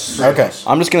three going. of us. Okay.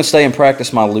 I'm just going to stay and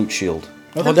practice my loot shield.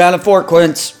 Hold down the fort,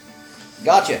 Quince.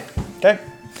 Gotcha. Okay.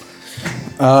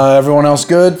 Everyone else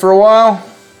good for a while?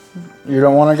 You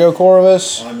don't want to go,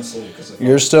 Corvus? I'm asleep because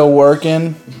You're still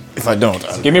working. if I don't,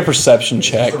 Give me a perception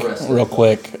check, real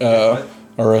quick,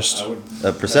 Arist.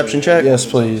 A perception check? Yes,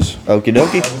 please. Okie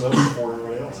dokie.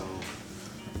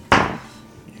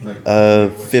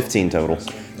 15 total.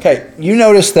 Okay, you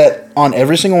notice that on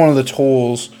every single one of the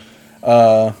tools,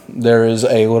 there is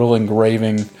a little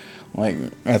engraving, like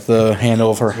at the handle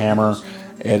of her hammer.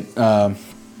 It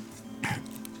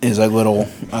is a little.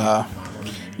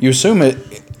 You assume it.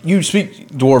 You speak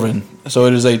Dwarven, so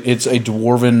it's a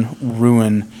Dwarven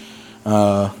rune,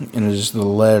 and it is the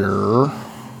letter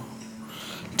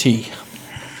T,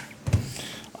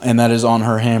 and that is on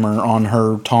her hammer, on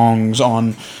her tongs,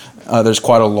 on. There's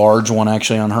quite a large one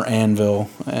actually on her anvil,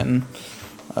 and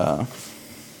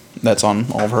that's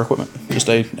on all of her equipment. Just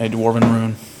a Dwarven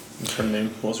rune. What's her name?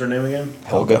 What's her name again?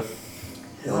 Helga.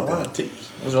 What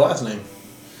was her last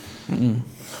name?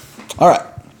 All right,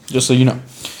 just so you know.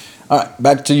 All right,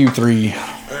 back to you three.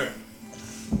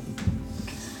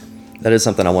 That is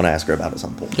something I want to ask her about at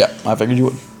some point. Yeah, I figured you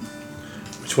would.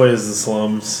 Which way is the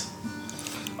slums?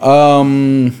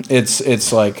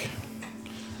 It's like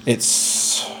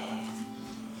it's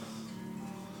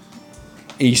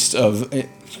east of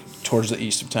towards the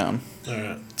east of town. All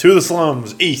right. To the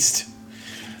slums, east.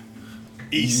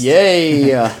 East.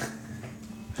 Yay! All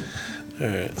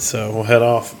right, so we'll head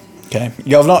off. Okay,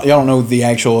 y'all don't know the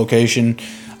actual location.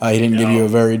 He didn't give you a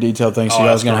very detailed thing, so I'll you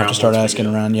guys ask gonna have around to start once we asking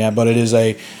get- around. Yeah, but it is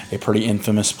a pretty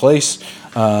infamous place.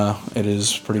 It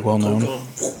is pretty well known.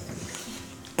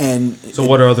 And So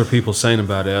what are other people saying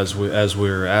about it as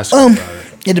we're asking about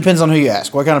it? it depends on who you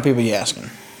ask. What kind of people are you asking?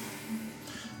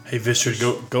 Hey, Visser,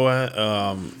 go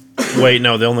at. Wait,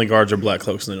 no, the only guards are black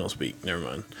cloaks and they don't speak. Never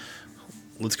mind.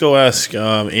 Let's go ask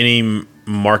any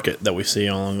market that we see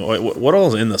along the way. What all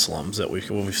is in the slums that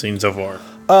we've seen so far?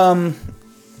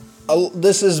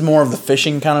 This is more of the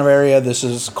fishing kind of area. This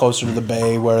is closer to the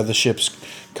bay where the ships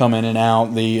come in and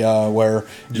out. The where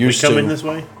Did we come in this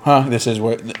way? Huh? This is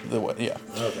where the way. Yeah.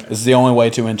 Okay. This is the only way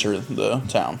to enter the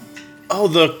town. Oh,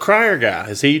 the crier guy.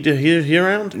 Is he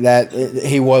around? That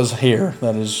he was here.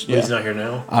 That is. Yeah. He's not here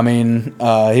now. I mean,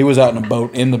 he was out in a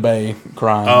boat in the bay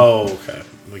crying. Oh, okay.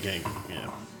 We can't.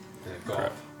 Yeah.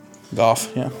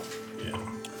 Golf. Yeah. Yeah.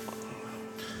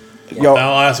 Yo,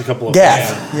 I'll ask a couple of.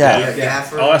 Gaff. Yeah.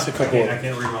 I'll ask a couple. I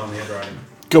can't read my own handwriting.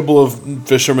 Couple of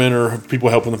fishermen or people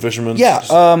helping the fishermen. Yeah. Just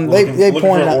They looking pointed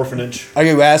for an out. orphanage. Are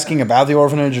you asking about the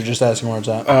orphanage or just asking where it's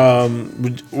at?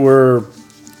 We're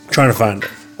trying to find it.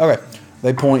 Okay.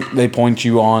 They point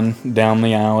you on down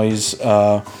the alleys,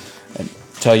 and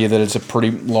tell you that it's a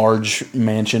pretty large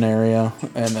mansion area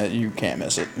and that you can't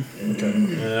miss it. Okay.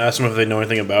 And ask them if they know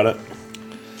anything about it.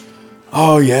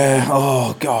 Oh yeah.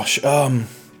 Oh gosh. A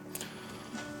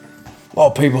lot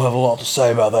of people have a lot to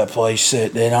say about that place.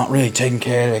 That they're not really taking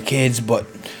care of their kids, but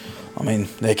I mean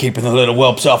they're keeping the little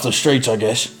whelps off the streets, I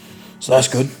guess. So that's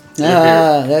good.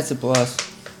 Ah, that's a plus.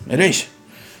 It is.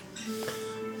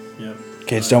 Yeah.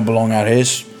 Kids don't belong out here.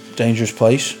 It's a dangerous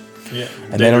place, Yeah.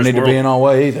 and they don't need to be in our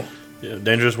way either. Yeah,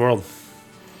 dangerous world.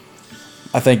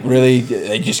 I think really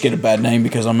they just get a bad name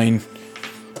because I mean,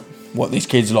 what these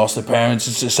kids lost their parents.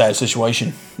 It's a sad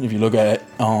situation if you look at it.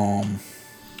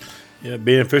 Yeah,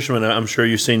 being a fisherman, I'm sure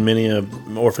you've seen many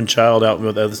an orphan child out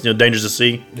with dangers to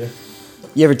sea. Yeah.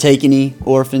 You ever take any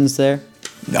orphans there?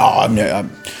 No, I'm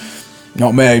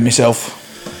not married myself.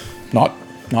 Not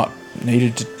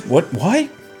needed to. What? Why?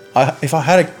 If I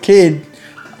had a kid,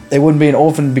 they wouldn't be an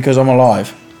orphan because I'm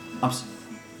alive.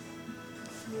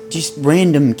 Just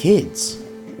random kids.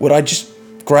 Would I just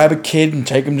grab a kid and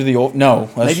take him to the orphan? No.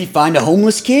 Maybe find a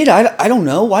homeless kid? I don't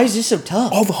know. Why is this so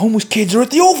tough? All the homeless kids are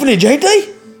at the orphanage, ain't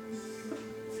they?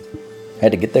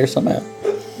 Had to get there somehow.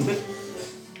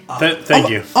 Thank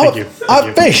you. Thank you.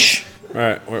 I fish. All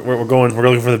right, we're going. We're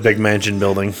looking for the big mansion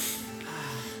building.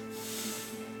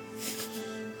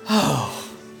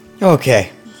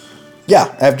 Okay.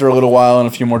 Yeah, after a little while and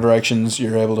a few more directions,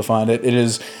 you're able to find it. It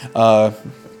is,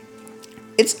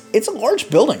 it's a large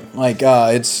building. Like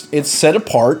it's set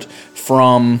apart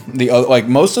from the other. Like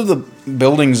most of the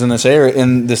buildings in this area,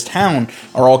 in this town,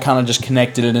 are all kind of just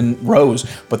connected in rows.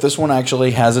 But this one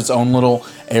actually has its own little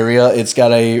area. It's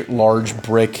got a large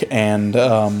brick and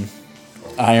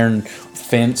iron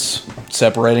fence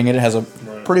separating it. It has a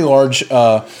pretty large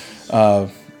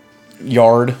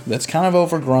yard that's kind of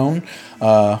overgrown,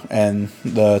 and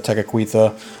the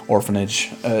Tekakwitha orphanage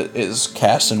is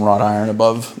cast in wrought iron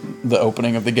above the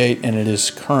opening of the gate, and it is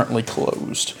currently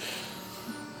closed.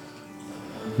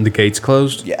 The gate's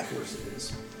closed? Yeah.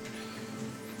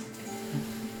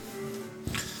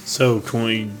 So can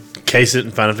we case it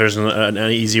and find if there's an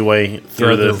easy way through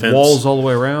Are the there fence? walls all the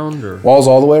way around? Or? Walls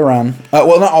all the way around.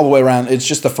 Well, not all the way around. It's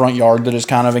just the front yard that is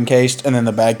kind of encased, and then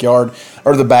the backyard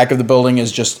or the back of the building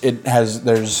is just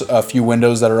there's a few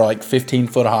windows that are like 15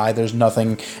 foot high. There's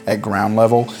nothing at ground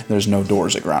level. There's no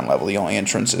doors at ground level. The only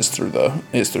entrance is through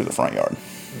the front yard.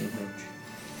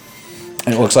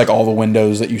 And it looks like all the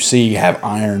windows that you see have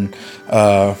iron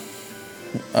on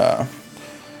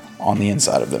the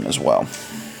inside of them as well.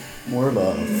 More of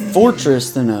a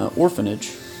fortress than an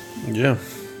orphanage. Yeah.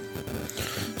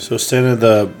 So staying in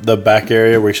the back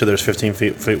area where you said there's 15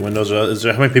 feet windows,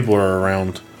 how many people are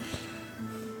around?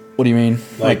 What do you mean?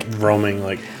 Like roaming,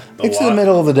 like It's the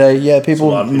middle of the day. Yeah,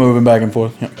 people moving back and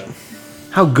forth. Yeah.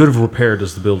 How good of repair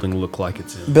does the building look like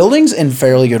it's in? Building's in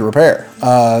fairly good repair.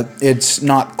 It's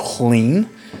not clean.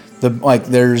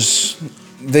 The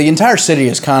entire city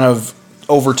is kind of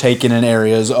overtaken in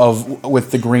areas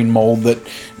with the green mold that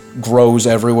grows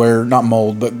everywhere. Not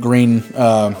mold, but green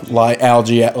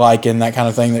algae, lichen, that kind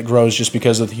of thing that grows just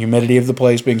because of the humidity of the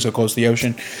place being so close to the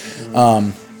ocean.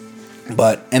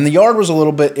 And the yard was a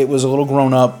little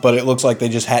grown up, but it looks like they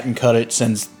just hadn't cut it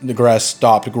since the grass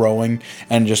stopped growing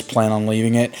and just plan on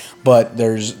leaving it. But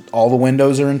all the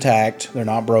windows are intact; they're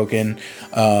not broken.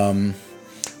 The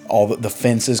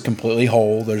fence is completely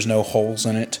whole. There's no holes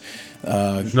in it.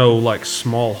 There's no like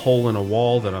small hole in a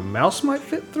wall that a mouse might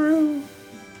fit through.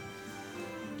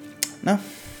 No.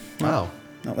 Wow.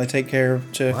 No, they take care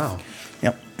of to. Wow.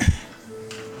 Yep.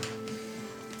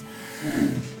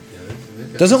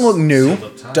 Doesn't look new.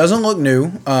 Doesn't look new.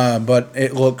 But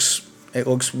it looks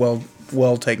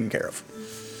well taken care of.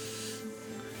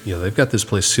 Yeah, they've got this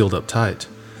place sealed up tight.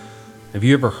 Have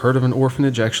you ever heard of an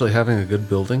orphanage actually having a good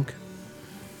building?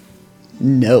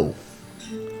 No.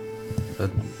 I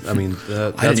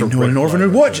didn't even know an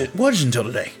orphanage was until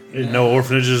today. I didn't know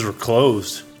orphanages were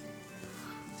closed.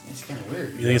 It's kind of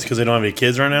weird. You think it's because they don't have any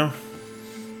kids right now?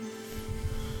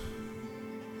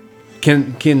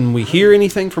 Can we hear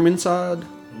anything from inside?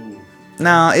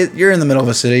 Nah, you're in the middle of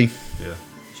a city. Yeah.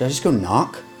 Should I just go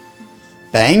knock?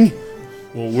 Bang?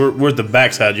 Well, we're at the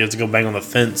backside. You have to go bang on the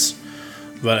fence.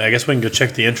 But I guess we can go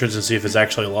check the entrance and see if it's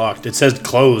actually locked. It says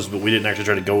closed, but we didn't actually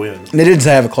try to go in. They didn't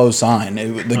have a closed sign.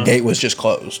 The gate was just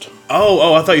closed.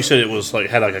 Oh! I thought you said it was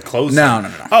had a closed.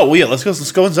 No. Oh, well, yeah.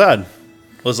 Let's go inside.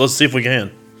 Let's see if we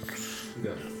can.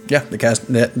 Yeah,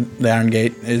 the iron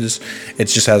gate it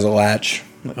just has a latch.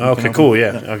 Okay, cool.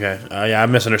 Yeah. Okay. I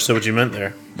misunderstood what you meant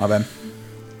there. My bad.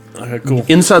 Okay, cool.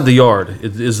 Inside the yard,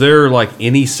 is there like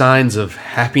any signs of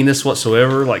happiness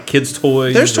whatsoever? Like kids'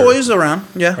 toys? There's toys around.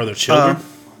 Yeah. Are there children?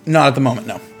 Not at the moment.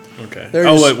 No. Okay.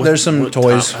 There's some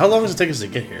toys. How long does it take us to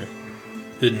get here?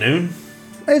 Is it noon?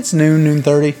 It's noon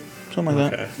 30, something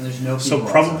like that. There's no. So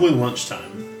probably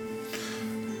lunchtime.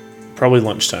 Probably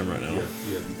lunchtime right now.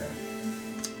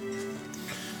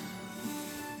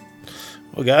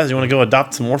 Well, guys, you want to go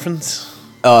adopt some orphans?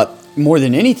 More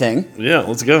than anything. Yeah,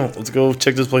 let's go. Let's go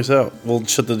check this place out. We'll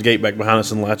shut the gate back behind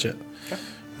us and latch it.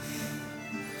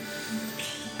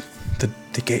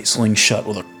 The gate slings shut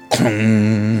with a.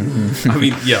 I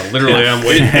mean, yeah, literally, I'm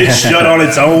waiting. It's shut on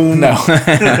its own. No. All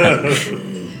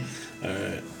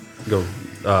right. Go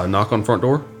knock on front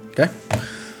door. Okay.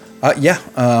 Yeah.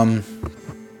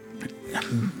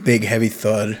 Big heavy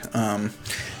thud.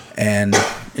 And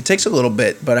it takes a little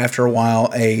bit, but after a while,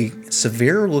 a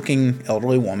severe-looking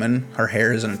elderly woman. Her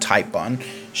hair is in a tight bun.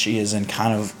 She is in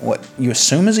kind of what you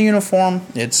assume is a uniform.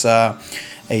 It's a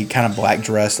kind of black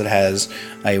dress that has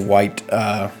a white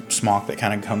smock that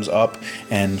kind of comes up,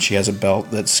 and she has a belt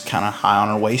that's kind of high on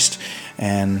her waist.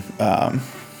 And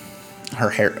her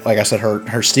hair, like I said,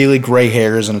 her steely gray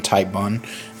hair is in a tight bun,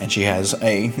 and she has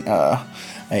a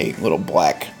little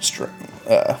black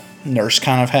nurse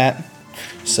kind of hat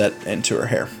set into her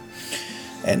hair.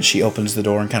 And she opens the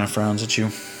door and kind of frowns at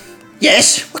you.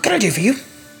 Yes, what can I do for you?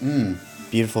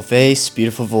 Beautiful face,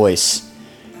 beautiful voice.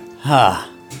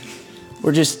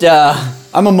 We're just,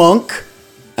 I'm a monk.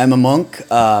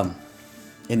 And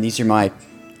these are my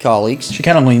colleagues. She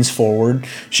kind of leans forward.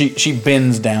 She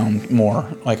bends down more,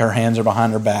 like her hands are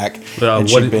behind her back. And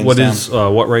she bends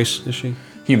down. What race is she?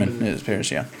 Human, it appears,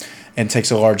 yeah. And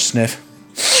takes a large sniff.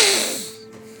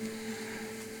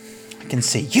 I can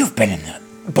see you've been in the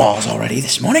balls already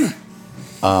this morning.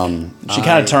 She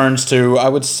kind of turns to, I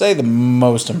would say the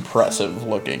most impressive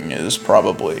looking is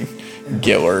probably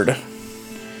Gillard.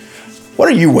 What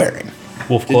are you wearing?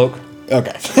 Wolf cloak.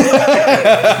 Okay.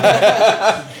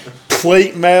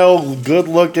 Plate mail, good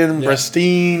looking,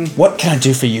 pristine. What can I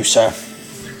do for you, sir?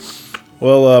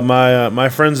 Well, my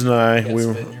friends and I, we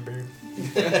were.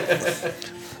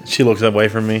 She looks away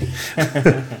from me.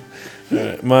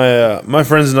 My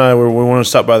friends and I we want to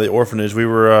stop by the orphanage. We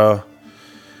were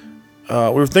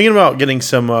thinking about getting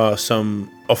some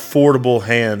affordable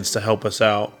hands to help us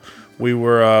out. We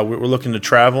were looking to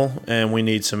travel, and we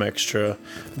need some extra,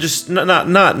 just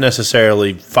not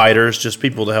necessarily fighters, just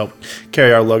people to help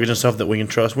carry our luggage and stuff that we can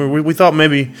trust. We thought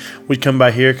maybe we'd come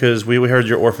by here because we heard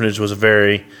your orphanage was a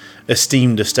very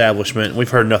esteemed establishment.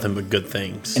 We've heard nothing but good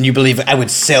things. And you believe I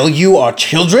would sell you our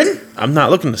children? I'm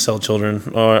not looking to sell children,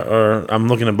 or I'm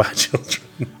looking to buy children.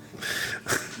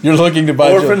 You're looking to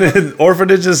buy children.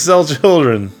 Orphanages sell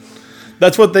children.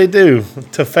 That's what they do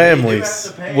to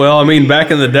families. Well, I mean,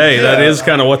 back in the day, that is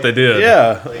kind of what they did.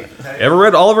 Yeah. Ever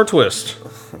read Oliver Twist?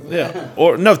 Yeah.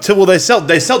 Or no, they sell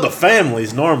to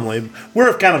families normally.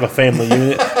 We're kind of a family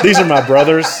unit. These are my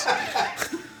brothers.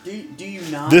 Do you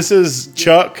not? This is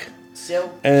Chuck,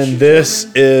 and this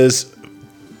is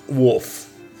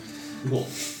Wolf.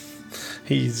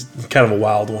 He's kind of a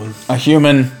wild one. A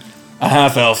human, a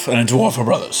half-elf, and a dwarf are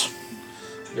brothers.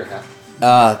 You're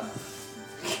half.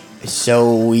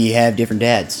 So we have different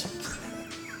dads.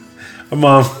 My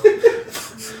mom.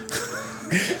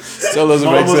 Still doesn't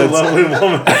Mom make was a sense. lovely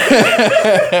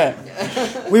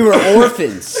woman. We were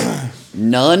orphans.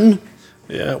 None.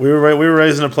 Yeah, we were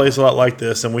raised in a place a lot like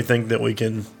this, and we think that we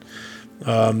can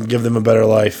give them a better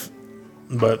life.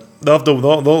 But they'll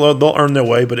earn their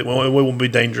way, but it won't be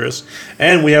dangerous.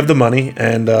 And we have the money,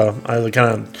 and I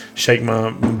kind of shake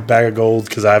my bag of gold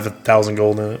because I have 1,000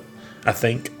 gold in it, I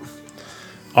think,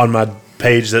 on my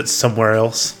page that's somewhere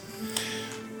else.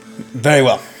 Very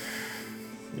well.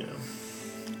 Yeah.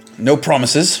 No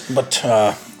promises, but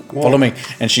follow me.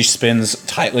 And she spins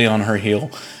tightly on her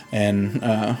heel and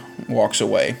walks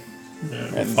away. Yeah,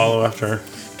 we'll follow after her.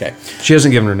 Okay. She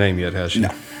hasn't given her name yet, has she?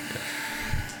 No.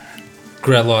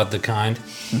 Gretlod the Kind.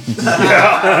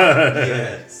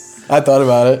 Yes. I thought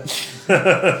about it.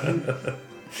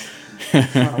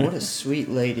 Oh, what a sweet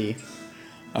lady.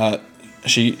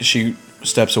 She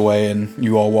steps away and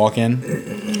you all walk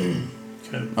in.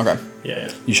 Okay.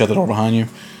 Yeah. You shut the door behind you.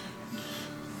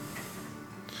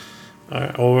 All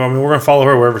right. Well, I mean, we're gonna follow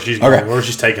her wherever she's going, Okay. wherever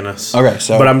she's taking us. Okay.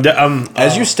 So, but I'm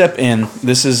as you step in,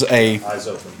 this is a eyes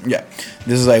open. yeah.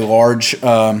 This is a large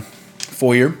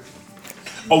foyer.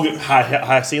 Oh,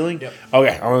 high ceiling. Yep.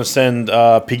 Okay, I'm gonna send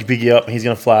Piggy up. He's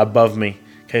gonna fly above me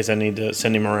in case I need to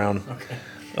send him around. Okay.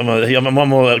 I'm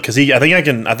gonna because I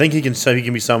think he can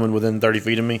be summoned within 30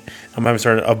 feet of me. I'm having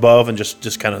started above and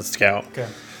just kind of scout. Okay.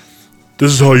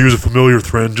 This is how I use a familiar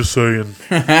friend. Just saying.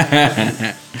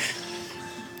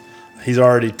 He's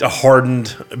already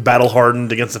battle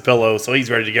hardened against the pillow, so he's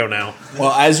ready to go now.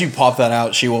 Well, as you pop that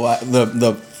out, she will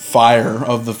the fire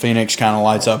of the phoenix kind of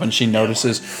lights up, and she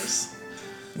notices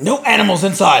no animals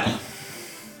inside.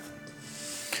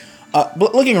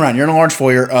 But looking around, you're in a large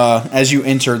foyer. As you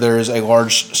enter, there is a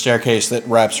large staircase that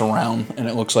wraps around, and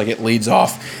it looks like it leads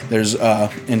off. There's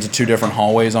into two different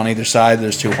hallways on either side.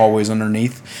 There's two hallways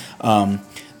underneath.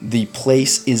 The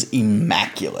place is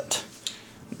immaculate.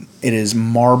 It is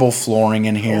marble flooring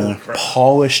in here,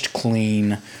 polished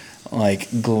clean, like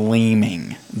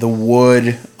gleaming. The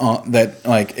wood that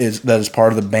is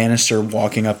part of the banister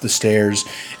walking up the stairs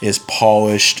is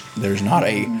polished. There's not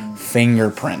a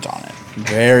fingerprint on it.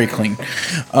 Very clean.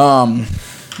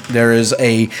 There is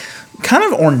a kind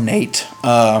of ornate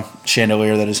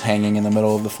chandelier that is hanging in the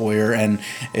middle of the foyer, and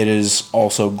it is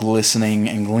also glistening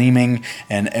and gleaming,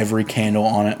 and every candle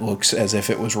on it looks as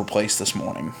if it was replaced this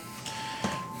morning.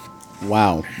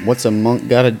 Wow. What's a monk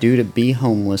got to do to be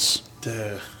homeless?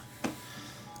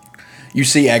 You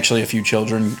see actually a few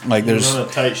children. Like there's a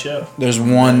tight show. There's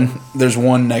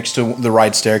one next to the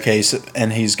right staircase,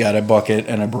 and he's got a bucket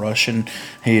and a brush, and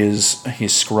he's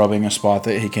scrubbing a spot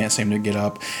that he can't seem to get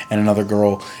up. And another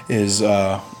girl is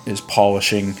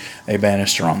polishing a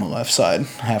banister on the left side,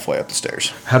 halfway up the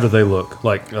stairs. How do they look?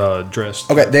 Like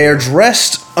dressed? Okay, they are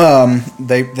dressed.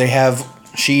 They have.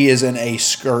 She is in a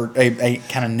skirt, a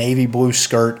kind of navy blue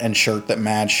skirt and shirt that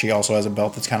match. She also has a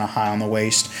belt that's kind of high on the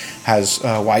waist, has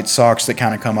white socks that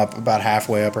kind of come up about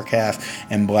halfway up her calf,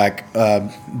 and black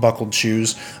buckled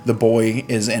shoes. The boy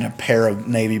is in a pair of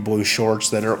navy blue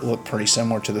shorts that look pretty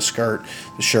similar to the skirt.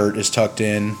 The shirt is tucked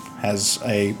in, has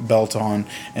a belt on,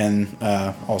 and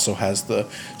also has the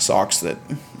socks that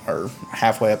are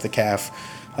halfway up the calf.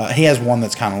 He has one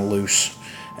that's kind of loose,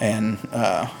 and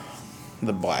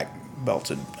the black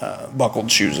belted,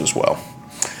 buckled shoes as well.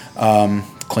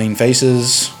 Clean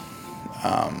faces,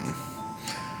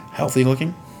 healthy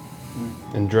looking.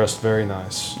 And dressed very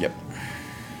nice. Yep.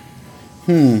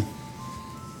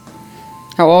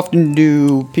 How How often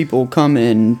do people come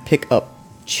and pick up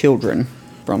children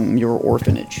from your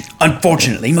orphanage?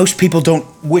 Unfortunately, most people don't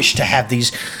wish to have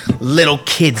these little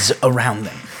kids around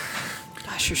them.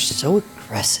 Gosh, you're so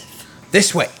aggressive.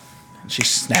 This way. She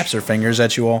snaps her fingers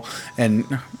at you all, and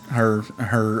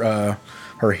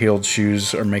her heeled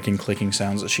shoes are making clicking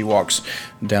sounds as she walks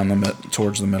down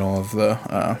towards the middle of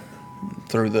the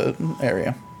through the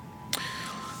area.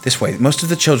 This way. Most of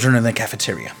the children are in the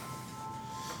cafeteria.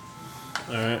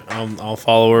 All right, I'll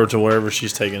follow her to wherever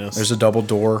she's taking us. There's a double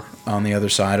door on the other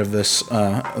side of this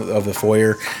of the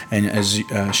foyer, and as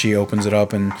she opens it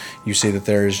up, and you see that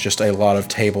there is just a lot of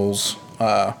tables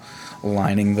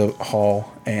lining the hall,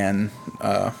 and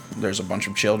there's a bunch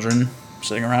of children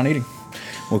sitting around eating.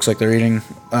 Looks like they're eating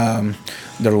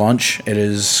their lunch. It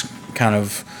is kind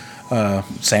of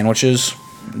sandwiches,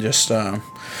 just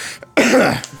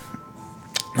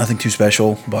nothing too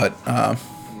special, but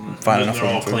fine enough. They're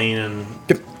all clean and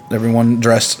yep. Everyone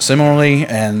dressed similarly,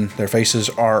 and their faces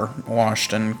are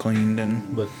washed and cleaned,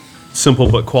 and But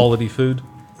simple but quality food.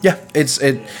 yeah,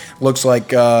 it looks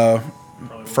like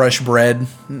fresh bread,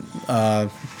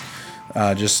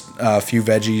 just a few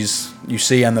veggies. You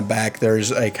see on the back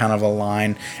there's a kind of a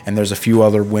line, and there's a few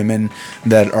other women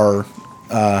that are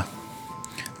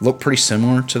look pretty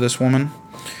similar to this woman,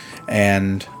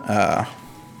 and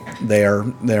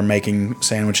they're making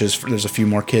sandwiches. There's a few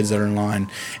more kids that are in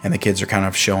line, and the kids are kind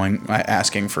of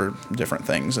asking for different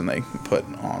things, and they put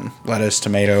on lettuce,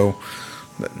 tomato,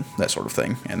 that sort of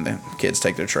thing, and the kids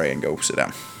take their tray and go sit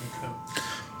down.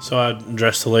 So I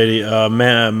addressed the lady,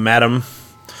 Madam,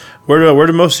 where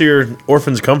do most of your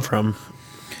orphans come from?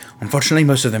 Unfortunately,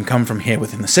 most of them come from here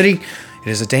within the city. It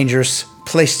is a dangerous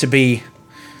place to be.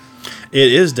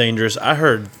 It is dangerous. I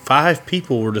heard 5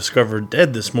 people were discovered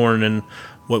dead this morning. And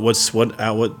what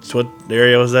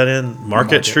area was that in?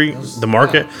 Market Street, the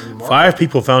market. 5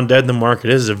 people found dead in the market.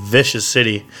 This is a vicious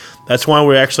city. That's why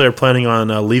we actually are planning on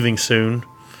leaving soon,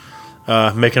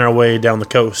 making our way down the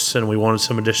coast, and we wanted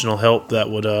some additional help that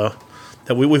would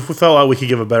that we felt like we could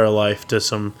give a better life to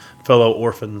some fellow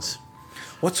orphans.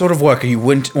 What sort of work are you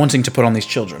wanting to put on these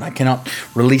children? I cannot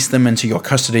release them into your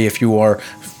custody if you are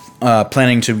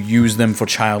planning to use them for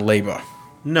child labor.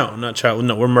 No, not child.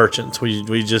 No, we're merchants.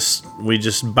 We just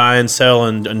buy and sell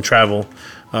and travel.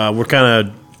 We're kind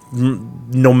of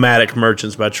nomadic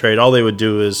merchants by trade. All they would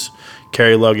do is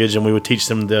carry luggage, and we would teach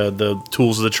them the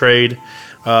tools of the trade.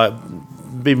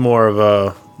 Be more of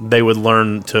a they would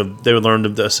learn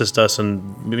to assist us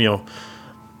and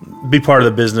be part of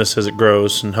the business as it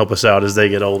grows and help us out as they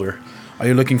get older. Are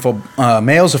you looking for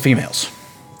males or females?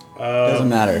 Doesn't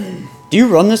matter. Do you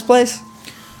run this place?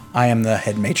 I am the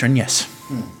head matron. Yes.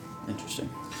 Interesting.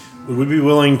 Would we be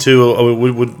willing to?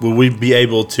 Would we be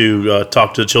able to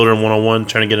talk to the children one-on-one,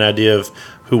 trying to get an idea of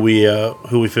who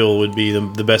we feel would be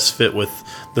the best fit with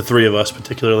the 3 of us,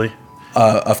 particularly?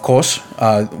 Of course.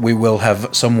 We will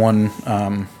have someone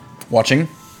watching.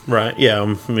 Right. Yeah.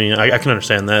 I mean, I can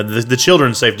understand that. The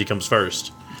children's safety comes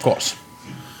first. Of course.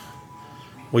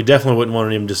 We definitely wouldn't want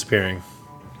any of them disappearing.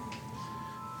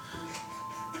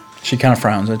 She kind of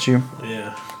frowns at you.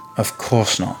 Yeah. Of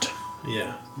course not.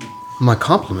 Yeah. My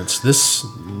compliments. This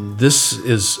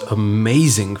is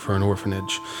amazing for an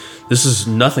orphanage. This is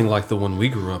nothing like the one we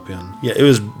grew up in. Yeah, it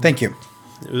was. Thank you.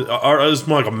 It was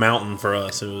more like a mountain for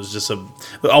us. It was just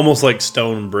almost like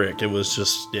stone and brick. It was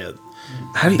just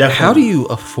How do you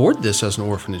afford this as an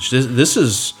orphanage? This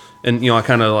is, and I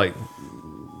kind of like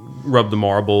rub the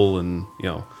marble, and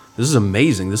this is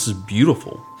amazing. This is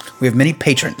beautiful. We have many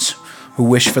patrons who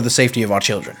wish for the safety of our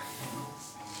children.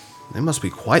 They must be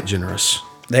quite generous.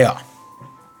 They are.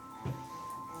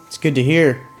 It's good to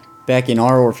hear. Back in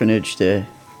our orphanage, the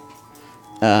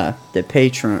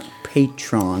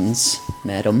patrons,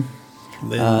 madam,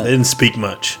 They didn't speak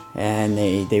much, and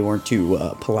they weren't too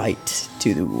polite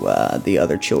to the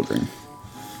other children.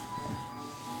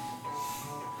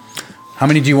 How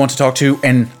many do you want to talk to?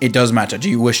 And it does matter. Do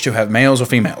you wish to have males or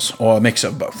females, or a mix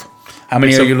of both? How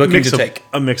many are you looking to take?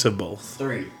 A mix of both.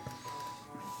 3.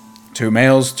 2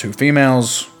 males, 2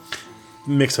 females.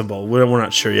 Mix of both. We're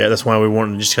not sure yet. That's why we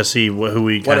wanted just to see who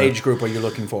we. What age group are you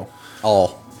looking for?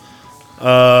 All.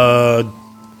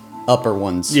 Upper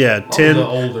ones. Yeah, 10. The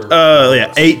older.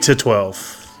 8 to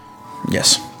 12.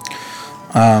 Yes.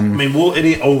 I mean,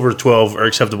 any over 12 are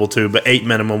acceptable too, but 8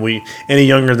 minimum. Any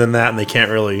younger than that, and they can't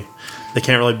really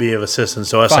be of assistance.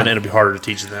 So that's it'll be harder to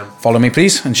teach them. Follow me,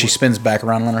 please. And she spins back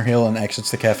around on her heel and exits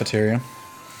the cafeteria.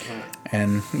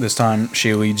 And this time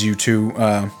she leads you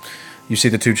to You see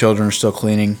the two children are still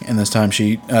cleaning, and this time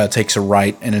she takes a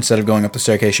right, and instead of going up the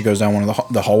staircase, she goes down one of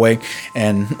the hallway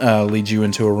and leads you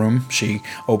into a room. She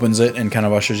opens it and kind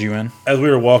of ushers you in. As we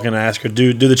were walking, I asked her,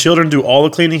 do the children do all the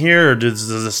cleaning here, or does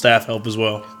the staff help as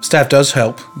well? Staff does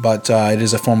help, but it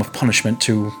is a form of punishment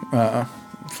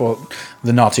for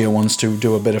the naughtier ones to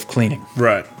do a bit of cleaning.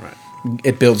 Right.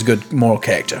 It builds good moral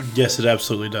character. Yes, it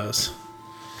absolutely does.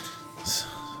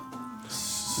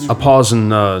 I pause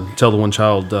and tell the one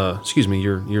child, "Excuse me,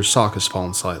 your sock has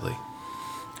fallen slightly."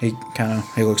 He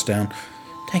looks down.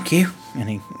 Thank you, and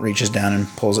he reaches down and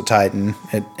pulls it tight, and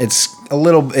it's a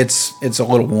little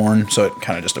worn, so it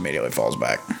kind of just immediately falls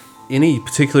back. Any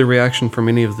particular reaction from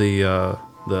any of the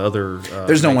other?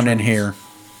 There's no one in here.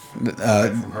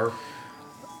 From her.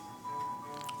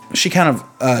 She kind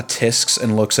of tisks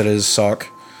and looks at his sock.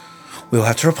 We'll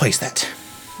have to replace that.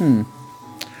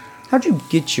 How'd you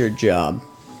get your job?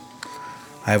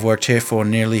 I've worked here for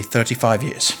nearly 35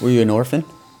 years. Were you an orphan?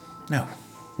 No.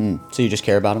 So you just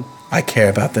care about them? I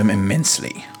care about them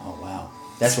immensely. Oh, wow.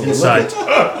 That's what Insight.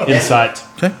 Insight.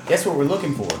 Okay. That's what we're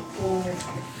looking for.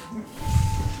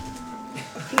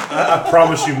 I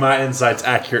promise you my insight's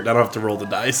accurate. I don't have to roll the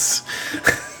dice.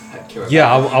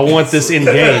 Yeah, I want this in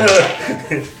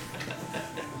game.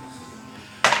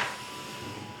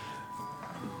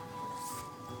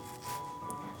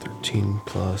 13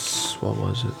 plus, what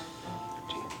was it?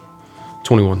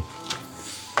 21.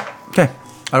 Okay.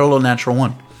 I rolled a natural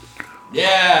 1.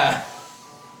 Yeah.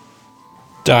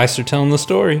 Dice are telling the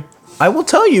story. I will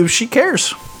tell you, she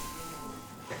cares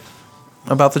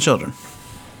about the children.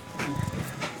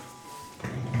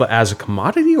 But as a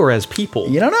commodity or as people?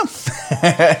 You don't know.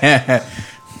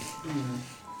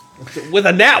 With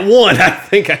a nat 1, I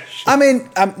think I should. I mean,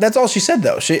 that's all she said,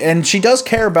 though. She does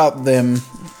care about them,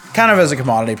 kind of as a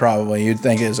commodity. Probably you'd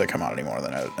think it is a commodity more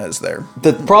than as their.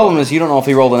 The problem is you don't know if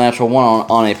he rolled a natural 1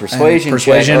 on a persuasion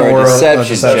Persuasion check or or a a deception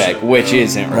deception. check, which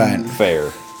isn't Right.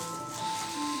 fair.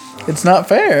 It's not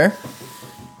fair.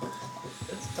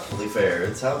 Totally fair.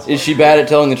 It's how it's Is she bad at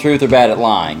telling the truth or bad at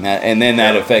lying? And then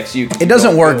that affects you. It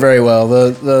doesn't work very well.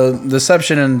 The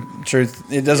deception and truth.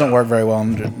 It doesn't work very well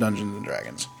in Dungeons and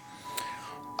Dragons.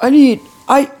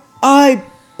 I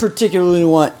particularly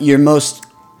want your most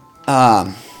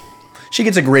She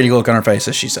gets a greedy look on her face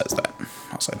as she says that.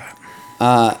 I'll say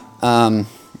that.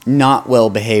 not well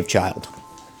behaved child.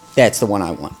 That's the one I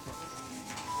want.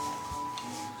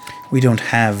 We don't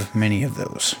have many of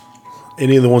those.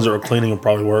 Any of the ones that were cleaning would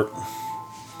probably work.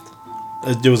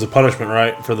 It was a punishment,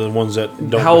 right, for the ones that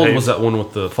don't. How old behave. was that one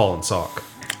with the fallen sock?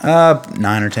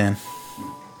 9 or 10.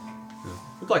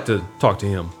 I'd like to talk to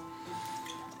him.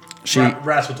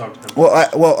 Brass would talk to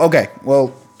him. Okay.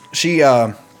 Well, she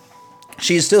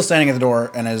is still standing at the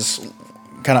door and is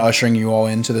kind of ushering you all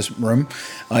into this room.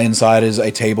 Inside is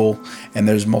a table, and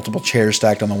there's multiple chairs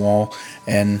stacked on the wall.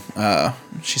 And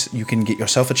she said, "You can get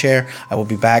yourself a chair. I will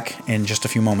be back in just a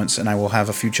few moments, and I will have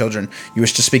a few children. You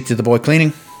wish to speak to the boy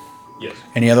cleaning? Yes.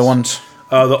 Any other ones?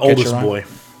 The Catch oldest your eye? boy.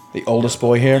 The oldest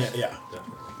boy here? Yeah.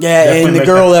 Yeah, Definitely and the make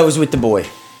girl that- that was with the boy.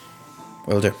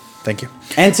 Will do. Thank you.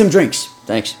 And some drinks.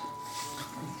 Thanks.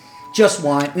 Just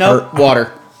wine. No,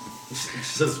 water.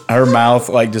 Her mouth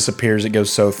like disappears. It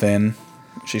goes so thin.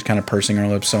 She's kind of pursing her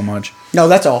lips so much. No,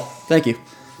 that's all. Thank you.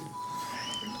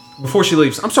 Before she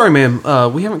leaves, I'm sorry, ma'am.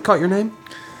 We haven't caught your name.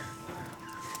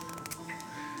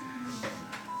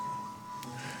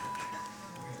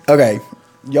 Okay,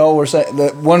 y'all were saying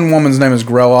that one woman's name is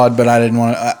Grelod, but I didn't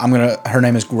want to. Her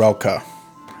name is Grelka.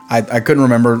 I couldn't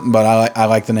remember, but I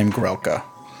like the name Grelka.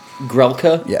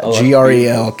 Grelka? Yeah, Oh,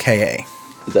 Grelka.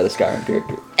 Is that a Skyrim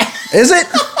character? Is it?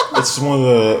 It's one of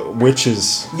the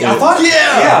witches. Yeah, I thought.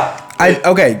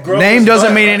 Yeah. Name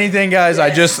doesn't mean anything, guys.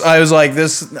 I was like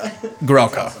this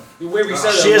Grelka. Wherever you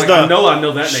said She is the- I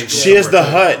know that name. She is the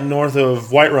hut north of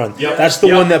Whiterun. Yep. That's the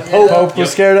Yep. one that Pope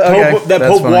Was scared. Okay, Pope, that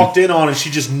that's Pope funny. walked in on, and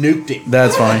she just nuked him.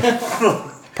 That's funny.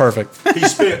 Perfect. He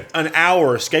spent an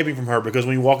hour escaping from her because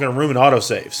when you walk in a room, it auto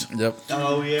saves. Yep.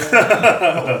 Oh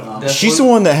yeah. She's the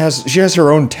one that has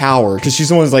her own tower because she's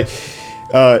the one that's like,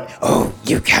 oh,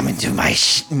 you come into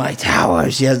my tower.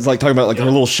 She has like talking about like her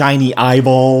little shiny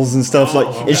eyeballs and stuff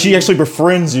and she actually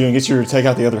befriends you and gets you to take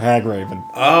out the other hag raven.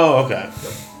 Oh, okay.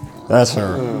 That's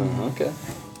her. Okay.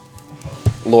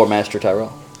 Lore Master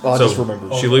Tyrell. I So just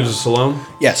remembered. she leaves us alone.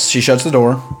 Yes, she shuts the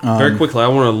door. Very quickly, I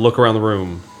want to look around the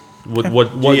room. What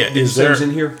Yeah, did you is say there was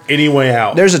in here? any way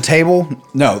out? There's a table.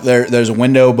 No, there's a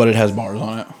window, but it has bars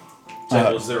on it.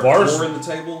 Is there a door in the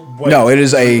table? No, it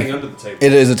is Anything under the table?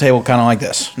 It is a table kind of like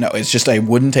this. No, it's just a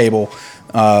wooden table,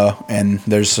 and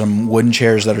there's some wooden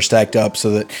chairs that are stacked up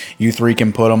so that you three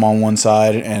can put them on one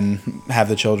side and have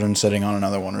the children sitting on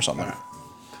another one or something.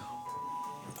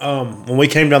 When we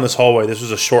came down this hallway, this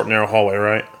was a short, narrow hallway,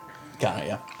 right? Kind of,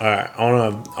 yeah. All right. I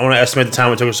want to estimate the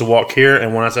time it took us to walk here,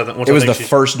 and once It was the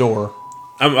first door.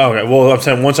 Okay. Well, I'm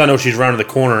saying once I know she's rounded the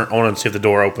corner, I want to see if the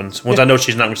door opens. Once I know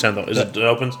she's not going to stand though, it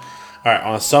opens? All right. I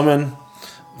want to summon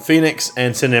Phoenix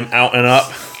and send him out and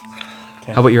up.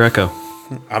 How about your echo?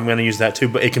 I'm going to use that too,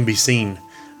 but it can be seen,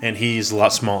 and he's a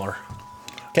lot smaller.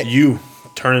 Okay. You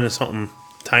turn into something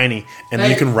tiny, and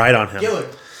then you can ride on him.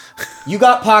 You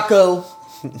got Paco.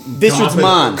 Vistrid's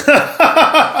mine.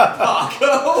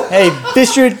 Hey,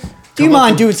 Vistrid, do you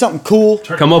mind doing something cool?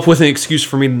 Come up with an excuse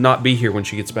for me to not be here when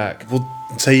she gets back. Well,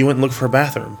 say you went and looked for a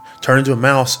bathroom. Turn into a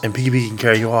mouse, and Piggy can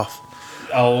carry you off.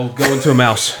 I'll go into a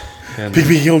mouse.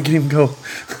 Piggy, you'll get him go.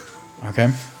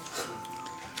 Okay.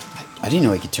 I didn't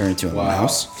know he could turn into a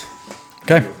mouse.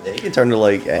 Okay. Yeah, he can turn to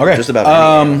like just about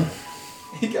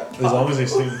any animal. As long as they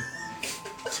see.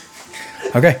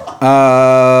 Okay.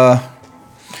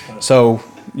 So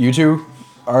you two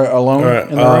are alone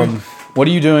in the room. What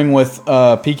are you doing with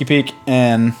Peeky Peek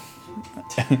and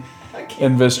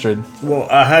Vistrid? Well,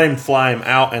 I had him fly him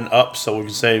out and up, so we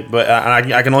can say, but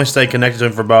I can only stay connected to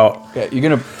him for about. Okay, you're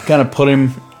gonna kind of put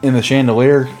him in the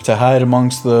chandelier to hide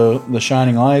amongst the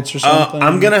shining lights or something.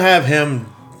 I'm gonna have him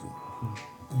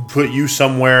put you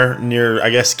somewhere near, I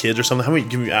guess, kids or something. How many?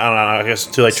 Give me, I don't know. I guess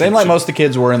to like same like most of the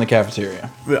kids were in the cafeteria.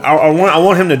 I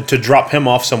want him to drop him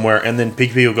off somewhere, and then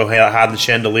Peeky will go hide in the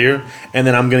chandelier, and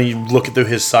then I'm gonna look through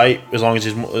his sight as long as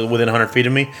he's within 100 feet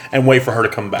of me, and wait for her to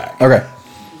come back. Okay.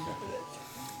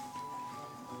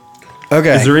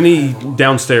 Okay. Is there any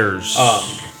downstairs?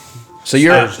 So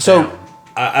you're so.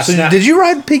 Did you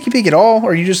ride Peeky Peek at all,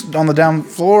 or are you just on the down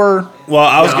floor? Well,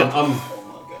 I was gonna.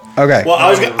 Okay. Well, I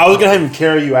was gonna have him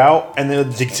carry you out, and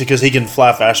then because he can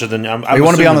fly faster than you. You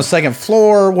want to be on the second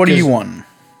floor? What do you want?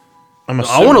 I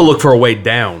want to look for a way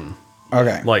down.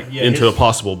 Okay. Like into a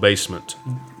possible basement.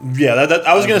 Yeah,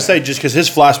 I was gonna say just because his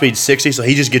fly speed's 60, so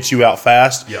he just gets you out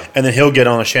fast, and then he'll get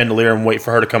on a chandelier and wait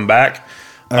for her to come back.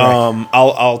 Okay.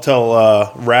 I'll tell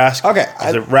Rask. Okay.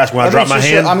 Rask, when I drop my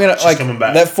hand, I'm gonna she's coming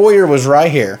back. That foyer was right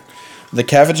here. The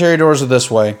cafeteria doors are this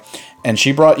way, and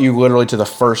she brought you literally to the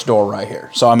first door right here.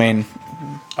 So I mean,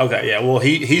 okay, yeah. Well,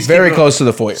 he's very close to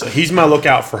the foyer. So he's my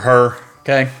lookout for her.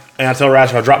 Okay. And I tell Rask,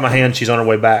 if I drop my hand, she's on her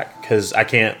way back because I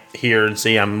can't hear and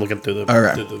see. I'm looking through the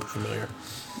familiar.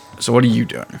 So what are you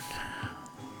doing?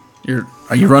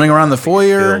 Are you running around the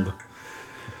foyer?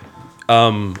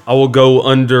 I will go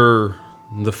under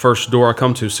the first door I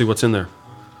come to, see what's in there.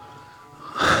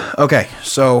 Okay,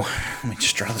 so let me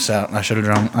just draw this out. I should have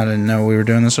drawn. I didn't know we were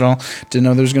doing this at all. Didn't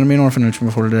know there was going to be an orphanage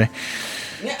before today.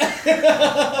 You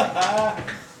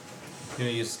gonna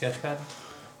use a sketch pad?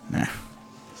 Nah.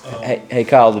 Hey,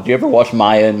 Kyle, did you ever watch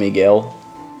Maya and Miguel?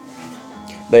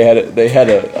 They had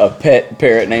a pet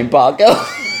parrot named Paco.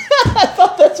 I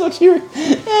thought that's what you were.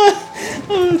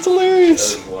 Oh, it's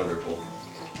hilarious. That is wonderful.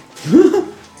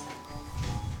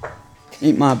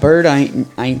 Ain't my bird. I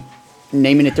ain't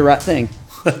naming it the right thing.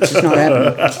 It's just not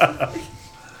happening.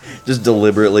 Just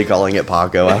deliberately calling it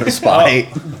Paco out of spite.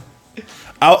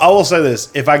 I will say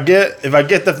this: if I get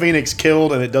the Phoenix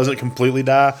killed and it doesn't completely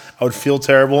die, I would feel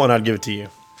terrible and I'd give it to you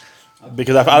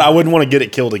because I wouldn't want to get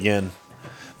it killed again.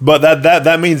 But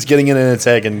that means getting it in its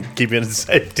egg and keeping it in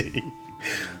safety.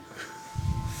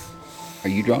 Are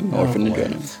you drawing orphanage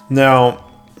right now? Now,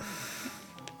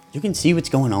 You can see what's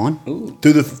going on.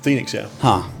 through the Phoenix, yeah.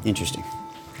 Huh. Interesting.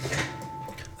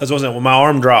 That's what I'm saying. When my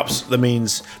arm drops, that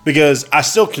means because I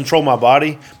still control my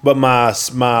body, but my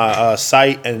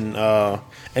sight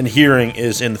and hearing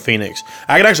is in the Phoenix.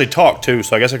 I can actually talk too,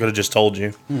 so I guess I could have just told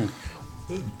you.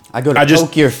 I go to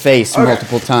poke your face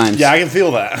multiple times. Yeah, I can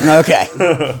feel that.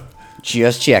 Okay.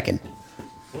 Just checking.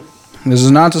 This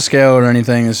is not to scale or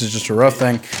anything. This is just a rough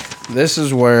thing. This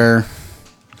is where.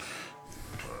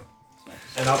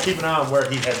 And I'll keep an eye on where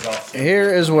he heads off.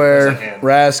 Here is where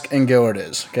Rask and Gillard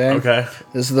is. Okay. Okay.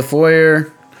 This is the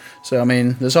foyer. So I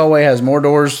mean, this hallway has more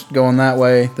doors going that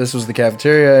way. This was the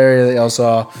cafeteria area that y'all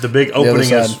saw. The big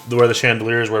opening is where the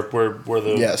chandelier is. Where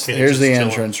the yes. Phoenix Here's is the chilling.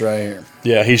 entrance right here.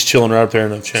 Yeah, he's chilling right up there in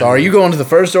the chandelier. So are you going to the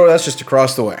first door? That's just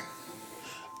across the way.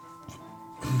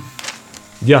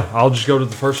 Yeah, I'll just go to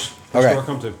the first door I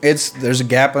come to. There's a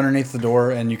gap underneath the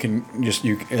door, and you can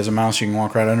as a mouse you can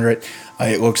walk right under it.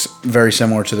 It looks very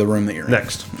similar to the room that you're in.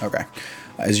 Next. Okay.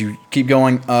 As you keep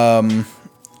going,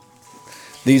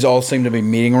 these all seem to be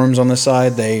meeting rooms on this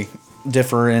side. They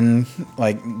differ in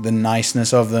like the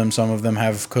niceness of them. Some of them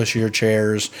have cushier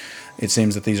chairs. It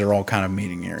seems that these are all kind of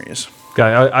meeting areas. Okay,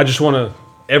 I just want to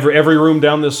every room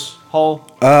down this hall.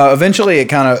 Eventually, it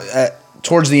kind of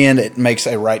towards the end, it makes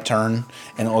a right turn,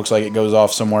 and it looks like it goes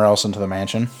off somewhere else into the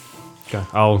mansion. Okay,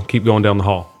 I'll keep going down the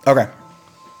hall. Okay.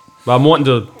 But I'm wanting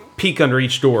to peek under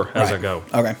each door as I go.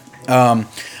 Okay.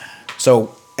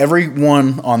 So every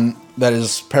one on that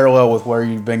is parallel with where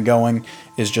you've been going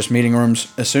is just meeting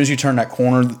rooms. As soon as you turn that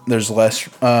corner, there's less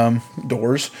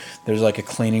doors. There's like a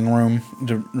cleaning room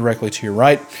directly to your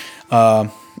right.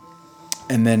 And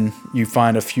then you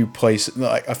find a few places,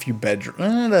 like a few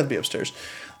bedrooms. That'd be upstairs.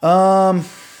 A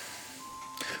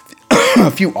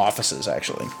few offices,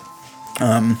 actually.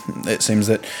 It seems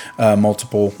that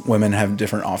multiple women have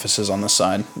different offices on the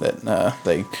side that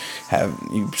they have.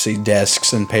 You see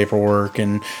desks and paperwork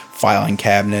and filing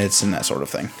cabinets and that sort of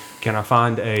thing. Can I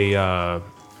find the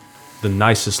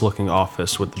nicest looking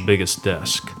office with the biggest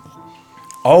desk?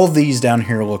 All of these down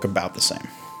here look about the same.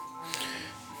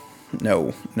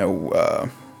 No. So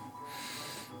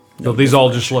these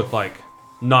all just look like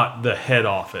not the head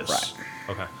office. Right.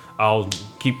 Okay. I'll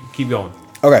keep going.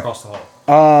 Okay. Across the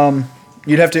hall.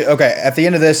 You'd have to. Okay. At the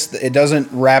end of this, it doesn't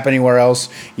wrap anywhere else.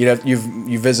 You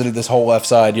visited this whole left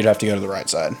side. You'd have to go to the right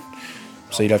side.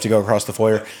 So you'd have to go across the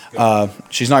foyer.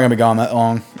 She's not going to be gone that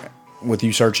long. With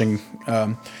you searching,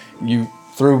 you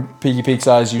through Peeky Peek's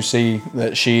eyes, you see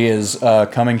that she is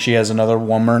coming. She has another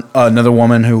woman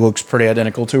who looks pretty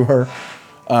identical to her.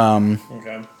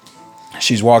 Okay.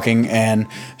 She's walking, and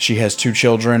she has two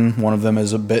children. One of them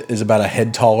is about a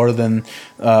head taller than.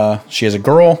 She has a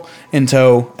girl in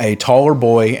tow, a taller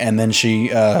boy, and then she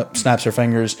snaps her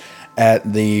fingers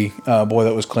at the boy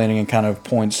that was cleaning and kind of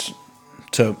points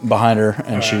to behind her,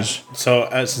 and she's. So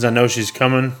since I know she's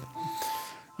coming,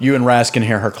 you and Raz can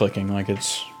hear her clicking like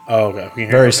it's. Oh, okay. We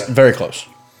can hear okay. Very close.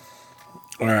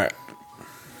 All right.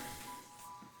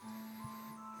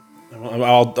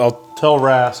 I'll tell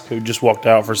Rask, who just walked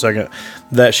out for a second,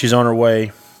 that she's on her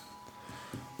way.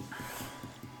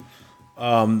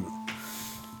 How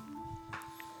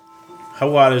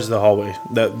wide is the hallway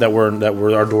that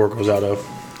where our door goes out of?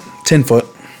 10 foot.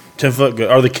 10 foot. Good.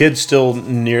 Are the kids still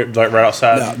near, like right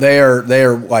outside? No, they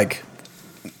are like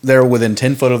they're within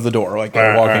 10 foot of the door, like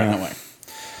they're walking that way.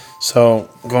 So,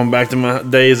 going back to my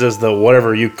days as the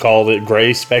whatever you called it,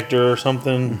 gray specter or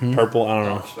something, purple, I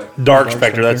don't know. Dark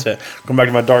specter, that's it. Going back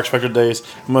to my dark specter days,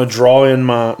 I'm going to draw in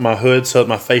my hood so that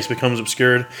my face becomes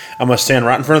obscured. I'm going to stand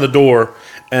right in front of the door,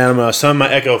 and I'm going to summon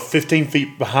my echo 15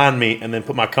 feet behind me, and then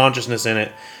put my consciousness in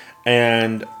it,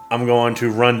 and I'm going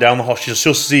to run down the hall.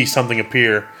 She'll see something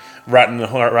appear right in the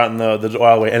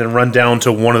hallway, and then run down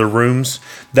to one of the rooms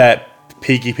that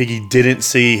Peeky didn't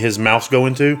see his mouse go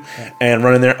into, and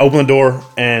run in there, open the door,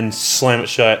 and slam it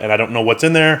shut. And I don't know what's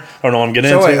in there. I don't know what I'm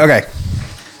getting into. Wait, okay.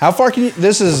 How far can you?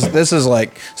 This is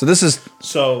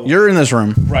you're in this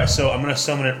room. Right. So I'm gonna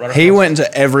summon it right. He went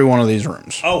into every one of these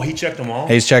rooms. Oh, he checked them all.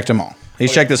 He's checked them all.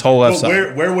 He's checked this whole left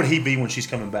side. Where would he be when she's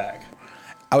coming back?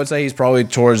 I would say he's probably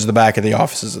towards the back of the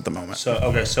offices at the moment. So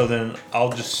okay. So then I'll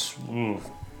just.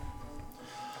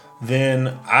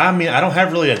 Then I mean I don't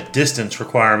have really a distance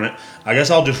requirement. I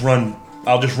guess I'll just run.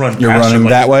 You're running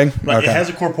that way. Like it has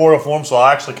a corporeal form, so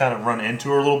I'll actually kind of run into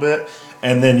her a little bit,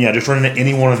 and then just run into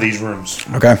any one of these rooms.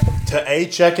 Okay. To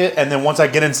check it, and then once I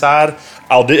get inside,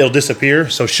 it'll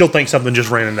disappear. So she'll think something just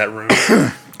ran in that room.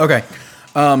 Okay.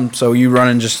 So you run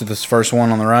in just to this first one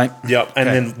on the right. Yep. And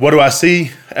then what do I see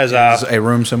as a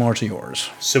room similar to yours?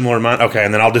 Similar to mine. Okay.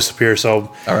 And then I'll disappear.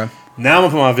 So. Okay. Now I'm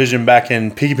going to put my vision back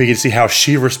in Peeky to see how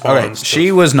she responds. Okay. She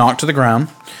was knocked to the ground,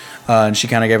 and she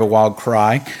kind of gave a wild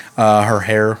cry. Her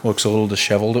hair looks a little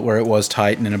disheveled at where it was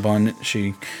tight and in a bun.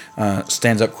 She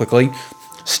stands up quickly.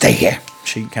 Stay here.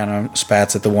 She kind of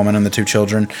spats at the woman and the two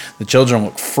children. The children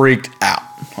look freaked out.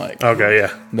 Like okay,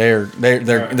 yeah,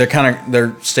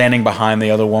 they're standing behind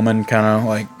the other woman, kind of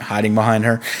like hiding behind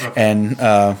her, and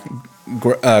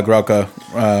Grelka,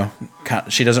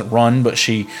 she doesn't run, but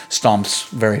she stomps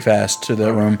very fast to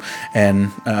the room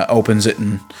and opens it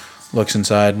and looks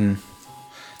inside. And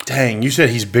dang, you said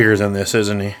he's bigger than this,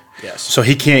 isn't he? Yes. So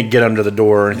he can't get under the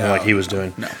door or anything like he was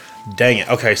doing. No. Dang it.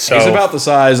 Okay, so he's about the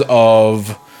size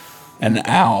of an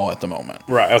owl at the moment.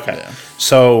 Right. Okay. Yeah.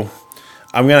 So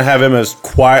I'm gonna have him as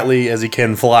quietly as he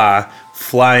can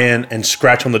fly in and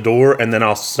scratch on the door, and then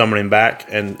I'll summon him back,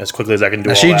 and as quickly as I can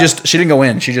do. She didn't go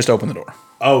in. She just opened the door.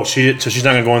 Oh, so she's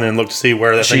not gonna go in there and look to see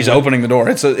where that. She's thing opening the door.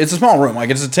 It's a small room.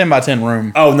 Like it's a 10 by 10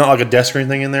 room. Oh, not like a desk or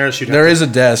anything in there. There is a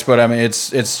desk, but I mean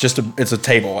it's just a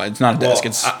table. It's not a desk.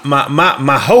 It's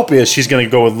my hope is she's gonna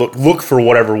go and look for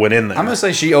whatever went in there. I'm gonna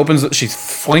say she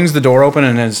flings the door open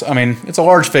and it's a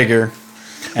large figure.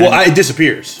 Well, it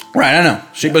disappears. Right, I know.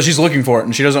 But she's looking for it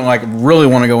and she doesn't like really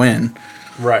want to go in.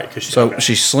 Right,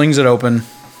 she slings it open.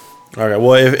 Okay.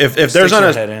 Well, if there's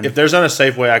not a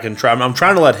safe way I can try, I'm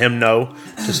trying to let him know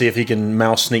to see if he can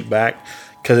mouse sneak back,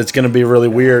 because it's going to be really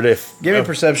weird if. Give me a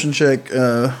perception check.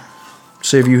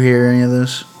 See if you hear any of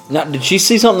this. Now, did she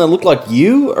see something that looked like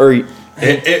you, or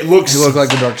it looks? You look like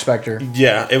the Dark Spectre.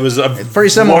 Yeah, it was pretty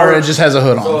similar. It just has a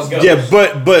hood on. Yeah,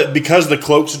 but because the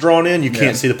cloak's drawn in, you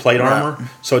can't see the plate armor,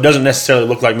 so it doesn't necessarily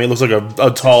look like me. It looks like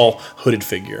a tall hooded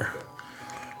figure.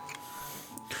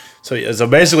 So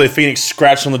basically, Phoenix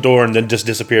scratched on the door and then just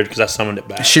disappeared because I summoned it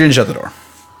back. She didn't shut the door.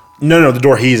 No, the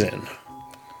door he's in.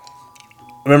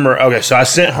 Remember? Okay, so I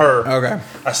sent her. Okay.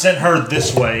 I sent her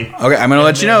this way. Okay, I'm gonna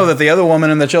let you know that the other woman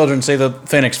and the children see the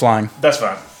Phoenix flying. That's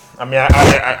fine. I mean,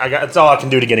 I got. That's all I can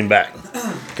do to get him back.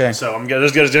 Okay. So I'm gonna.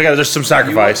 There's some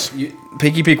sacrifice.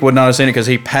 Peeky Peek would not have seen it because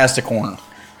he passed a corner.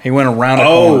 He went around a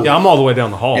Oh. corner. Yeah, I'm all the way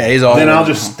down the hall. Yeah, he's all. Then I'll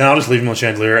just leave him on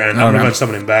chandelier and I'm going to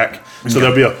summon him back. So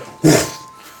there'll be a.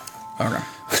 Okay.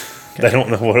 They don't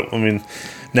know what I mean.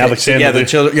 Now the chandelier. Yeah, the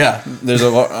children. Yeah, there's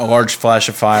a large flash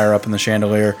of fire up in the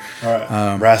chandelier. All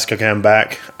right. Raska came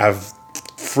back. I've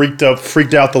freaked out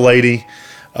the lady,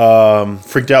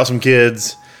 freaked out some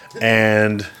kids,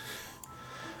 and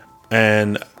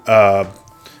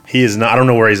he is not. I don't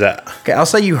know where he's at. Okay, I'll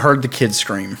say you heard the kids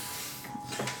scream.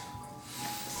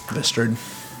 Vistrid,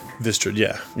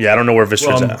 yeah. I don't know where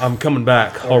Vistrid's at. I'm coming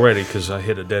back already because I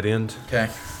hit a dead end.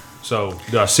 Okay. So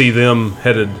do I see them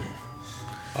headed?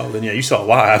 Oh, then yeah, you saw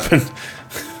what happened.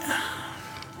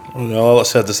 No, let's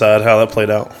set aside how that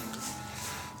played out.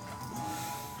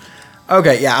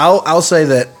 Okay, yeah, I'll say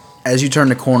that as you turn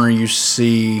the corner, you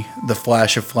see the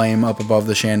flash of flame up above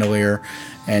the chandelier,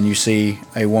 and you see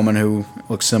a woman who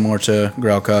looks similar to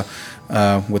Grelka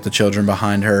with the children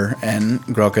behind her, and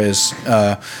Grelka is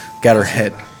got her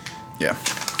head. Yeah.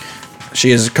 She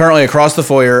is currently across the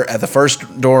foyer at the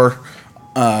first door,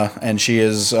 and she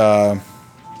is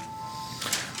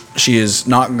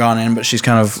not gone in, but she's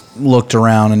kind of looked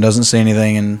around and doesn't see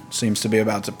anything and seems to be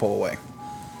about to pull away.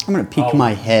 I'm going to peek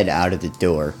my head out of the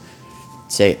door.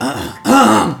 Say,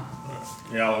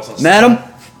 Madam,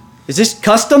 is this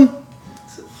custom?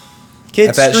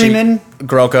 Kids screaming.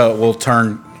 Grelka will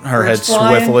turn her head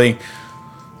flying. swiftly,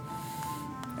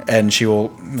 and she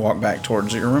will walk back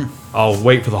towards your room. I'll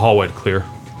wait for the hallway to clear.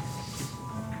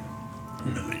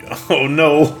 Oh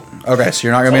no. Okay, so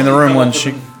you're not gonna be in the room when she.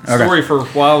 Okay. Sorry for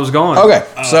while I was gone. Okay,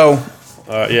 so.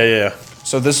 Yeah.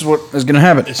 So this is what is gonna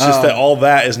happen. It's just that all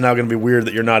that is now gonna be weird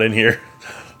that you're not in here.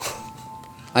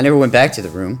 I never went back to the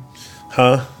room.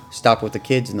 Huh? Stopped with the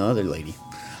kids and the other lady.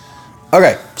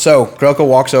 Okay, so Grelka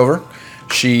walks over.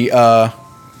 She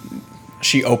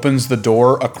opens the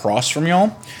door across from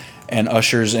y'all and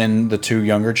ushers in the two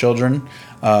younger children.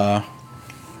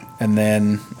 And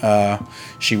then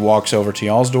she walks over to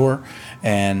y'all's door,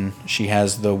 and she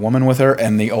has the woman with her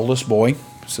and the oldest boy,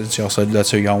 since y'all said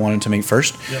that's who y'all wanted to meet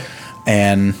first. Yep.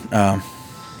 And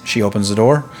she opens the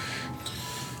door.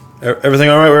 Everything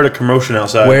all right? We're at a commotion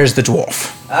outside. Where's the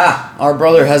dwarf? Our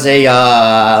brother has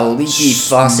a leaky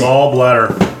faucet. Small bladder.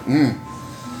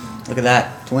 Look at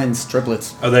that. Twins,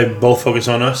 triplets. Are they both focused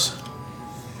on us?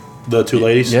 The two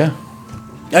ladies? Yeah.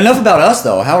 Enough about us,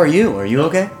 though. How are you? Are you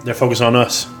okay? They're focused on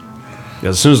us. Yeah,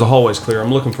 as soon as the hallway's clear,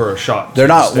 I'm looking for a shot. They're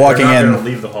not walking They're not in. gonna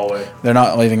leave the hallway. They're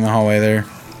not leaving the hallway there.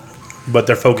 But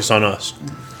they're focused on us.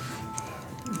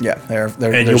 Yeah, they're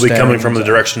And you'll be coming from the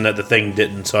direction that the thing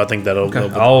didn't, so I think that'll Okay.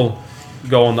 go. I'll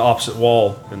go on the opposite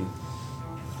wall and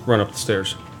run up the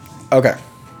stairs. Okay.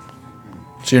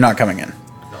 So you're not coming in?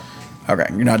 No. Okay,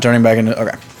 you're not turning back into...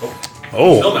 Okay.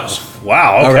 Oh,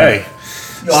 wow, okay.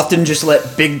 You often just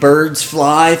let big birds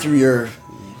fly through your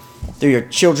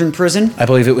children prison? I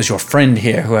believe it was your friend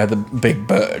here who had the big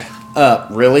bird.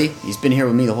 Really? He's been here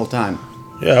with me the whole time.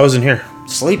 Yeah, I was in here.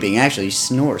 Sleeping, actually. He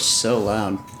snores so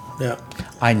loud. Yeah.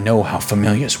 I know how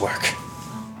familiars work.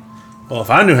 Well, if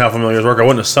I knew how familiars work, I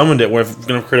wouldn't have summoned it. We're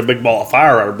going to create a big ball of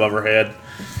fire right above her head.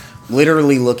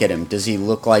 Literally look at him. Does he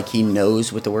look like he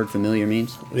knows what the word familiar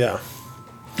means? Yeah.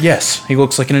 Yes, he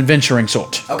looks like an adventuring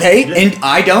sort. Okay, and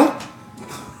I don't?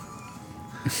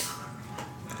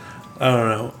 I don't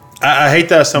know. I hate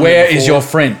that. Where is your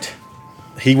friend?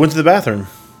 He went to the bathroom.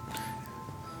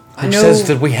 Who says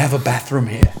that we have a bathroom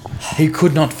here? He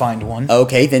could not find one.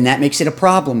 Okay, then that makes it a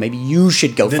problem. Maybe you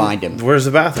should go find him. Where's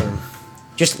the bathroom?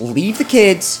 Just leave the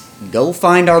kids. Go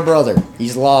find our brother.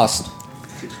 He's lost.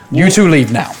 You two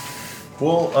leave now.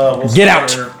 We'll Get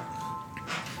out.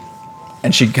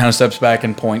 And she kind of steps back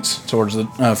and points towards the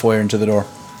foyer into the door.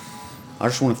 I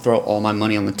just want to throw all my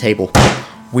money on the table.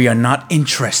 We are not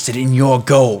interested in your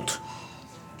gold.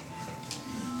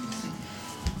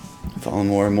 I'm falling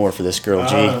more and more for this girl,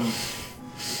 G.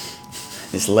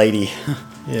 This lady.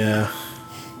 Yeah.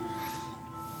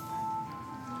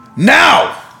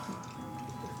 Now!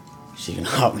 She's even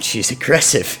hot when she's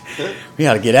aggressive. We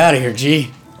gotta get out of here, G.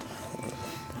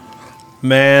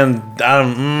 Man,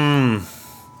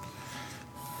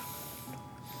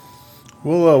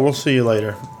 we'll see you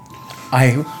later.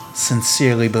 I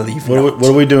sincerely believe What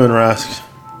are we doing, Rask?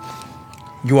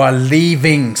 You are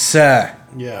leaving, sir.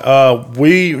 Yeah.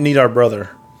 We need our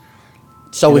brother.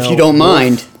 So if you don't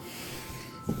mind,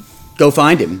 go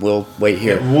find him. We'll wait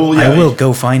here. I will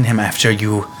go find him after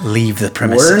you leave the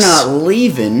premises. We're not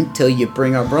leaving till you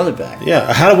bring our brother back.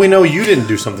 Yeah. How do we know you didn't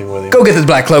do something with him? Go get the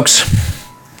black cloaks,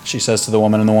 she says to the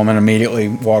woman, and the woman immediately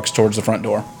walks towards the front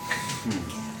door.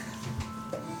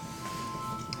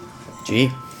 G.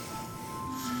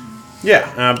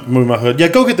 Yeah, I moved my hood. Yeah,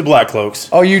 go get the black cloaks.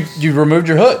 Oh, you removed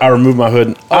your hood? I removed my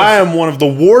hood. I am one of the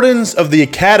wardens of the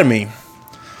academy,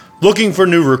 looking for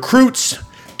new recruits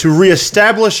to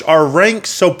reestablish our ranks.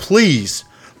 So please,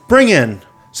 bring in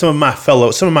some of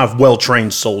my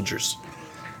well-trained soldiers.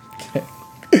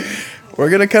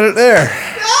 We're gonna cut it there.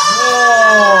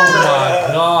 Oh my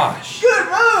gosh. Good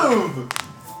move.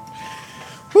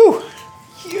 Whew.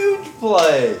 Huge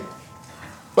play.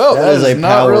 Well, that is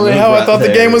not really how I thought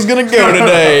the game was gonna go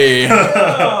today.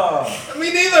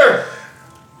 Me neither.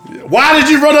 Why did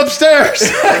you run upstairs?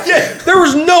 There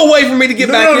was no way for me to get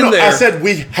back in there. I said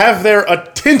we have their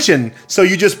attention, so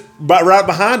you just right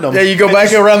behind them. Yeah, you go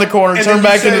back around the corner, turn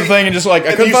back into the thing, and just like,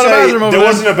 I couldn't find a bathroom over there. There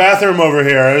wasn't a bathroom over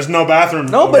here. There's no bathroom.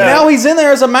 No, but now he's in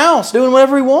there as a mouse, doing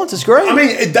whatever he wants. It's great. I mean,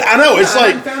 I know. It's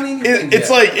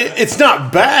it's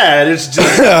not bad. It's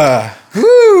just.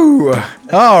 Woo!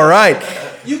 All right.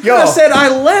 You could have said I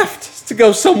left to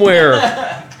go somewhere.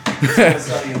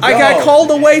 I got called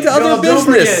away to other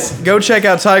business. Go check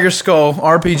out Tiger Skull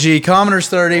RPG Commoners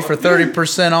 30 for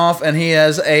 30% off, and he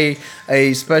has a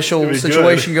special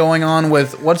situation going on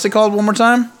with, what's it called one more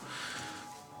time?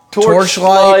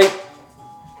 Torchlight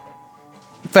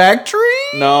Factory?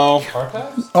 No.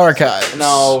 Archives.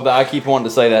 No, I keep wanting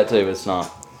to say that too. It's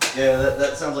not. Yeah,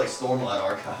 that sounds like Stormlight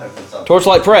Archive.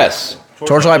 Torchlight Press.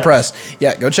 Torchlight Press.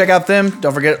 Yeah, go check out them.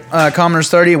 Don't forget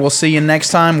Commoners 30. We'll see you next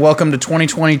time. Welcome to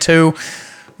 2022.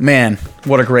 Man,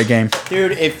 what a great game.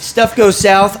 Dude, if stuff goes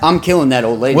south, I'm killing that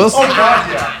old lady. Oh, God,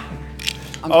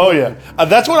 yeah.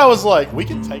 That's what I was like. We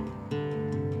can take.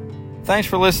 Thanks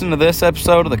for listening to this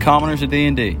episode of the Commoners of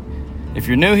D&D. If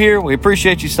you're new here, we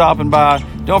appreciate you stopping by.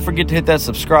 Don't forget to hit that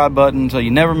subscribe button so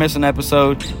you never miss an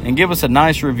episode, and give us a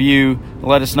nice review to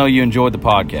let us know you enjoyed the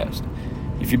podcast.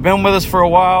 If you've been with us for a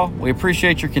while, we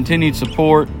appreciate your continued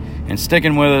support and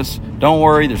sticking with us. Don't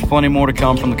worry, there's plenty more to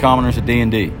come from the Commoners of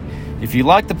D&D. If you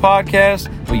like the podcast,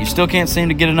 but you still can't seem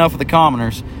to get enough of the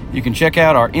Commoners, you can check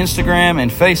out our Instagram and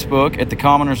Facebook at The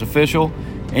Commoners Official,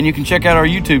 and you can check out our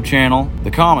YouTube channel, The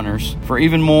Commoners, for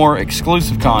even more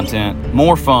exclusive content,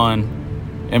 more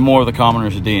fun, and more of the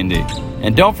Commoners of D&D.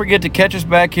 And don't forget to catch us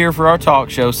back here for our talk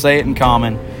show, Say It in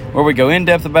Common, where we go in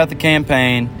depth about the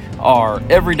campaign, our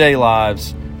everyday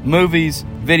lives, movies,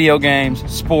 video games,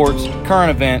 sports, current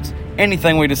events,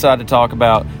 anything we decide to talk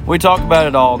about. We talk about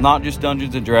it all, not just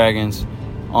Dungeons & Dragons,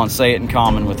 on Say It in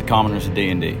Common with the Commoners of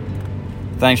D&D.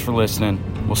 Thanks for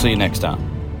listening. We'll see you next time.